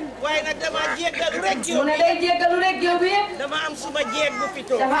cat waaye nag dama jéggalu rek yow. mu ne day jéggalu rek yow bi yëpp. dama am suma jéeg bu fi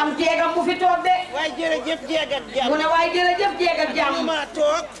toog. dafa am jéegam bu fi toog de. waaye jërëjëf jéeg ak jàmm. mu ne waaye jërëjëf jéeg ak jàmm. mu ma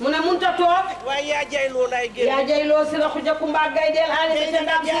toog. mu ne mënut a toog. waaye yaa jayloo lay génn. yaa jayloo si la xuja kumba gay del xaale ma ca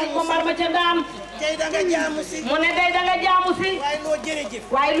ndaam si ko mar ma ca ndaam. tey da nga jaamu si. mu ne day da nga jaamu si. waaye loo jërëjëf.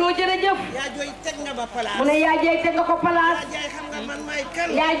 waaye loo jërëjëf. yaa jooy teg nga ba place. mu ne yaa jey teg nga ko place. yaa jey xam nga man maay kan.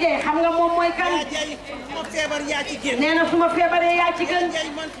 yaa jey xam nga moom mooy kan. yaa jey ma feebar yaa ci gën. nee na su ma feebaree yaa ci gën. yaa jey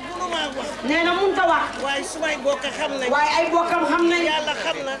man mënumaa wax. nee na mënut a wax. waaye sumay bokk xam nañ. waaye ay bokkam xam nañ. yàlla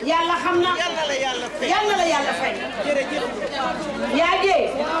xam na. yàlla xam na. yàlla la yàlla fay. yàlla la yàlla fay. jërëjëf. yaa jey.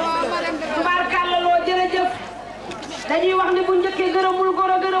 tubaarkàlla loo jërëjëf. dañuy wax ni bu njëkkee gërëmul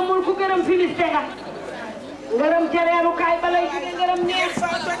goro gërëmul ku gërëm filis tega. ngërëm ca reerukaay balay jóge ngërëm neex.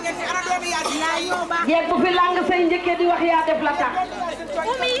 jeeg bu fi lang say njëkkee di wax yaa def la tax.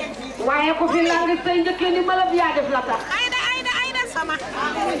 waaye ku fi lang say njëkkee ni malab yaa def la tax. ayda sama.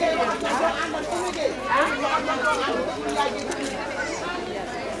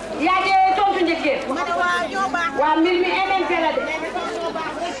 yaa jee tontu njëkkee. waa mbir mi MNP la de.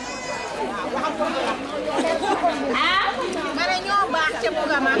 ah. ma ne ñoo baax ca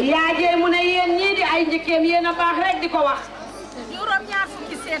Bugama. yaa jee mu ne yéen ñii di ay njëkkeem yéen a baax rek di ko wax. juróom-ñaar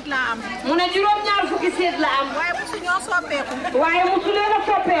fukki seet la am. mu ne juróom-ñaar fukki seet la am. waaye musu ñoo soppeeku. waaye musu leen a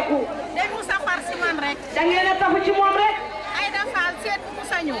soppeeku. day musa far si man rek. da ngeen a tafu ci moom rek. Ayda Fall seet bu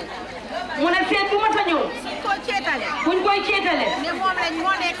musa ñëw. mu ne seet bu mas a ñëw. suñ ko ceetale. buñ koy ceetale. ne moom lañ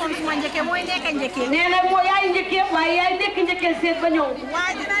moo nekkoon suma njëkkee mooy nekk njëkkee. nee na moo yaay njëkkee waaye yaay nekk njëkkee seet ba ñëw.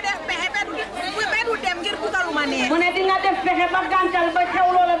 waaye dina def pexe ba du dem ngir bugalu ma neex. mu ne di nga def pexe ba gàntal ba xew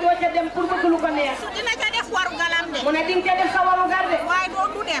loola doo ca dem pour bëgg lu ko neex. dina ca def waru galam de. mu ne di nga ca def sa waru gar de. waaye doo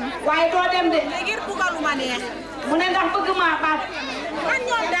du dem. waaye doo dem de. ngir bugalu ma neex. mu ne ndax bëgg maa baat. man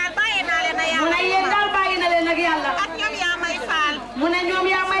ñoom daal bàyyi naa leen ak yàlla. mu ne yéen daal bàyyi na leen ak yàlla. ak ñoom yaa may faal. mu ne ñoom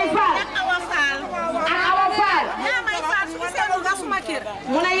yaa may faal. ak awa faal. ak awa faal. yaa may faal su gisee duga suma kër.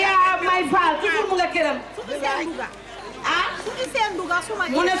 mu ne yaa may faal toujours mu nga këram. su gisee duga. ah su gisee duga suma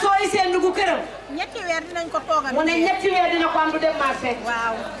kër. mu ne soo gisee ndugu këram. ñetti weer dinañ ko toogal. mu ne ñetti weer dina ko am du dem marché.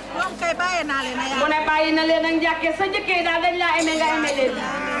 waaw ñoom kay bàyyi naa leen ak yàlla. mu ne bàyyi na leen ak njàkkee sa njëkkee daal dañ laa aimé nga aimé leen.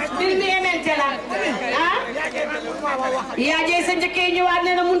 mbir mi emente la ah. yaa jey sa njëkkee ñëwaat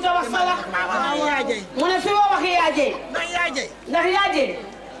nee na mënut a wax sa wax. mu ne su yoo waxee yaa jey. ndax yaa jey.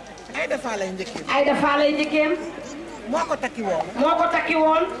 Ayda Fall lay njëkkee. Ayda Fall lay njëkkeem. moo ko takki woon. moo ko takki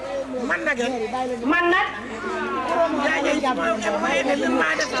woon. man nag man nag.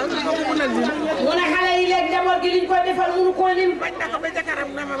 mu ne xale yi léegi jabar gi liñ koy defal mënu koo lim. bañ na ko ba jëkkëram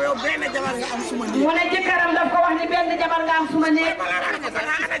na ma yow benn jabar nga am suma néeg. mu ne jëkkëram daf ko wax ni benn jabar nga am suma néeg. mu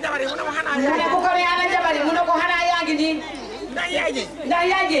ne bu ko nee ana jabar yi mu ne ko xanaa yaa ngi nii. ndax yaa jee. ndax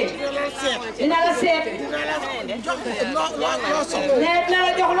yaa jee. dina la seet. nee dina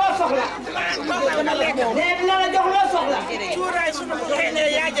la jox loo soxla. nee dina la jox loo soxla. cuuraay su ma ko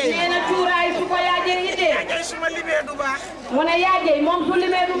xëy yaa jee. nee na cuuraay su ko yaa jee yitee. yaa jee su ma limee du baax. mu ne yaa jee moom su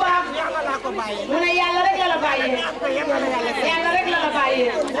limee du baax. yàlla laa ko bàyyee. mu ne yàlla rek la la bàyyee. yàlla rek la la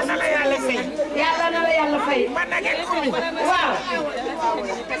bàyyee. na la yàlla fay. yàlla na la yàlla fay. man nag ak umi. waaw.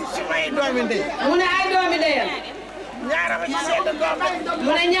 su may doomi ndey. mu ne ay doomi ndeyam. ñaara ko ci seddu doom.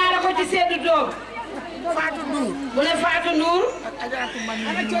 mu ne ñaara ko ci seddu doom. Fatou Ndour. mu ne Fatou Ndour. ak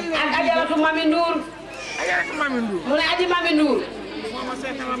Ajaratu Mami Ndour. Ajaratu Mami Ndour. mu ne Aji Mami Ndour. moo ma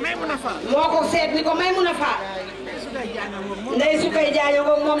seet ma may mun a faa. moo ko seet ni ko may mun a faa. ndey sukay jaaño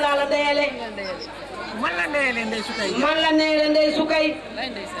ko moom laa la dayale. man la ndeyale ndey sukay jaa. man la ndeyale ndey sukay.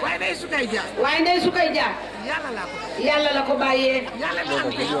 waaye ndey sukay jaa. waaye ndey sukay jaa. yàlla la ko bàyyee.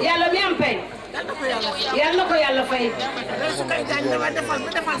 yàlla mi am pay. yàlla na ko yàlla fay. ndey sukay jaa dina defal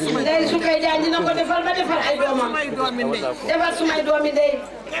ba defal suma. ndey sukay jaa dina ko defal ba defal ay doomam. defal sumay doomi ndey.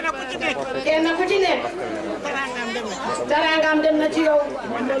 kenn ku ci nekk. kenn ku ci nekk. taraangam dem na ci yow.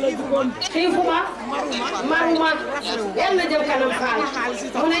 xiifuma. maruma. yal na jëm kanam faal.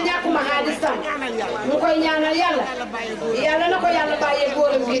 mu ne ñàkkuma xaalis tam. mu koy ñaanal yàlla. yàlla na ko yàlla bàyyee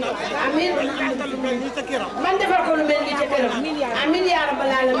góoram gi. amiin. man defal ko lu mel ni ca këram. amiin yaa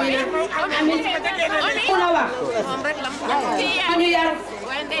rabbal aalamiin. amiin. ku la wax. ñu yar.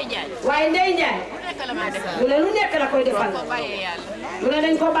 waaye Ndeye Ndiaye. mu ne lu nekk la koy defal. mu ne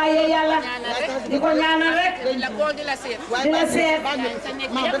dañ ko bàyyee yàlla. di ko ñaanal rek. di la seet.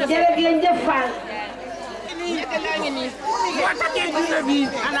 jërëjëf Fall. boo takkee junne bi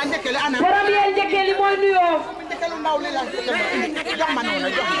ana njëkkale ana. borom yéen njëkkee li mooy nuyoo. ndaw li la jox ma noonu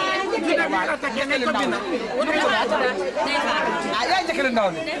jox ma ah yaay jëkkër ndaw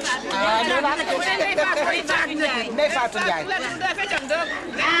li Ndeye Fatou Ndiaye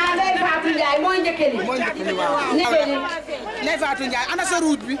ah Ndeye Fatou Ndiaye mooy njëkkee li waaw Ndeye Fatou Ndiaye ana sa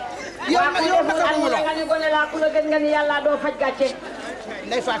route bi yow naka mu la nga ni gone laa ku la gën nga ni yàlla doo faj gàcce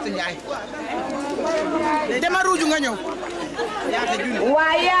Ndeye Fatou Ndiaye dama ruuju nga ñëw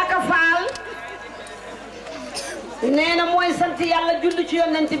waaye yaaka faal nee na mooy sant yàlla julli ci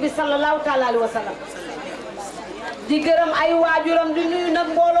yonent bi sallallahu taala alayhi wa sallam di gërëm ay waajuram di nuyu nag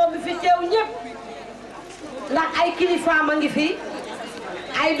mbooloo bi fi teew ñëpp ndax ay kilifaam a ngi fi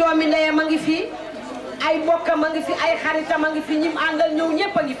ay doomi ndeyam a ngi fi ay bokkam a ngi fi ay xaritam a ngi fi ñim àndal ñëw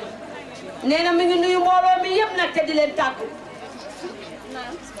ñëpp a ngi fi nee na mi ngi nuyu mbooloo mi yëpp nag te di leen tàggu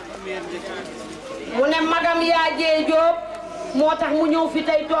mu ne magam yaa jee Jóob moo tax mu ñëw fi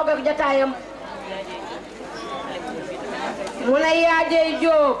tey toog ak jataayam mu ne yaa jee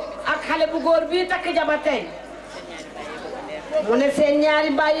Jóob ak xale bu góor bii takk jabar tey mu ne seen ñaari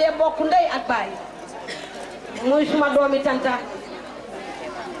bàyyee bokk ndey ak baay muy suma doomi tanta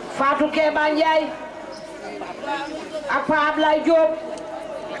Fatou Keba Ndiaye ak Pa Ablaye Jóob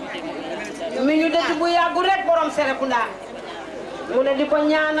mi ñu dëkk bu yàggu rek borom Serekunda mu ne di ko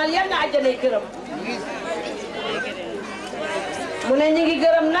ñaanal yal na àjjanay këram mu ne ñi ngi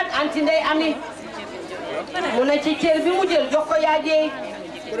gërëm nag anti ndey ami mu ne ci cër bi mu jël jox ko yaajee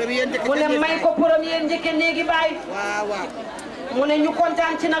mu ne may ko premier njëkke néegi baay mu ne ñu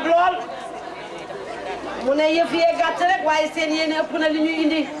kontaan ci nag lool mu ne yëf yee gàtt rek waaye seen yéene ëpp na li ñu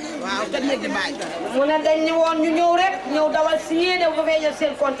indi mu ne dañ ni woon ñu ñëw rek ñëw dawal si yéene bu feeñal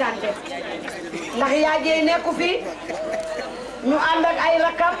seen kontaante ndax yaajee nekku fi ñu ànd ak ay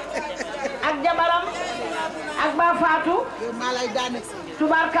rakam ak jabaram ak ba Fatou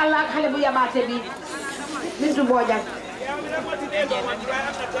tubaarkàlla ak xale bu yabaate bi Bintu Bojang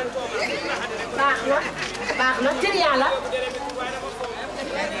baax na cër yàlla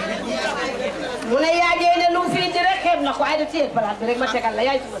mu ne yaajee ne lu mu fi indi rek xeeb na ko ay da téye palaat bi rek ma tegal la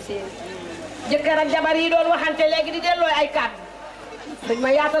yaay suma séen jëkkër ak jabar yi doon waxante léegi di dellooy ay kaat dañ ma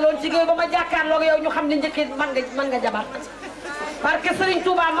yaataloon ci géew ba ma jàkkaarloog yow ñu xam ne njëkkee man nga jabar parce que Serigne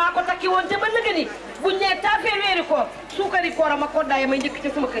Touba maa ko takki woon te ba nëgë ni buñ nee taafee weeri koor suukari koor ma ko daye may njëkk ci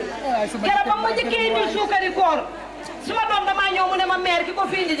sama kër keroog ba ma njëkkee indi suukari koor suma doom damaa ñëw mu ne ma maire ki ko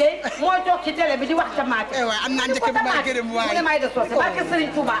fi indi de mooy toog ci télé bi di wax tamaate am naa njëkk bi may gërëm waay mu ne may de soose parce que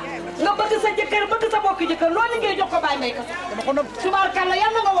Serigne Touba nga bëgg sa jëkkër bëgg sa bokki jëkkër loolu ngay jox ko bàyyi may ko tubaarkàlla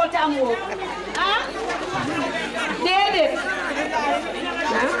yal na nga wol te am woo ah déedéet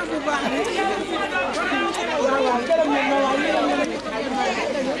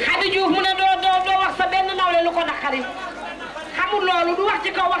Xadi Diouf mu ne doo wax sa benn nawle lu ko naqari xamul loolu du wax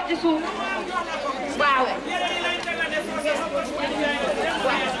ci kaw wax ci suuf waaw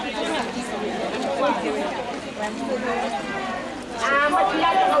ah ma ci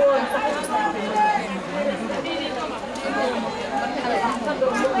yàlla nga woon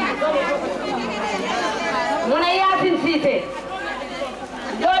mu ne Yacine Cissé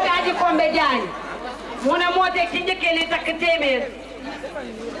doomi Aji Kombe Jaañ mu ne moo teg ci njëkkee li takk téeméer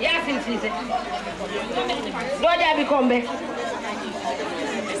Yacine Cissé doo jaabi Kombe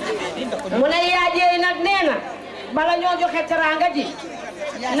mu ne yaajee nag nee na bala ñoo joxe teranga ji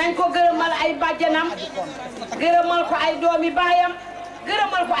nañ ko gërëmal ay bàjjanam gërëmal ko ay doomi baayam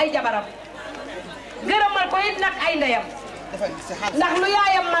gërëmal ko ay jabaram gërëmal ko it nag ay ndeyam ndax lu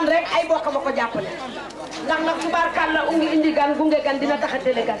yaayam man rek ay bokkam a ko jàppale ndax nag tubaarkàlla ungi indi gan gunge gan dina tax a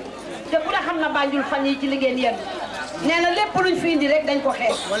télé gan te ku ne xam na Banjul fan yi ci li ngeen yenn nee na lépp luñ fi indi rek dañ ko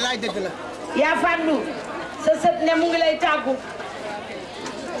xeex wallaay dëgg la yaa fàndu sa sët ne mu ngi lay tàggu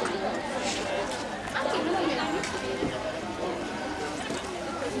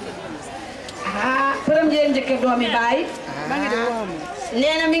ah premier njëkke doomi baay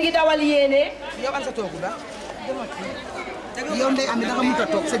nee na mi ngi dawal yéene yow an sa toogu ba yow ndey am da nga mënut a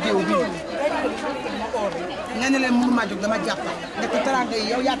toog sa géew bi nga ne leen mënu maa jóg dama jàpp nekk teranga yi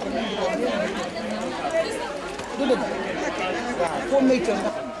yow yaata mu ko du dëgg waaw foo may tënk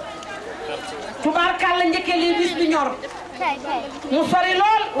tubaarkàlla njëkke lii bis bi ñor mu sori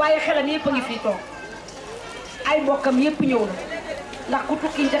lool waaye xelam yëpp a ngi fii toog ay bokkam yëpp ñëw na ndax ku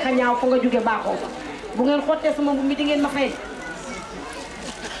tukki njëkk a ñaaw fu nga jóge baaxoo bu ngeen xottee sama mbubb mi di ngeen ma fay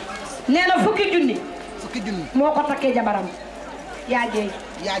nee na fukki junni moo ko takkee jabaram yaajee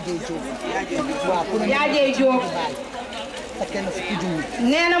Jóob yaajee Jóob takkee na fukki junni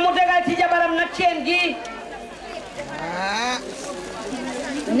nee na mu tegal ci jabaram nag ceen gi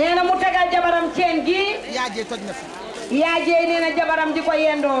nee na mu tegal jabaram ceen gi yaajee toj na fi yaajee nee na jabaram di ko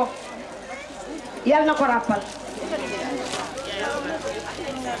yendoo yal na ko ràppal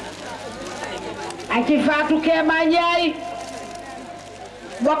ak ci Fatou Kéema Ndiaye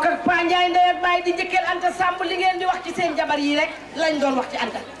bokk ak Pa Ndiaye ndey ak baay di njëkkeel Anta Samb li ngeen di wax ci seen jabar yi rek lañ doon wax ci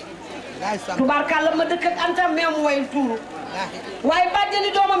Anta tubaarkàlla ma dëkk ak Anta meew mu wayul tuuru waaye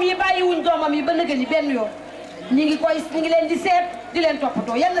bàjjeni doomam yi bàyyiwuñ doomam yi ba nëgë ni benn yoon ñi ngi leen di seet di leen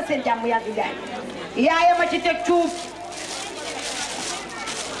toppatoo yal na seen jàmm yàgg Ndiaye yaayama ci teg cuub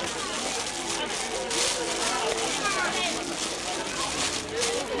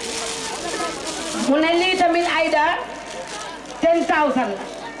mu ne lii tamit Aïda 10,000 la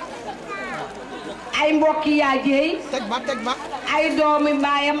ay mbokki yaa jeey teg ba ay doomi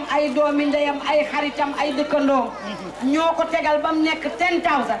mbaayam ay doomi ndeyam ay xaritam ay dëkkandoom ñoo ko tegal ba mu nekk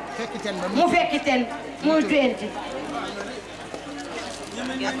 10,000 mu fekki 10 muy 20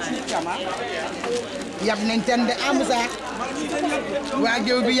 yab nañ ten de amusa waa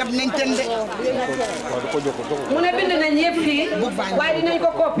Jobe bi yab nañ ten de mu ne bind nañ yëpp fii waaye dinañ ko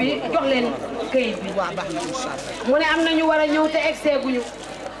copie jox leen këyit bi waaw baax na inshallah mu ne am nañu war a ñëw te egg guñu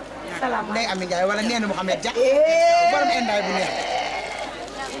salaam Ndeye Amy Ndiaye wala nee na Mouhamed Dia borom endaay bu neex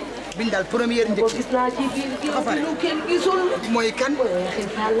bindal première njëkk gis naa ci biir gi lu kenn gisul mooy kan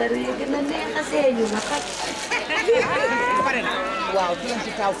xalare gën a neex a seeñu na kat pare na waaw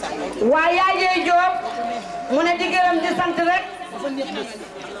 20,000 waa yaayee Joob mu ne di gërëm di sant rek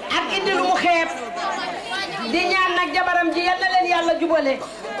ak indi lu mu xeeb di ñaan nag jabaram ji yal na leen yàlla jubale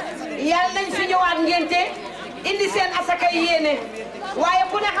yal nañ fi ñëwaat ngénte indi seen asaka yéene waaye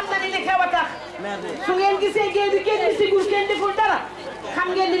ku ne xam na ni li xew a tax su ngeen gisee géej bi kenn sigul kenn deful dara xam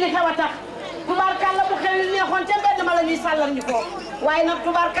ngeen ni li xew a tax tubaarkàlla bu xew yi neexoon ca mbedd ma la ñuy sàllal ñu ko waaye nag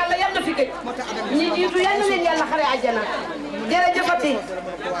tubaarkàlla yal na fi gëj ñi jiitu yal na leen yàlla xare àjjana jërëjëfati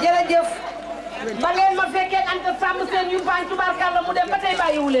jërëjëf ba ngeen ma fekkee Anta Samb seen yu faañ tubaarkàlla mu dem ba tey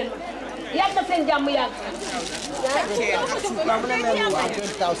bàyyiwu leen yal na seen jàmm yàgg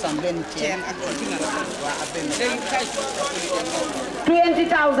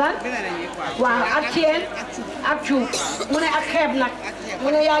 20,000 waaw ak ceen ak cuub mu ne ak xeeb nag mu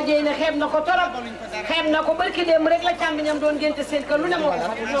ne yaa jéy ne xeeb na ko torop xeeb na ko barki démb rek la càmmiñam doon génte seen kër lu ne moo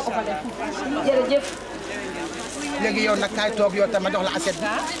ko fa def jërëjëf léegi yow nag kaay toog yow tam ma jox la assiette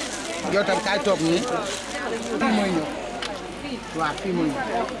bi yow tam kaay toog nii fii mooy ñëw waaw fii mooy ñëw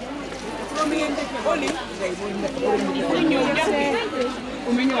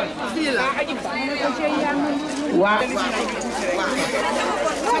waaw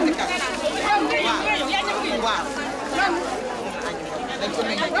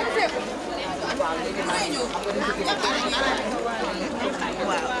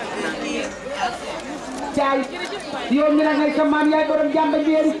caay yow mi la ngay sa maam yaay borom jàmba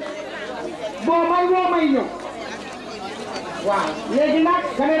jeeri boo may woo may ñëw waaw léegi nag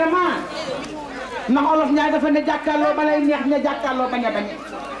caméraman ndax olof ñaay dafa ne jàkkaarloo ba lay neex ne jàkkaarloo bañ a bañ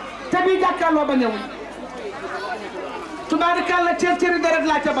te bii jàkkaarloo bañ a wuñ tubaarikàlla cër deret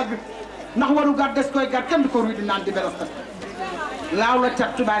laa ca bëgg ndax waru gàtt des koy gàtt kenn du ko ruy di naan di beros laaw la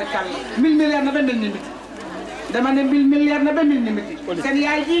cat tubaarikàlla 1000 milliards na ba mel ni miti dama ne 1000 milliards na ba mel ni miti seen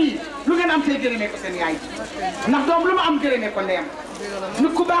yaay ji lu ngeen am tey gërëmee ko seen yaay ndax doom lu mu am gërëmee ko ndeyam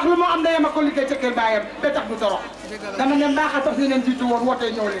nit ku baax lu mu am ndeyam a ko liggéey ca kër baayam ba tax du torox dama ne baax a tax ñu leen jiitu woon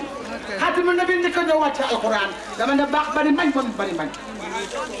wootee ñëw leen xaatimu nabi njëkk a ñëw wàcce alxuraan dama ne baax bari mbañ bon bari mbañ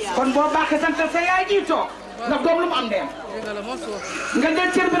kon boo baaxee sant sa yaay ji toog ndax doom lu mu am ndeyam nga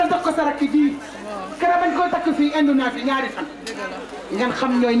jël cër bi la def ko sa rakk ji kër bañ koo takk fii indi naa fi ñaari fan ngeen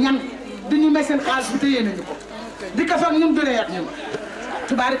xam ñooy ñan duñu may seen xaalis bi te yéene ñu ko di ko foog ñun duree ak ñun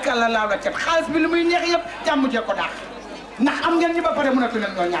tubaarikàlla laaw la cat xaalis bi li muy neex yëpp jàmm jee ko daax ndax am ngeen ñu ba pare mënatu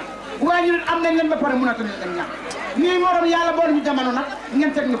leen ñoo ñàkk waaye ñu am nañ leen ba pare mënatu leen ñàkk nii morom yàlla boole ñu jamono nag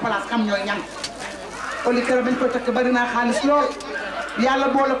ngeen teg ñu place xam ñooy ñan oli kër bañ koy takk bari naa xaalis lool yàlla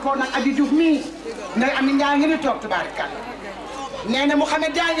boole ko nag Adi Diouf mii nday am njaa ngi ni toog tubaarikàlla nee na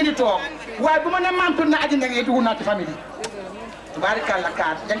Mouhamed jaa ngi ni toog waaye bu ma ne mantul na aji ndangee dugg naa ci famille tubaarikàlla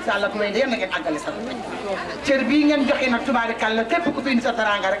kaar dañ sa àlla tuwéy de yéen na ngeen àggale sax cër bii ngeen joxe nag tubaarikàlla képp ku fi indi sa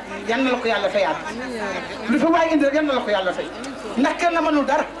taranga rek yan na la ko yàlla fayaat lu fi waay indi rek yan na la ko yàlla fay ndax kenn mënul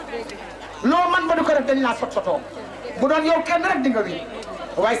dara loo man ba du ko def dañ laa sot sotoo bu doon yow kenn rek di nga wi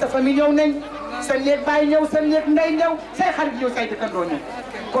waaye sa famille ñëw nañ sa néeg baay ñëw sa néeg ndey ñëw say xarit ñëw say dëkkandoo ñëw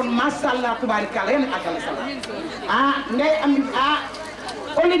kon macha allah tubaarikàlla yéen a àggale sax ngay am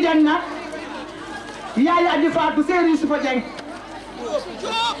Oli Dieng nag yaay Adi Fatou Serigne Soufa Dieng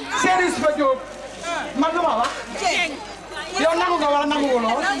Serigne Soufa Diop man lu ma wax yow nangu nga wala nangu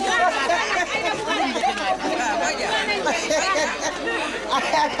wuloo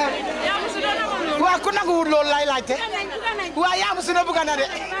waa ku nanguwul loolu lay laajte waa yaa mu suna bëgg na de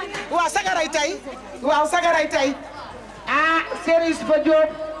waa sagaray tey waaw sagaray tey Serigne Youssoufa Diop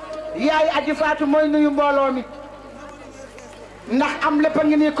yaay Aji Fatou mooy nuyu mbooloo mi ndax am lépp a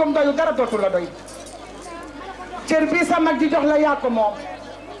ngi nii comme doyu dara dootu la doy cër bii sa mag ji jox la yaa ko moom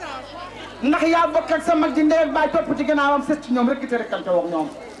ndax yaa bokk ak sa mag ji ndey ak baay topp ci gannaawam sës ci ñoom rek te rekkante wax ñoom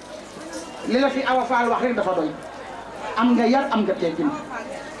li la fi Awa Fall wax rek dafa doy am nga yar am nga teggin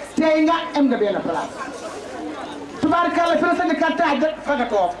tey nga am nga benn place tubaarkàlla fi la sa dëkkaat taaj rek fa nga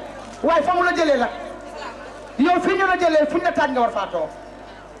toog waaye fa mu la jëlee la yow fii ñu la jëlee fuñ la taaj nga war faa toog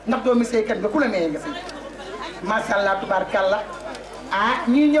ndax doomi seykat nga ku la mayee nga fi macha allah tubaarkàlla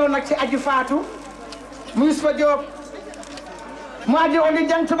ñii ñëw nag ci Aji Fatou mu Youssoufa Diop mu aji oli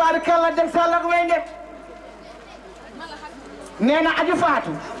jang tubaarkàlla jag sall ak weynde nee na Aji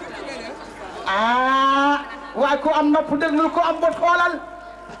Fatou waaye ku am nopp déglul ku am bot xoolal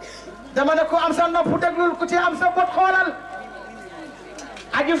dama ne ku am sa nopp déglul ku ci am sa bot xoolal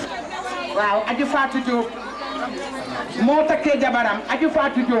Aji Fatou Diop moo takkee jabaram Aji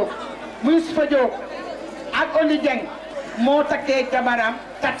Fatou Diop mu Youssoufa Diop ak Oli Dieng moo takkee jabaram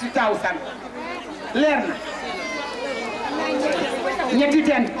 30,000 leer na ñetti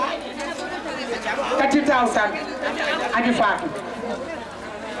ten 30,000 Aji Fatou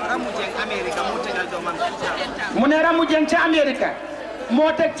mu ne Ramu Dieng ca Amérique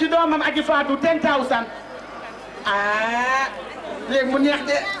moo teg ci doomam Aji Fatou 10,000 léegi mu neex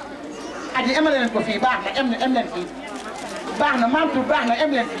de aji emale leen ko fii baax na em leen fii baax na maam tur baax na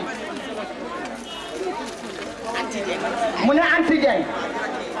em leen fii mu ne Anti Dieng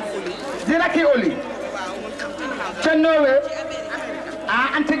di rakki Oli ca Norway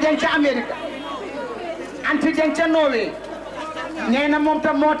Anti Dieng ca Amérique Anti Dieng ca Norway nee na moom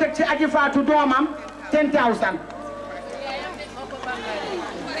tam moo teg ci Aji Fatou doomam 10,000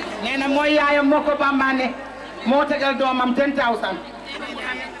 nee na mooy yaayam moo ko bambaane moo tegal doomam 10,000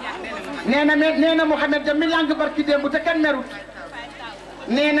 nee na Mouhamed Dia mi lang barki démb te kenn merut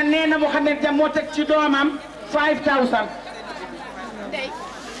nee na Mouhamed Dia moo teg ci doomam 5,000 dama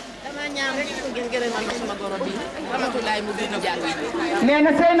ñaan ngeen gërëmal ma sama goro bi Ramatulaay mu bind jàng nee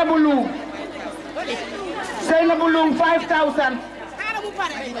na Seynabou Loum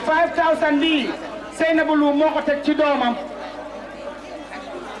 5,000 bii Seynabou Loum moo ko teg ci doomam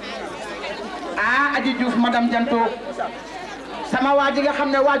Aji Diouf madame Janto sama waa ji nga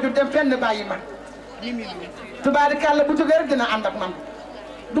xam ne waajur dem fenn bàyyi ma tubaarikàlla bu jógee rek dina ànd ak man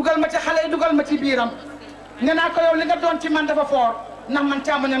dugal ma ci xale yi dugal ma ci biiram nee naa ko yow li nga doon ci man dafa foor ndax man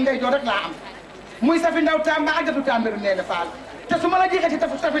càmmoñam ndey joor rek laa am muy Safi Ndaw Tamba àggatu Tambiru Ndeena Faal te su ma la jeexee ci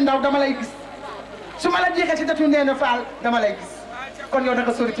Safi Ndaw dama lay gis su ma la jeexee ci datu Ndeena Faal dama lay gis kon yow da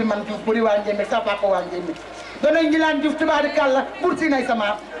nga sori ci man Diouf buri waa Njéeme sa papa waa Njéeme danay njilaan Diouf tubaarikàlla bur si nay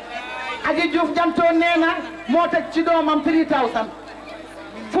sama Aji Diouf Janto nee na moo teg ci doomam 3,000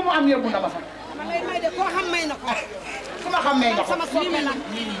 fu mu am yóbbu na ma fa. koo xam may na ko. fu ma xam may na ko. sama soppe la.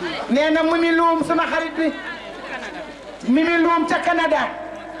 nee na Mimi Loum suma xarit bi Mimi Loum ca Canada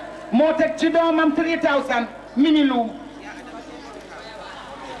moo teg ci doomam 3,000 Mimi Loum.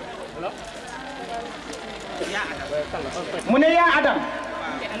 mu ne yaa Adam.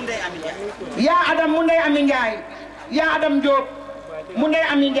 yaa Adam mu ndey Ami Njaay yaa Adam Diop mu ndey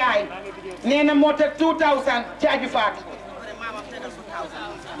Ami Njaay nee na moo teg 2,000 ci Aji Fatou.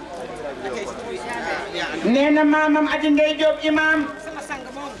 nee na maamam Aji Ndey Diop imam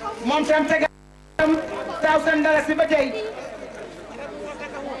moom tam tegal 1,000 dalasi ba tey.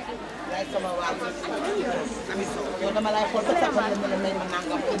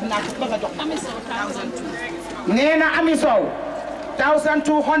 nee na Ami Sow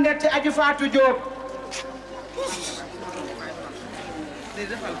 1,200 ci Aji Fatou Diop.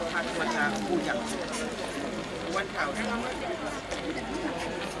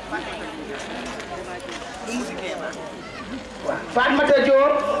 Fatmata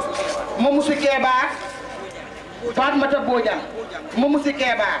Diop mo musikee baa Fatmata Bojang mo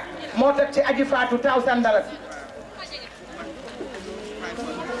musikee baa moo teg ci Aji Fatou 1,000 dalasi.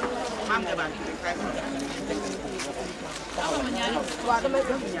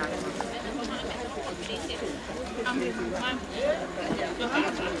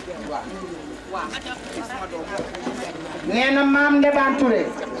 nee na maam Ndebaan Touré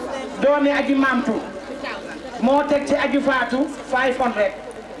doomi Aji Maam Tu moo teg ci Aji Fatou 500.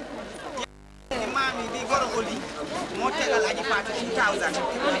 maami di goro Oli moo tegal Aji Fatou 2,000.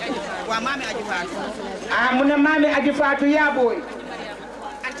 waaw maami Aji Fatou. mu ne maami Aji Fatou yaa booy.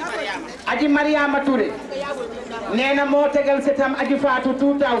 Aji Mariama Touré nee na moo tegal setam Aji Fatou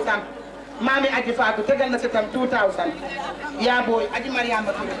 2,000 maami Aji Fatou tegal na setam 2,000 yaa booy Aji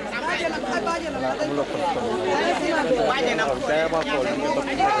Mariama Touré.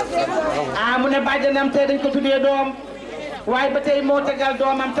 mu ne bàjjanam tey dañ ko tuddee doom waaye ba tey moo tegal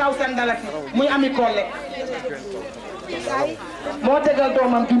doomam 1000 dalasi muy Ami Kolle moo tegal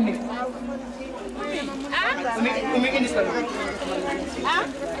doomam junni umi indi sa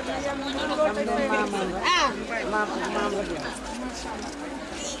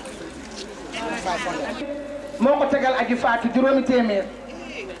moo ko tegal aji faatu juróomi téeméer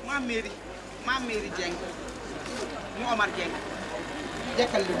Maam Meri Dieng mu Omar Dieng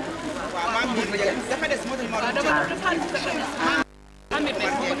jekkal li waaw Maam Meri Dieng dafa des moo tax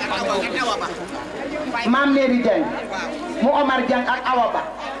Maam Meri Dieng mu Omar Dieng ak Awa Ba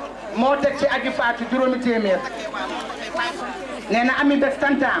moo teg ci aji faatu juróomi téeméer nee na ami bés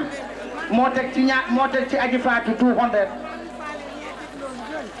tantaam moo teg ci aji faatu 200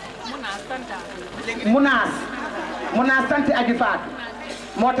 munaas tanti aji faatu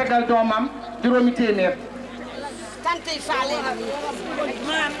moo tegal doomam juróomi téeméer tante faale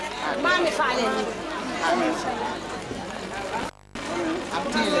maami faale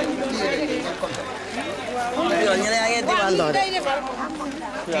yow ñu yaa ngi demandoo de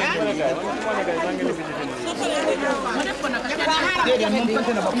déedéet moom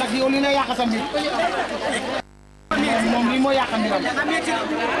tante na bopp nag yow li la yàq sa mbir moom lii moo yàq mbiram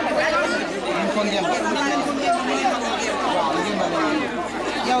kon ngeen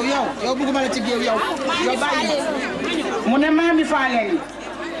waaw yow bëgguma la ci géew yow bàyyi mu ne maami faale yi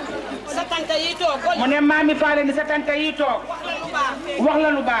sa tante yi toog mu ne maami faale ni sa tante yi toog wax la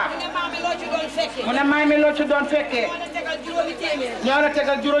lu baax mu ne maami loo ci doon fekkee ñoo la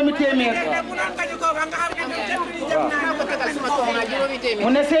tegal juróomi téeméer mu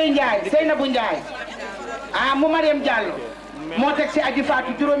ne Sey Ndiaye Seynabou Ndiaye ah mu Mariam Diallo moo teg ci aji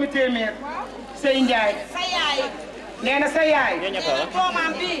faatu juróomi téeméer Sey Ndiaye nee na sa yaay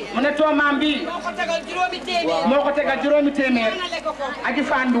mu ne toomaam bi moo ko tegal juróomi téeméer aji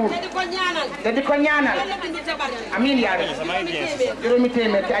fanduur te di ko ñaanal amiin yaa rabbi juróomi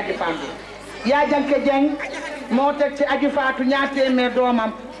téeméer ci aji fanduur yaa janke jeng moo teg ci aji faatu ñaar téeméer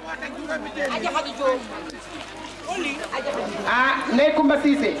doomam ah Ndey Kumba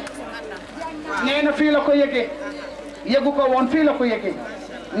Siise nee na fii la ko yëgee yëgu ko woon fii la ko yëgee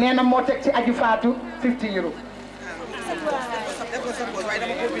nee na moo teg ci aji faatu 50 euros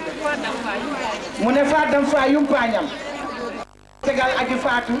mu ne Fadam fa yumpaañam tegal aji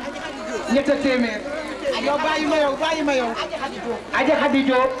faatu ñetta téeméer yow bàyyi ma yow aji Xadi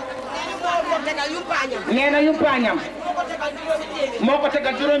Jóob nee na yumpaañam moo ko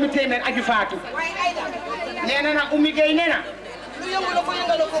tegal juróomi téeméer aji faatu nee na nag Oumy Gueye nee na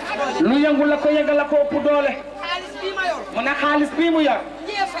lu yëngu la ko yëngal la ko ëpp doole mu ne xaalis bii mu yor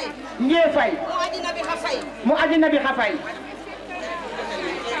njee fay mu adina bi xa fay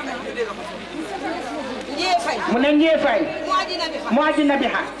mu ne njee fay mu adina bi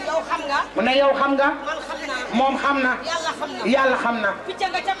xa mu ne yow xam nga moom xam na yàlla xam na picca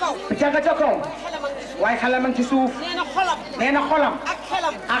nga ca kaw waaye xelam a ngi ci suuf nee na xolam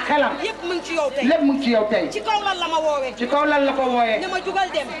ak xelam lépp mu ngi ci yow tey ci kaw lan la ko woowee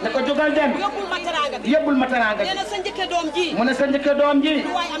ne ko jugal dem yóbbul ma teraanga nee na sa njëkke doom ji mu ne sa njëkke doom ji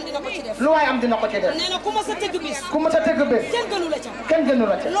lu waay am dina ko ci def nee na ku ma sa tëgg bis kenn gënu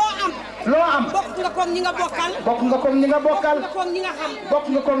la ca loo am bokk nga comme ñi nga bokkal bokk nga comme ñi nga bokkal bokk nga comme ñi nga xam bokk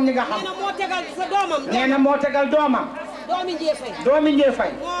nga comme ñi nga xam nee na moo tegal sa doomam nee na moo tegal doomam doomi njee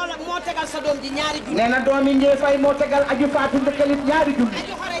fay moo tegal sa doom ji ñaari junni nee na doomi njee fay moo tegal aji faatu ndëkkalit ñaari junni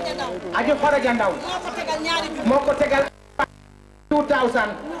aji xoreja ndaw moo ko tegal 2000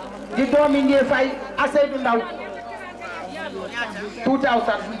 di doomi njee fay Aseydu Ndaw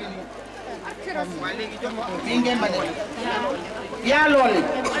 2000 bii ngeen ma def yaa looli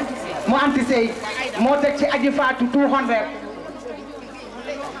mu anti sey moo teg ci aji faatu 200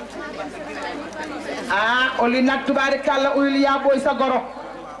 ah oli nag tubaarikàlla uyul yaa booy sa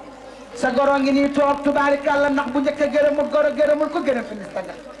goro ngi nii toog tubaarikàlla ndax bu njëkk a gërëmul goro gërëmul ko gërëm fi nista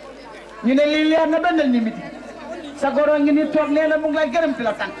nga ñu ne lii leer na benn ni midi sa goro ngi nii toog nee na mu ngi lay gërëm fi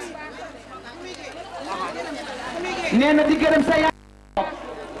la sant nee na di gërëm sa yaay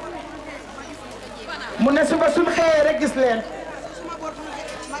mu ne suba suñ xëyee rek gis leen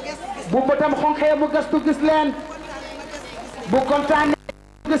bu bëtam xonqee mu gëstu gis leen bu kontaanee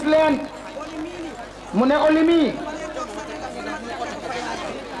gis leen mu ne oli mii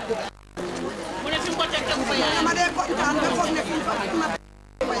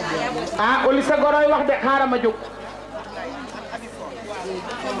ah oli sa goroy wax de xaaral ma jóg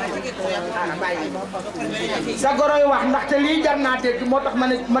sa goroy wax ndaxte lii jar naa dégg moo tax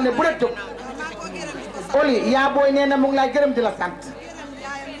ma ne bu rek jóg oli yaa booy nee na mu ngi lay gërëm di la sant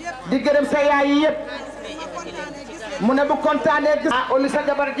di gërëm sa yaay yi yëpp mu ne bu kontaanee gis oli sa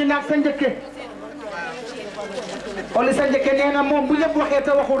jabar ji naag sa njëkke Oli sa njëkke nee na moom bu ñëpp waxee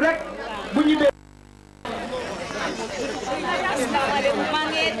te waxul rek bu ñibbee.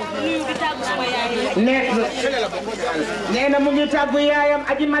 nee na mu ngi tàggu yaayam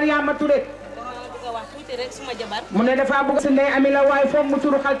Aji Mariama Touré. mu ne dafa bëgg si ndey ami la waaye foog mu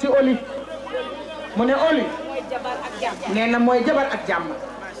turu xal ci Oli. mu ne Oli. nee na mooy jabar ak jàmm.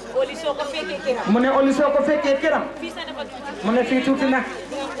 mu ne Oli soo ko fekkee këram. mu ne fii tuuti na.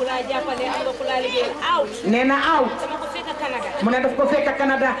 nee na aw. mu ne daf ko fekk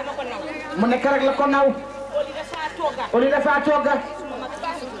Canada. mu ne karag la ko naw. Oli dafa tooga.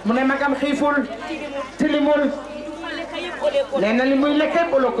 mu ne magam xiiful. tilimul. nee na li muy lekk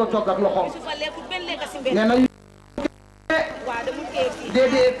yëpp Oli ko toog ak loxoom. nee na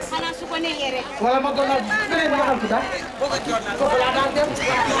déedéet. wala ma doon ak beneen waxal ci dara. foofu laa daan dem.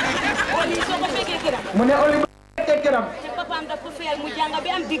 mu ne Oli ba fekkee këram.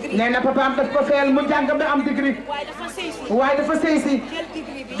 nee na papaam daf ko fayal mu jàng ba am degré. waaye dafa sëy si.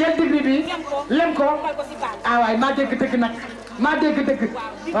 jël degré bi lem ko. ah waay maa dégg dëgg nag. maa dégg dëgg.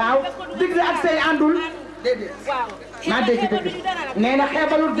 waaw degré ak sëy àndul. déedéet. maa dégg dëgg. nee na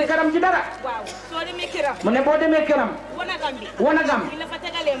xeebalul jëkkëram ji dara. mu ne boo demee këram. wanagam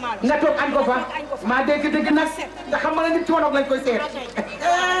nga toog añ ko fa. maa dégg dëgg nag. nga xam nga ne nit ci wanag lañ koy seet.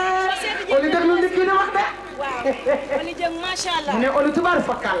 Oli déglu nit ki di wax de. mu ne Oli tubaar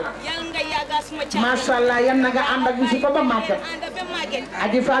fakkal la. macha allah yan na nga ànd ak bisu ko ba màggat.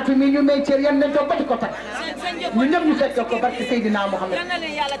 Aji Fatou mi ñu may cër yan nañ toog ba di ko takk. ñu ñëpp ñu fekk ko barki Seydina Mohamed.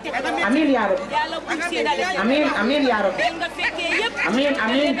 amiin yaa rabbi. amiin amiin yaa rabbi. amiin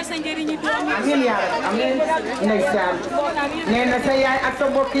amiin. amiin yaa rabbi amiin. ndeysaan. nee na sa yaay ak sa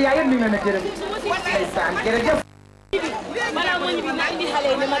mbokk yaay yëpp mi ngi leen a gërëm. ndeysaan jërëjëf. balaa moo ñibbi naa indi xale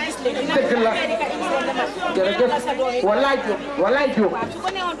yi ne ma gis leen. dëgg la jërëjëf walaay Diop walaay Diop.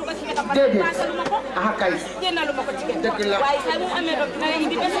 déedéet ah kay. dëgg la.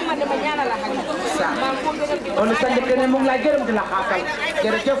 Oli sa njëkk ne mu ngi lay gërëm di la xaasal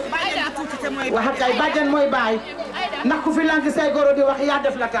jërëjëf. wax kay bàjjan mooy baay. ndax ku fi langi say goro di wax yaa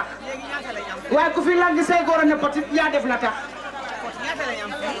def la tax. waaye ku fi langi say goro ne petit yaa def la tax.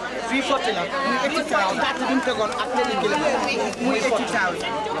 fii sotti la muy étude taaw taatu bi mu tegoon ak ñetti kilomètre muy étude taaw yi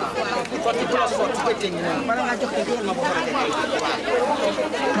sotti plus sotti étude ngi noonu bala ngaa jox ko joxal ma ko fa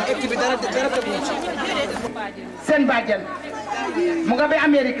waaw étude bi dara tegu ci seen bàjjen mu nga ba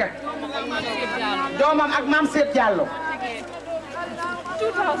Amérique doomam ak maam Seet Diallo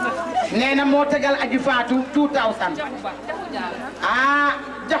nee na moo tegal Aji Fatou 2000 ah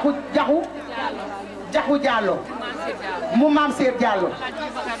jaxu Diallo mu maam Seet Diallo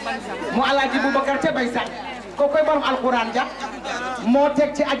mu Alaaji Boubacar te bay sax ko koy borom alxuraan ja moo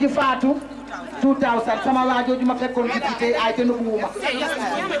teg ci Aji Fatou 2000 sama waa jooju ma fekkoon ci tey ay te nubu wuma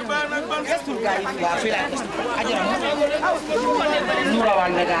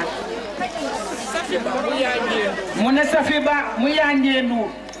nurawal na daan mu ne Safi Ba mu yaanjee Ndour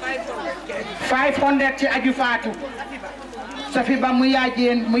 500 ci Aji Fatou Safi Ba mu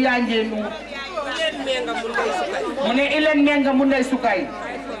yaanjee Ndour mu ne ilen menga mu ndey sukay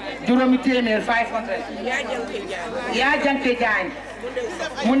juróomi téeméer 500 yaa janke jaañ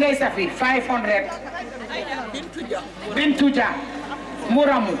mu ndey Safi 500 Bintu Dia mu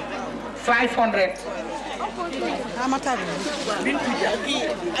ramu 500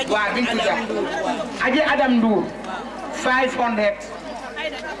 waaw Bintu Dia Aji Adam Ndour 500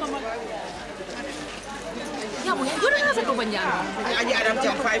 Aji Adam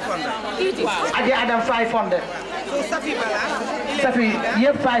Thiam 500. Aji Adam 500. Safi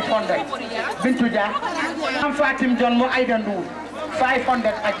yëpp 500. Bintu Dia. am Fatim John mo Aïda Ndour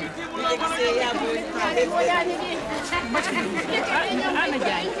 500 Aji.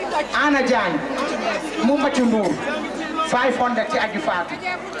 Ana Diagne mu Mati Ndour 500 ci Aji Fatou.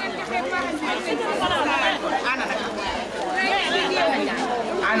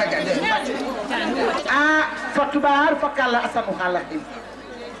 Ana ah Fatou Baar fakalla asanu xalaxim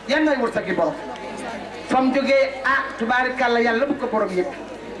yan nay wër sa gi borom fam jógee ah tubaarikàlla yàlla bu ko borom yëpp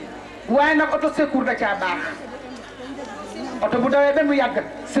waaye nag oto secours da caa baax oto bu dawee ba mu yàgg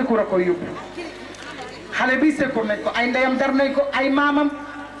secours a koy yóbbu xale bi secours nañ ko ay ndeyam dar nañ ko ay maamam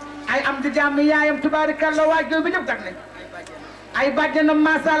ay am di jàmm yaayam tubaarikàlla waay gooy bi ñëpp dar nañ ay bàjjanam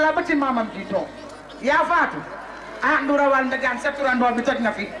masàllaa ba ci maamam ji toog yaa Faatu ah ndurawal ndegaan sa turandoo bi toj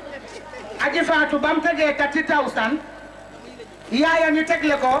na fi Aji Fatou bam tegee 30,000 yaayam ñu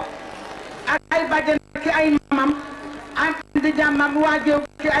tegle ko ak ay bàjjen ki ay mamam am di jàmmam waajew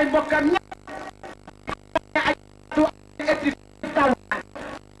ki ay mbokkam ñëpp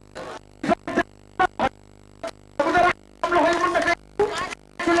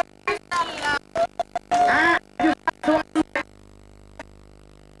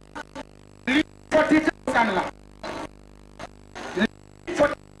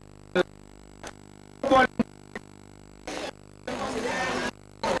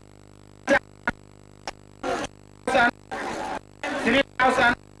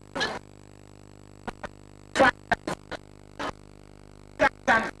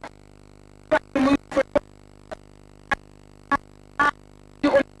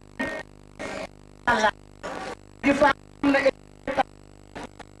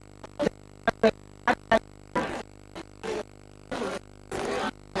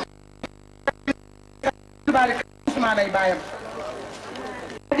Ousmane ay baayam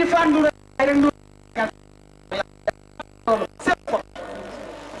aji fandu rek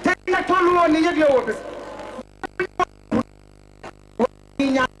tey nag tollu woon ni yëgle woo bés ñi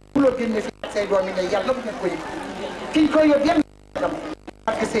ñaan buloo génne fi say doom yi ne yàlla bu ngeen ko yëg kiñ koy yóbbu yem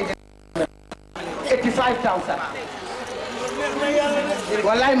parce que c'est 85,000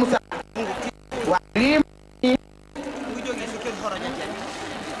 wallaay Moussa waaw lii mu jógee si kër Horoja Dieng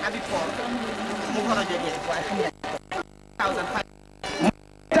abi port mu Horoja Dieng waaye xam nga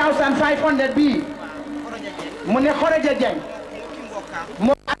 1,500 bii mu ne Horoja Dieng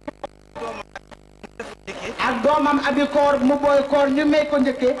mu ak doomam abi koor mu booy koor ñu may ko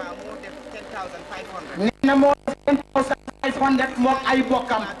njëkkee nee na moo 10,500 moom ay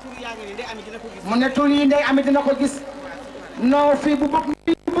bokkam mu ne tur yi ndey ami dina ko gis non fii bu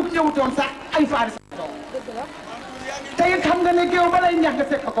bëgg ñëwutoon sax ay faari sax te it xam nga ne géew ba lay neex nga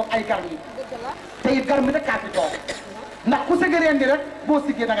fekk ko ay gar yi te it gar mi rek kaa fi toog ndax ku sëgg reen di rek boo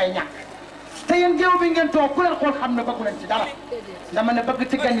siggee da ngay ñàkk te yéen géew bi ngeen toog ku leen xool xam ne bëggu leen ci dara dama ne bëgg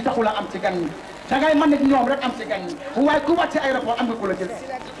ci gan ñi taxul a am ci gan ñi da ngay mën nit ñoom rek am ci gan ñi waaye ku wàcc aéroport am nga ku la jël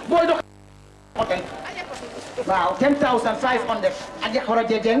booy dox hôtel waaw 10,500 ak yaxoro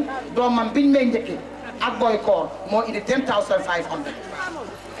jeejeng doomam biñ may njëkkee ak boy koor moo indi 10,500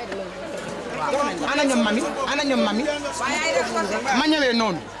 ana ñoom mami ma ñëwee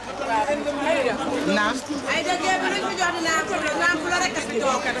noonu naam ay da gebe lu ñu jox dina ko naam fu la rek ci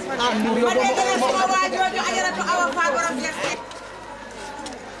toog ah ndur yo sama waajooju ajaratu awa fa borom jeex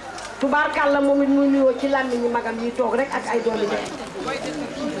tubaarkàlla moom it muy nuyoo ci làmmiñi magam yi toog rek ak ay doomi ndey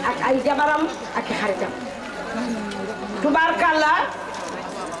ak ay jabaram ak i xaritam tubaarkàlla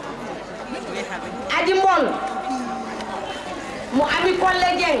aji mbool mu ami Kolle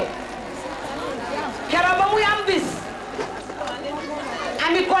Dieng keroog ba muy am bis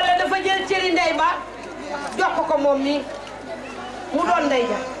ami Kolle dafa jël cëri ndey ba jox ko moom mi mu doon ndey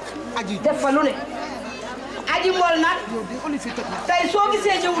ja def fa lu ne aji mbool nag tey soo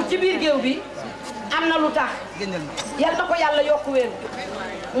gisee ñëwul ci biir géew bi am na lu tax yal na ko yàlla yokku wér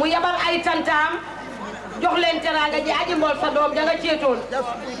mu yabal ay tantaam jox leen teraanga ji aji mbool sa doom ja nga ceetoon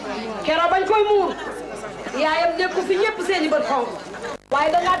keroog bañ koy muur yaayam nekku fi ñëpp seeni bët xonk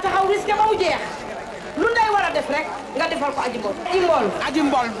waaye dangaa taxaw risque ba mu jeex lu ndey war a def rek nga defal ko aji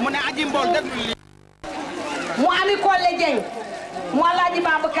mbool mu ne aji mbool déglu li mu ami Kolle Dieng mu alaaji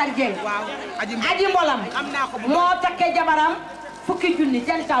Babacar Dieng aji mbolam moo takke jabaram fukki junni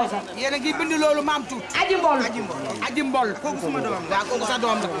 10,000 yéen a ngi bind loolu maam tuut aji mbol kooku suma doom waaw kooku sa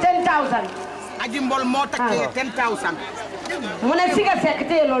doom la 10,000 aji mbol moo takkee 10,000 mu ne Siga Seck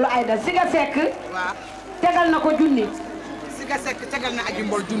téye loolu Aïda Siga Seck tegal na ko junni Siga Seck tegal na aji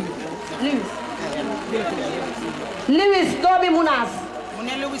mbol junni Lewis doomi munaas mu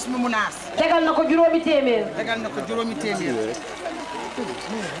ne Lewis mi munaas tegal na ko juróomi téeméer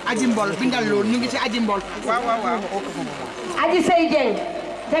aji mbol bindal loolu ñu ngi ci aji mbol waaw aji Sey Dieng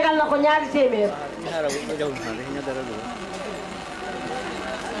tegal na ko ñaari téeméer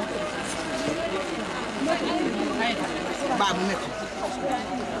baabu nekk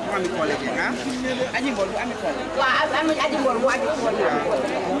mu ami Kolle Dieng aji mbol bu ami Kolle waaw aji mbol mu aji Kolle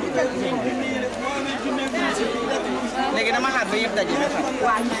léegi dama xaar ba yëpp daje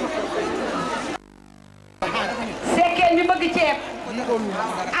waaw sekkeen bi bëgg ceeb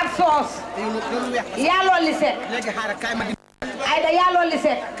ak soos yaa lool li sekk léegi xaaral kaay ma di Aïda yaa lool li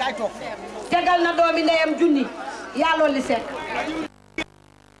sekk kaay toog tegal na doomi ndeyam junni yaa lool li sekk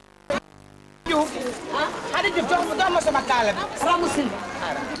Hadi Diouf jox ma sama kaala bi Ramu Silva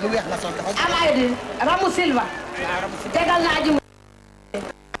lu weex la sol dafa am Aïda Ramu Silva tegal na aji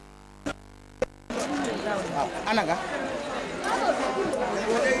ana nga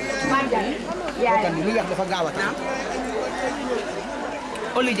yaay lu weex dafa gaaw a tax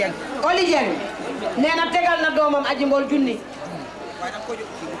Oli Dieng nee na tegal na doomam aji mbool junni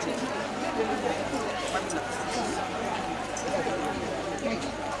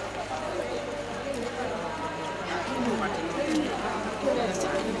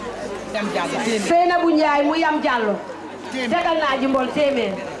Seynabou Ndiaye mu yam Diallo tegal na aji mbool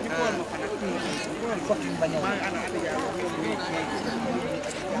téeméer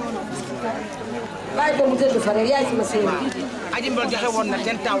bàyyi ko mu tëdd fa rek yaay sama séeréer. aji mbool joxe woon na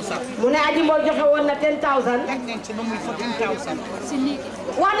 10,000. mu ne aji mbool joxe woon na 10,000. ci ba muy 14,000.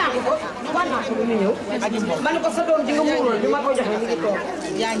 wax naa ko lu mu ñëw. aji mbool ma ne ko sa doom ji nga muuroon bi ma ko joxe mi ngi toog.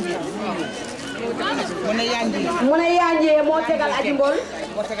 yaa ngi mu ne yaa ngi. mu ne yaa ngi moo tegal aji mbool.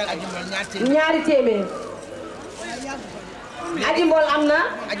 moo tegal aji mbool ñaari téeméer. aji mbool am na.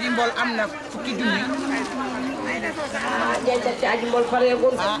 aji mbool am na fukki junni. dencal ci aji mbol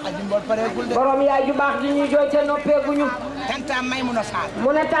pareegul. aji mbol pareegul de. borom yaay ju baax ji ñuy jooy te noppeeguñu. tantaam Maymuna Faal.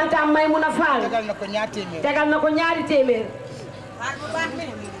 mu ne tantaam Maymuna Faal. tegal na ko ñaari téeméer. tegal na ko ñaari téeméer.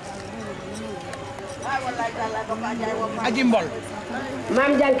 aji mbol.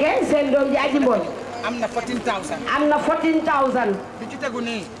 maam Janke seen doom ji aji mbol. am na 14,000. am na 14,000. li ci tegu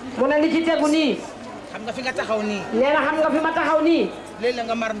nii. mu ne li ci tegu nii. xam nga fi nga taxaw nii. nee na xam nga fi ma taxaw nii. léegi la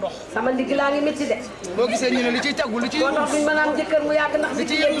nga mar ndox. sama ndigg laa ngi métti de. boo gisee ñu ne li ciy tegu li ciy. moo tax duñ mën a am jëkkër mu yàgg ndax. li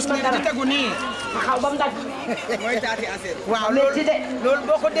ciy ruus nii li ci tegu nii. ma xaw ba mu daj. mooy taati affaire. waaw métti de. loolu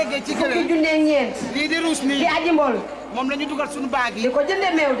boo ko déggee ci fukki junne ak ñeent. lii di ruus nii. ci aji mbol. moom la ñu dugal suñu baag yi. di ko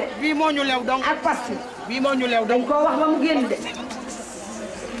jëndee meew de. bii moo ñu lew donc. ak pasti. bii moo ñu lew dañ donc. koo wax ba mu génn de.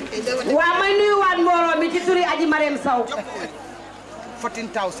 waa may nuyuwaat mbooloo mi ci turi aji Marème Sow.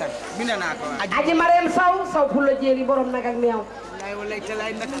 14,000. bi ne naa ko aji Marème Sow pour la jéeri borom nag ak meew. wallaay wallaay te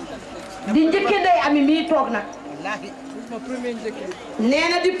lay nag. di njëkke day ami mii toog nag. wallaahi. ma premier njëkke. nee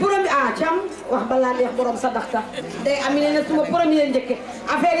na di premier cam wax balaa neex borom sa daxta day ami nee na suma premier njëkke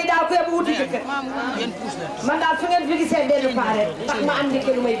affaire yi daal ku yebbu wuti njëkke. man daal su ngeen fi gisee benn paare ndax ma am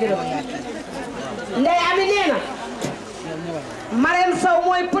njëkke lu may gërëm. ndey ami nee na. Marème Sow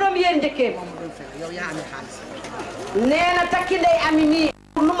mooy premier njëkkee. yow yaa amee xaalis. nee na takki ndey ami nii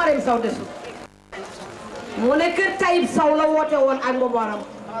lu Marème Sow desul. mu ne kër Tayib Sow la woote woon ak mbobooram.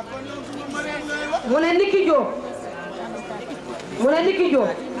 mu ne Niki Diop. mu ne Niki Diop.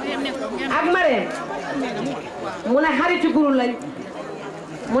 ak Marème. mu ne xaritu guru lañ.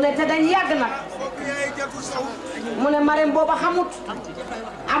 mu ne te dañ yàgg nag. mu ne Marème booba xamut.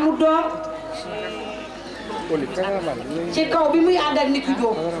 amut doom. ci kaw bi muy ànd ak Niki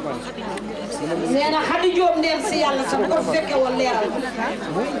Diop. nee na Xadi Diop ndeen si yàlla sax ko fekke woon leeral.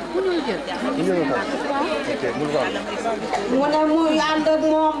 mu ne muy ànd ak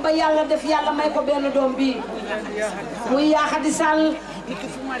moom ba yàlla def yàlla may ko benn doom bii. muy yaa Xadi Sall.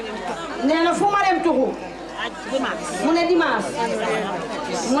 nee na fu Marème tuxu. mu ne dimanche.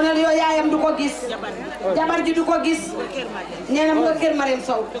 mu ne yoo yaayam du ko gis. jabar ji du ko gis. nee na mu nga kër Marème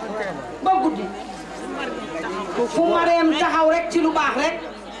Sow. ba guddi. fu Marème taxaw rek ci lu baax rek.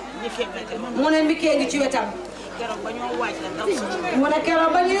 mu ne mbikee ngi ci wetam. mu ne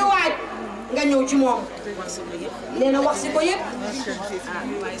keroog ba ñuy waaj nga ñëw ci moom. nee na wax si ko yëpp.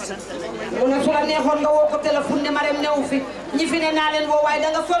 mu ne su la neexoon nga woo ko téléphone ne Marème newu fi ñi fi ne naa leen woo waaye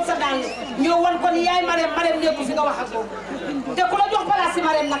danga sol sa dàll ñëw wan ko ni yaay Marème nekku fi nga wax ak ko te ku la jox place si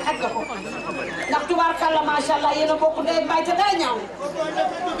Marème nag xaj nga ko ndax tubaarkàlla macha allah yéen a bokk ndey bay te dara ñaaw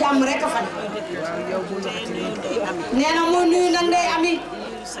jàmm rek a fan. nee na mu nuyu nag ndey ami.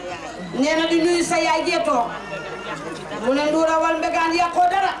 nee na di nuyu sa yaay jeetoo. mu ne nduura wal mbegaan yàqoo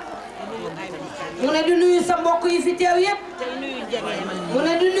dara. mu ne di nuyu sa mbokk yi fi teew yëpp. mu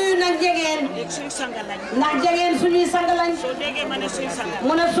ne di nuyu nag jegeen. ndax jegeen suñuy sang lañ.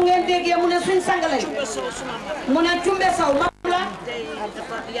 mu ne su ngeen déggee mu ne suñ sang lañ. mu ne cumbe saw ma la.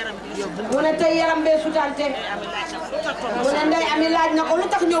 mu ne tey yaram bee sutante. mu ne ndey ami laaj na ko lu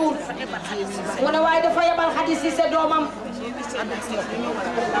tax ñëwul. mu ne waaye dafa yebal Xadi Sise doomam.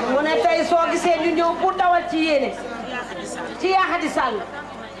 mu ne tey soo gisee ñu ñëw pour dawal ci yéene. ci yaa Xadi Sall.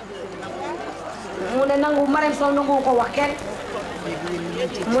 mu ne nangu Marème Sow nangu ko wax kenn.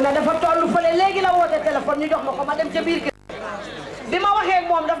 mu ne dafa tollu fële léegi la woote téléphone ñu jox ma ko ma dem ca biir kër. bi ma waxee ak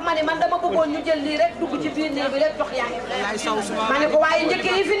moom daf ma ne man dama bëggoon ñu jël lii rek dugg ci biir néeg bi rek jox yaa ngi. ma ne ko waaye njëkk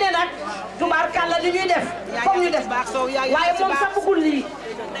yi fi ne nag tubaarkàlla li ñuy def foog ñu def waaye moom sax bëggul lii.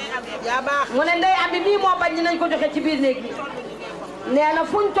 mu ne ndey ami bii moo bañ nañ ko joxe ci biir néeg bi. nee na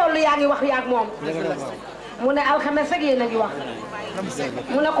fuñ toll yaa ngi wax yaag moom. mu ne alxames rek yéen a ngi wax.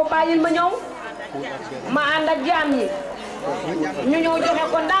 mu ne ko bàyyil ma ñëw. ma ànd ak jaam yi. ñu ñëw joxe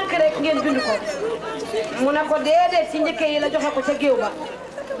ko ndànk rek ngeen bind ko. mu ne ko déedéet ci njëkke yi la joxe ko ca géew ba.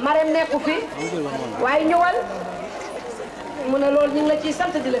 Marème nekku fi. waaye ñëwal. mu ne loolu ñu ngi la ciy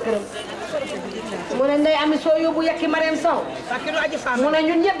sant di la gërëm. mu ne ndey ami soo yóbbu yekki Marème Sow. mu ne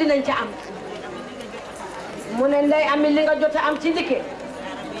ñun ñëpp dinañ ca am. mu ne ndey ami li nga jot a am ci ndikke.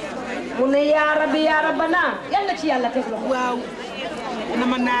 mu ne yaa rabbi yaa rabbana yal na ci yàlla teg la ko. waaw.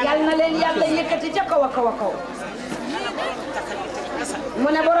 yal na leen yàlla yëkkati ca kaw a kaw a kaw. mu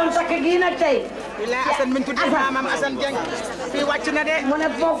ne borom takk gii nag tey. bilaay Assane mi tuddee maamam Assane Dieng fii wàcc na de. mu ne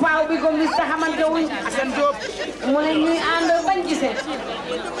foofu faaw bi ko mis ta xamante wuñ. Assane Diop. mu ne ñuy ànd bañ gisee.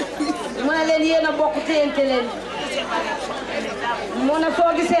 mu ne leen yéen a bokk téyante leen. mu ne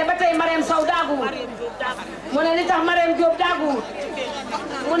soo gisee ba tey Marème Sow daaguwul. mu ne li tax Marème Diop daaguwul.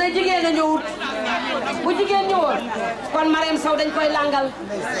 mu ne jigéen a ñëwut. bu jigéen ñëwoon kon Marème Sow dañ koy langal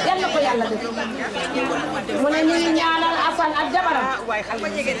yal na ko yàlla def mu ne ñu ngi ñaanal Assane ak jabaram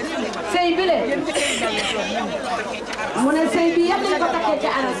sëy bi le mu ne sëy bi yal nañ ko takkee ci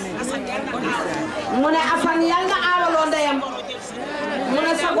anas mu ne Assane yal na aawaloo ndeyam mu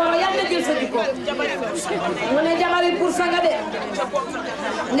ne sa goro yal na jël sa jikko mu ne jamari pour sa nga de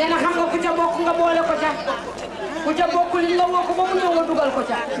nee na xam nga ku ca bokk nga boole ko ca ku ca bokk li nga woo ko ba mu ñëw nga dugal ko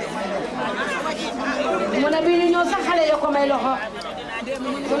ca mu ne bii ñu ñëw sax xale yo ko may loxo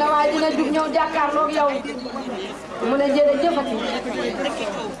mu ne waaye dina jug ñëw jàkkaarloog yow mu ne jërëjëfati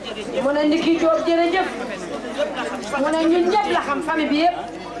mu ne Ndiki Diop jërëjëf mu ne ñun ñëpp la xam famille bi yëpp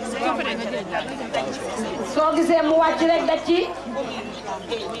soo gisee mu wàcc rek da ci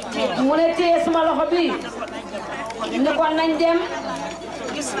mu ne téye sama loxo bi ni ko nañ dem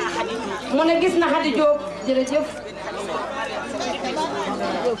mu ne gis na Xadi Diop jërëjëf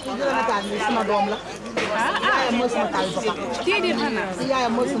sama doom la yaayam mooy sama taaw papa kii di xanaa si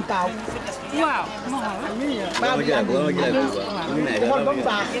yaayam mooy suñu taaw waaw xool ba mu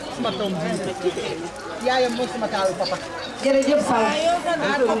baax sama doom ji yaayam mooy sama taaw papa jërëjëf Sow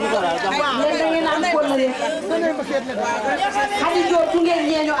yéen da ngeen am ko na rek Xadi Diop du ngeen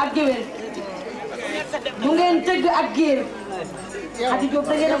ñeeño ak géwél du ngeen tëgg ak géer Xadi Diop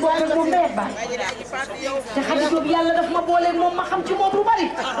da ngeen a bokk ak moom nawet ba te Xadi Diop yàlla daf ma booleeg moom ma xam ci moom lu bari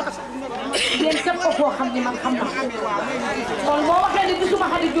ngeen képp ko foo xam ni man xam na kon boo waxee ni gisuma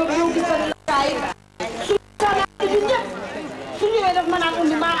Xadi Diop yow gis nga kaay su ñun ñëpp su ñëwee daf ma naan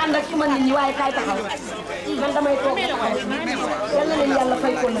ummi maa ànd ak suma nit ñi waaye kaay taxaw man damay toog taxaw yal na leen yàlla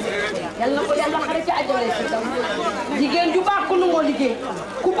fay ko na yal na ko yàlla xare ci àjjana si daw jigéen ju baax ku nu moo liggéey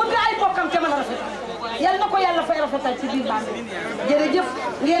ku bëgg ay bokkam ca mën a rafet yal na ko yàlla fay rafetal ci biir bànn jërëjëf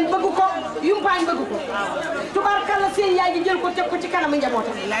ngeen bëgg ko yumpaañ bëgg ko tubaarkalla seen yaay ji jël ko teg ko ci kanamu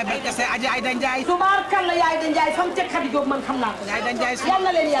njabootam lay bay kese aja ay da njaay tubaarkalla yaay da njaay fam teg Xadi Diop man xam naa ko yaay da njaay yal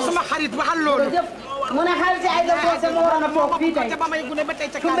na leen yàlla suma xarit waxal loolu jërëjëf mu ne xarit ay da boose moo waroon a toog fii tey ba may gune ba tey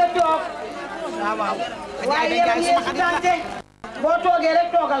ca tumbe toog waaw waaye yéen ngeen ci tante boo toogee rek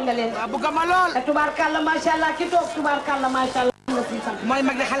toogal nga leen bëgg ma lool te tubaarkalla macha allah ki toog tubaarkalla macha allah nga fi sant mooy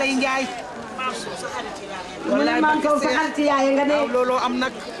mag di xale yi njaay mu ne maam Sow sa xarit yaay nga ne looloo am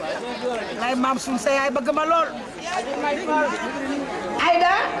nag lay maam suñ sa yaay bëgg ma lool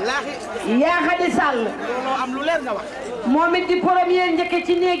Aïda yaa Xadi Sall looloo am lu leer nga wax moom it di premier njëkke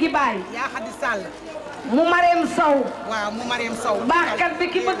ci néegi baay yaa Xadi Sall mu Marème Sow waaw mu Marème Sow baaxkat bi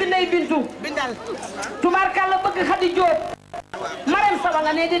ki bëgg nay bintu bindal tubaarkalla bëgg Xadi Diop Marème Sow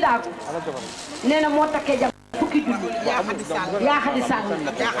nga ne di daagu nee na moo takkee jam fukki junni yaa Xadi Sall yaa Xadi Sall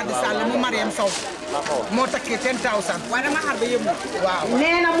yaa Xadi Sall mu Marème Sow moo takkee 10,000 waaye dama xar ba yëpp waaw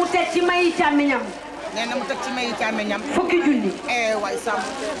nee na mu teg ci mayi càmmiñam nee na mu teg ci mayi càmmiñam fukki junni waay Sam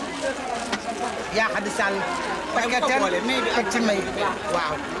yaa Xadi Sall takkee teg ci may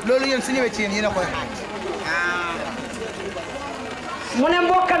waaw loolu yéen su ñëwee ci yéen a koy xaaj mu ne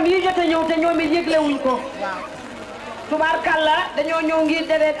mbokkam yi jot a ñëw te ñoom it yëglewuñ ko tubaarkalla dañoo ñëw ngir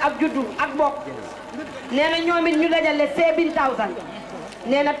deret ak juddu ak bokk nee na ñoom it ñu dajale 7,000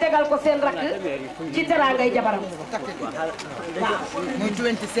 nee na tegal ko seen rakk ci teraangay jabaram waaw muy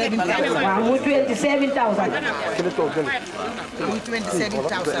 27,000 waaw muy 27,000 muy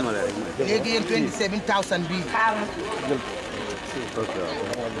 27,000 léegi yéen 27,000 bii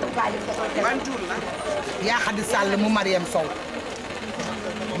yaa Xadi Sall mu Marème Sow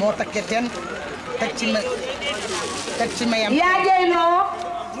moo takkee ten teg ci mayam yaa jey noo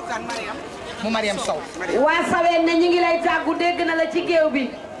mu Marème Sow waa saween ne ñi ngi lay tàggu dégg na la ci géew bi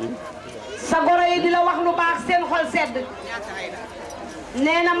sa goro yi di la wax lu baax seen xol sedd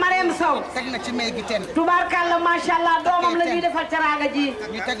nee na Marème Sow teg na ci may gi ten tubaarkalla macha allah doomam la ñuy defal teraanga ji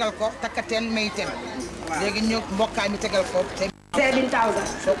ñu tegal ko takka ten may ten léegi ñu mbokkaay mi tegal ko 7,000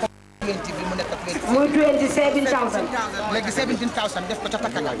 20 bi mu nekk 20 muy 27,000 léegi 17,000 def ko ca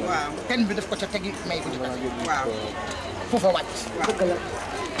takkaga ten bi def ko ca tegi may ko waaw fu fa wàcc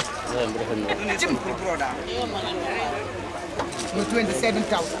cim muy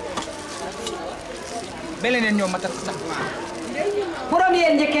 27,000 beleneen ñoom ma takk sax premier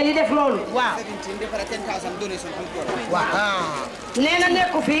njëkkee li def loolu waaw waaw nee na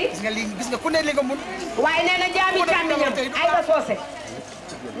nekku fi gis nga ku ne li nga mun waaye nee na jaami càmmiñam ay ba soose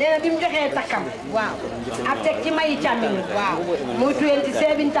nee na bi mu joxee takkam waaw ak teg ci mayi càmmiñam waaw muy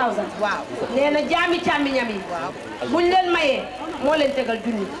 27,000 waaw nee na jaami càmmiñam yi buñ leen mayee moo leen tegal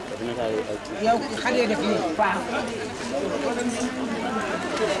junni yow xale def nii waaw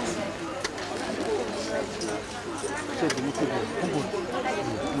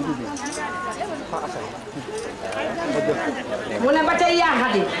mu ne ba tey yaa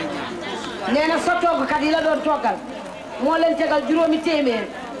Xadi nee na sa toggkat yi la doon toggal moo leen tegal juróomi téeméer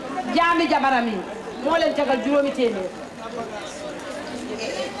jaami jabaram yi moo leen tegal juróomi téeméer.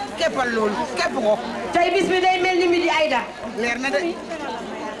 képpal loolu képp ko. tey bis bi day mel ni midi Aïda. leer na de.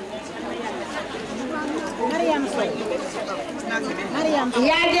 Mariam Sow.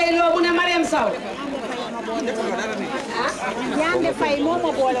 yaa jey loo mu ne Mariam Sow. Yande Faye moo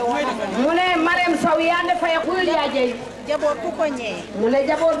ma boole woon. mu ne Mariam Sow Yande Faye xuyul yaa jey. jaboot bu ko ñëwee. mu ne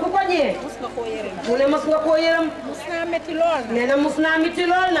jaboot bu ko ñëwee. mus nga koo yërëm. mu ne mus nga koo yërëm. mus naa métti lool. nee na mus naa métti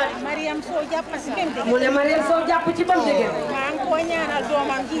lool nag. Mariam Sow jàpp ci bam dëgg. mu ne Mariam Sow jàpp ci bam dëgg. maa ngi koy ñaanal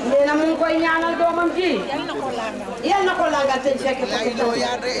doomam ji. nee na mu ngi koy ñaanal doomam ji. yal na ko langal. yal na ko langal te fekk ko.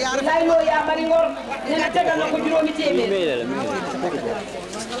 lay loo yaa bari ngor. nee na tegal na ko juróomi téeméer.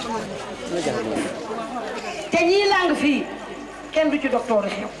 te ñii lang fii kenn du ci docteur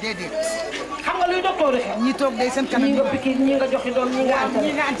xew. déedéet. xam nga luy docteur xew. ñi toog day seen kanam. ñi nga pikir ñi nga joxe doom ñi nga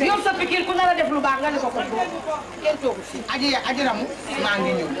ante. yow sa pikir ku nar a def lu baax nga ne ko ko kenn toogu fii. aji ramu maa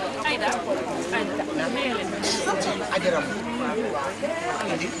ngi ñëw. aji ramu.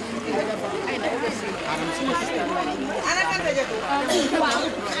 ana kan ta jëtu.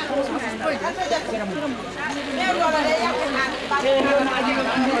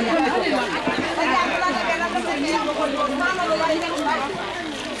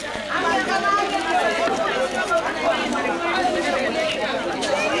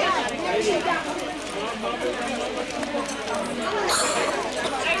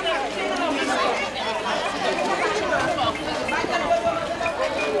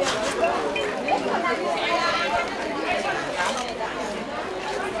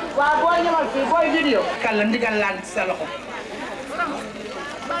 waaw booy ñëwal fii booy vidéo. kàlla ndigal laa ci sa loxo.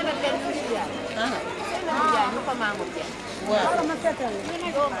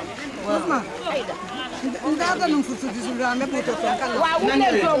 Ndaga num fu tuuti su la mepp to ton kala. waaw wu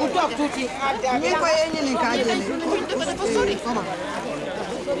leen toogu toog tuuti. Ñi ko yéñu ni ka jëlé. dafa sori.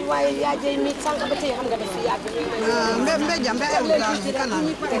 waaye yaa jëy mi sànq ba tey xam nga daf fi yàgg. Mbe jam be e la kana.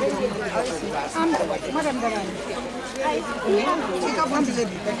 Madame Dara. Ci ka fam bi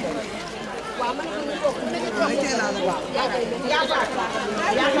lebi. waaw man ko toog ku nekk toog. yaa fa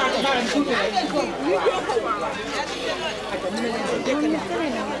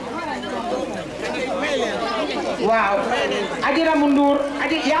waaw aji Ramu Ndour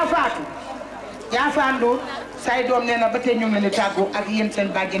aji yaa faatu Ndour say doom nee na ba tey ñu ngi leen di tàggu ak yéen seen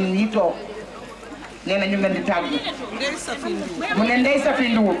bàjjen yi toog nee na ñu ngi leen di tàggu mu ne Ndey Safi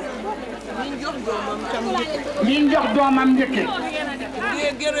Ndour miin jox doomam njëkke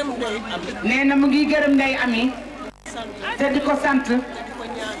nee na mu ngi gërëm Ndey Ami te di ko sant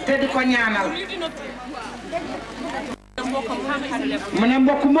te di ko ñaanal mu ne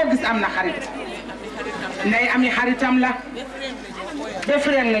mbokk moo gis am na xarit Ndey Ami xaritam la def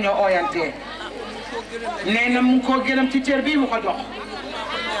ren la ñu ooyantee nee na mu ngi koo gërëm ci cër bii mu ko jox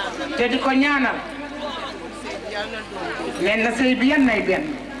te di ko ñaanal nee na sëy bi yan nay benn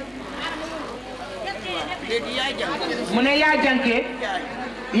mu ne yaa janke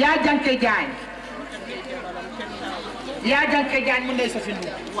jaañ yaa janke jaañ mu Ndey Safi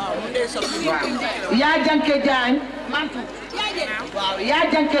Ndour waaw yaa janke jaañ waaw yaa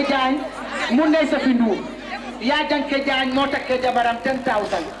janke jaañ mu Ndey Safi Ndour yaa janke jaañ moo takkee jabaram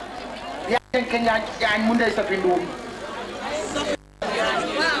 10,000 yaa janke jaañ mu Ndey Safi Ndour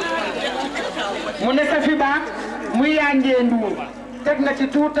mu ne Safi ba mu yaa njee Ndour teg na ci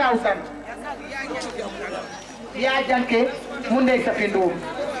 2,000 yaa janke mu Ndey Safi Ndour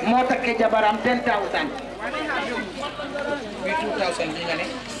moo takkee jabaram 10,000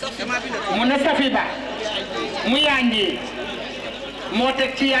 mu ne Safi ba mu yaa njee moo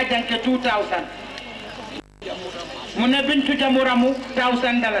teg ci yaa janke 2,000 mu ne Bintu Jamuramu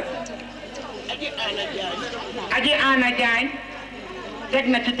 1,000 dalasi aji Ana Jaañ teg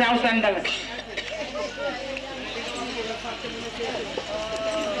na ci 1,000 dalasi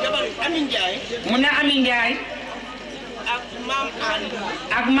mu ne Ami Njaay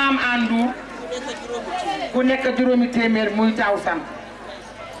ak maam Andour ku nekk juróomi téeméer muy 1,000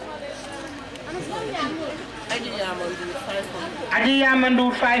 aji Yaama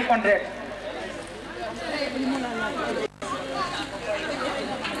Ndour 500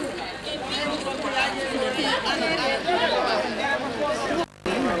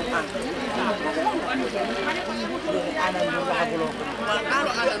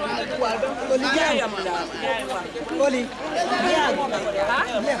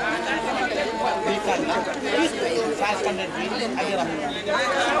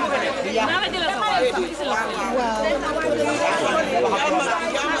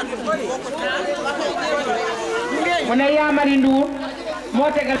 mu ne Yaamari Ndour moo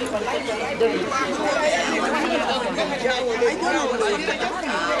tegal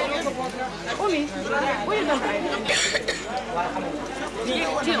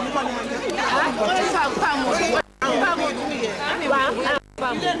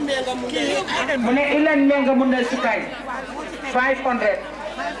mu ne ilan menga mun na sukay 500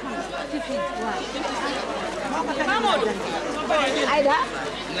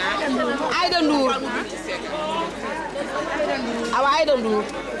 Aïda Ndour awa Aïda Ndour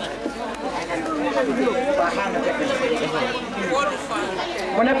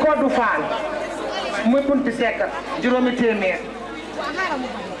mu ne Kodou Fall muy bunti sekk juróomi téeméer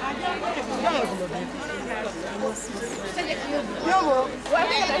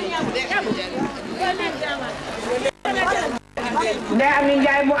Ndey Ami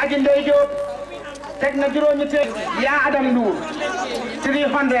Njaay mu aji Ndey Jóob teg na juróomi téeméer yaa Adam Ndour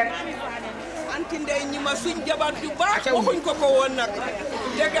 300 anti ndey ñi ma suñ jabar ju baax waxuñ ko ko woon nag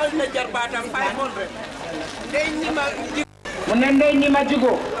tegal na jarbaatam 500 ndey ñi ma mu ne ndey ñi ma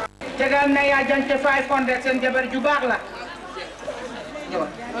jugo tegal na yaa jante 500 seen jabar ju baax la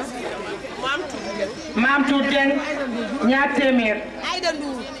maam tuut den ñaar téeméer Aïda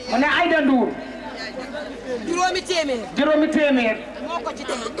Ndour mu ne Aïda Ndour juróomi téeméer juróomi téeméer moo ko ci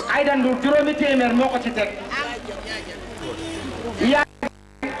teg Aïda Ndour juróomi téeméer moo ko ci teg yaa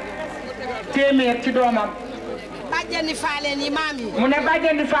téeméer ci doomam bàjjani faaleen yi maam yi mu ne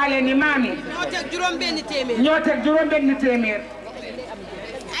bàjjani faaleen yi maam yi ñoo teg juróom benn téeméer ñoo teg juróom benn téeméer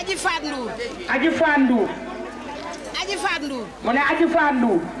Aji Faat Ndour Aji Faat Ndour Aji Faat Ndour mu ne Aji Faat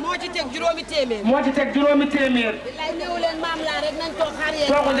Ndour moo ci teg juróomi téeméer moo ci teg juróomi téeméer lay néew leen maam laa rek nañ toog xaar yéen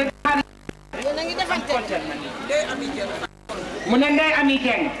toog de xaar yéen a ngi defante mu ne Ndey Ami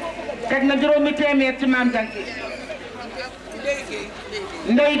Keng teg na juróomi téeméer ci maam Janki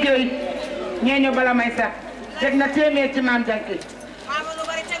Ndey Géey ñeeño bala may sax teg na téeméer ci maam Janki maama lu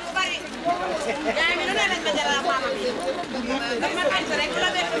bari teg lu bari yaay mi lu ne lañ ma jalal maama bi daf ma xañ rek la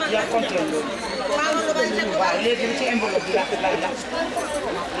bekk man maama lu bari teg lu bari waaw léegi ci enveloppe bi la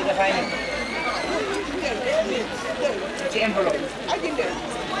li dafay nekk ci enveloppe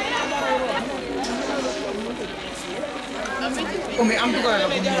Umi am dugal la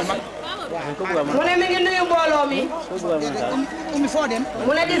bu ñu mag mu ne mi ngi nuyu mbooloo mi Umi foo dem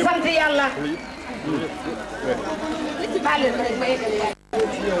mu ne di sant yàlla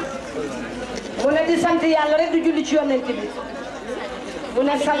mu ne di sant yàlla rek di julli ci yonent bi mu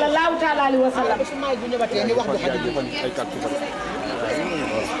ne sallallahu taala alayhi wa sallam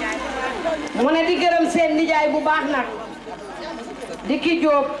mu ne di gërëm seen nijaay bu baax nag di ki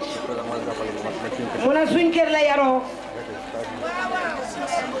Jóob mu ne suñ kër la yaroo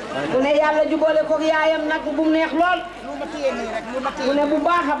mu ne yàlla jubóole koog yaayam nag bu mu neex lool mu ne bu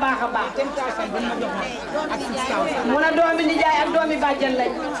baax a baax a baax mu ne doomi nijaay ak doomi bàjjan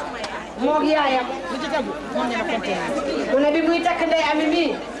lañ moog yaayam mu ne bi muy takk Ndey Ami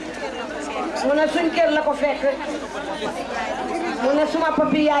mii mu ne suñ kër la ko fekk mu ne suma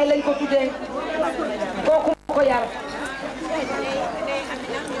papi yaay lañ ko tuddee kooku moo ko yar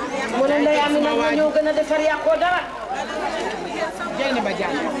mu ne Ndey Ami nag nga ñëw gën a defar yàqoo dara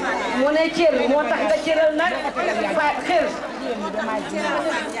mu ne cër moo tax nga cëral nag xër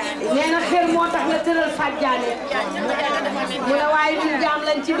nee na xër moo tax nga tëral fàjjaane mu ne waaye ñun jaam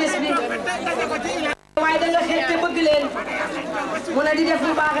lañ ci bés bi waaye da nga xër te bëgg leen mu ne di def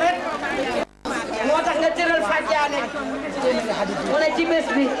lu baax rek moo tax nga tëral fàjjaane mu ne ci bés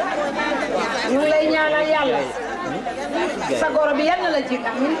bi ñu ngi lay ñaanal yàlla sa goro bi yal na la jig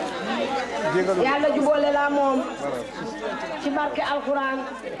amin yàlla jubóole la moom ci barke alquran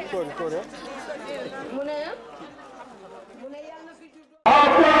mu ne yàlla fi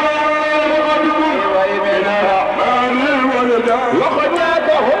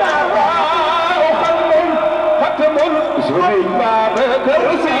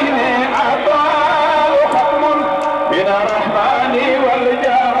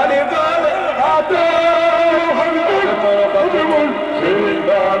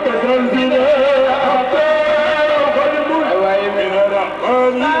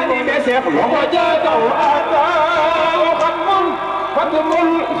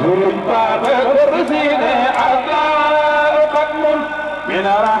من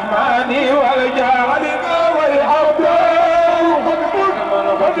الرحمن والجعل والعطاء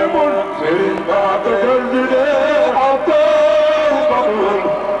خدم سر بعد تنزل عطاء خدم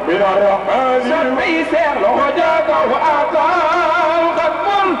من الرحمن سميسر لغجاك وعطاء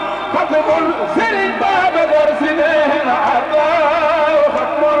خدم سر بعد درسنه عطاء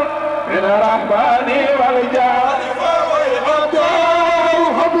خدم من الرحمن والجعل والعطاء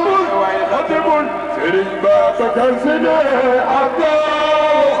خدم سر بعد تنزل عطاء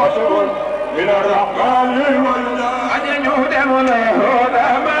من الرحمن والجاد يهدم له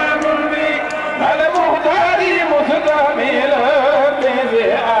أمان بي المختار مستعمل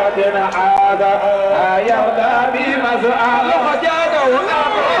بزياد عادة يرضى بمسأل خجاده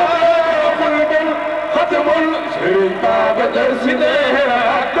ختم الشريك بترسله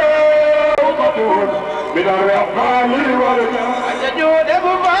من الرحمن والجاد يهدم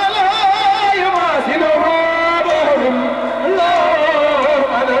فلا يماثله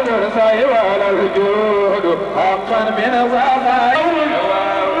نرسي ولا الجود حقا من الصفاء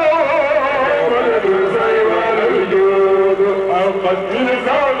نرسي ولا الجود حقا من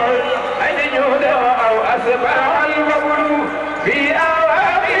الصفاء أن جود أو أسبع الوبل في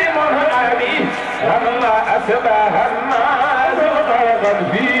أوامي مرحبي لما أسبع الناس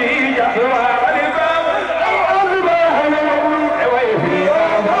غرقا في جحوى والباب أو أسبع الوبل وفي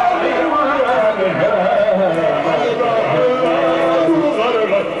أوامي مرحبي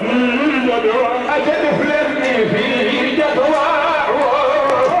أتدفلني في جدواه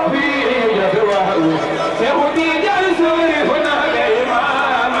في جدواه سيغدي جلسوري هنا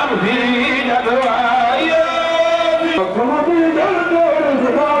الإمام في جدواه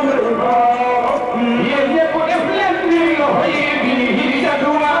يجب إفلني في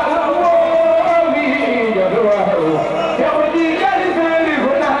جدواه في جدواه سيغدي جلسوري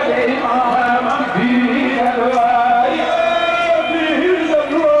هنا الإمام في جدواه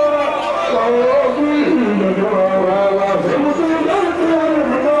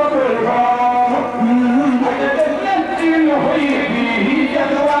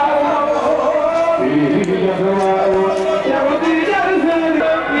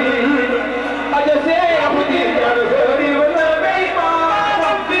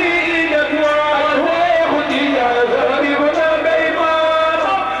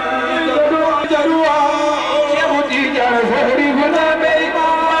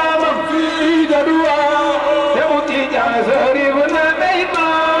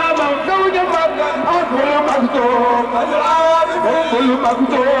كل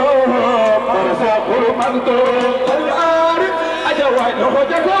مكتوب برسا كل مكتوب العارف أجواد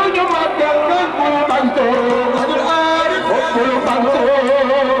لخوجة زوج مكتوب كل مكتوب العارف كل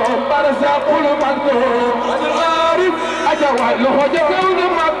مكتوب برسا كل مكتوب العارف أجواد لخوجة زوج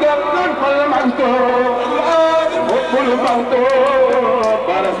مكتوب كل مكتوب العارف كل مكتوب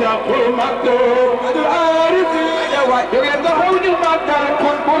برسا كل مكتوب العارف أجواد لخوجة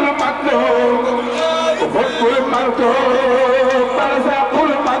مكتوب كل مكتوب كل مكتوب برسا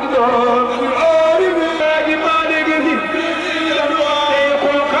كل مكتوب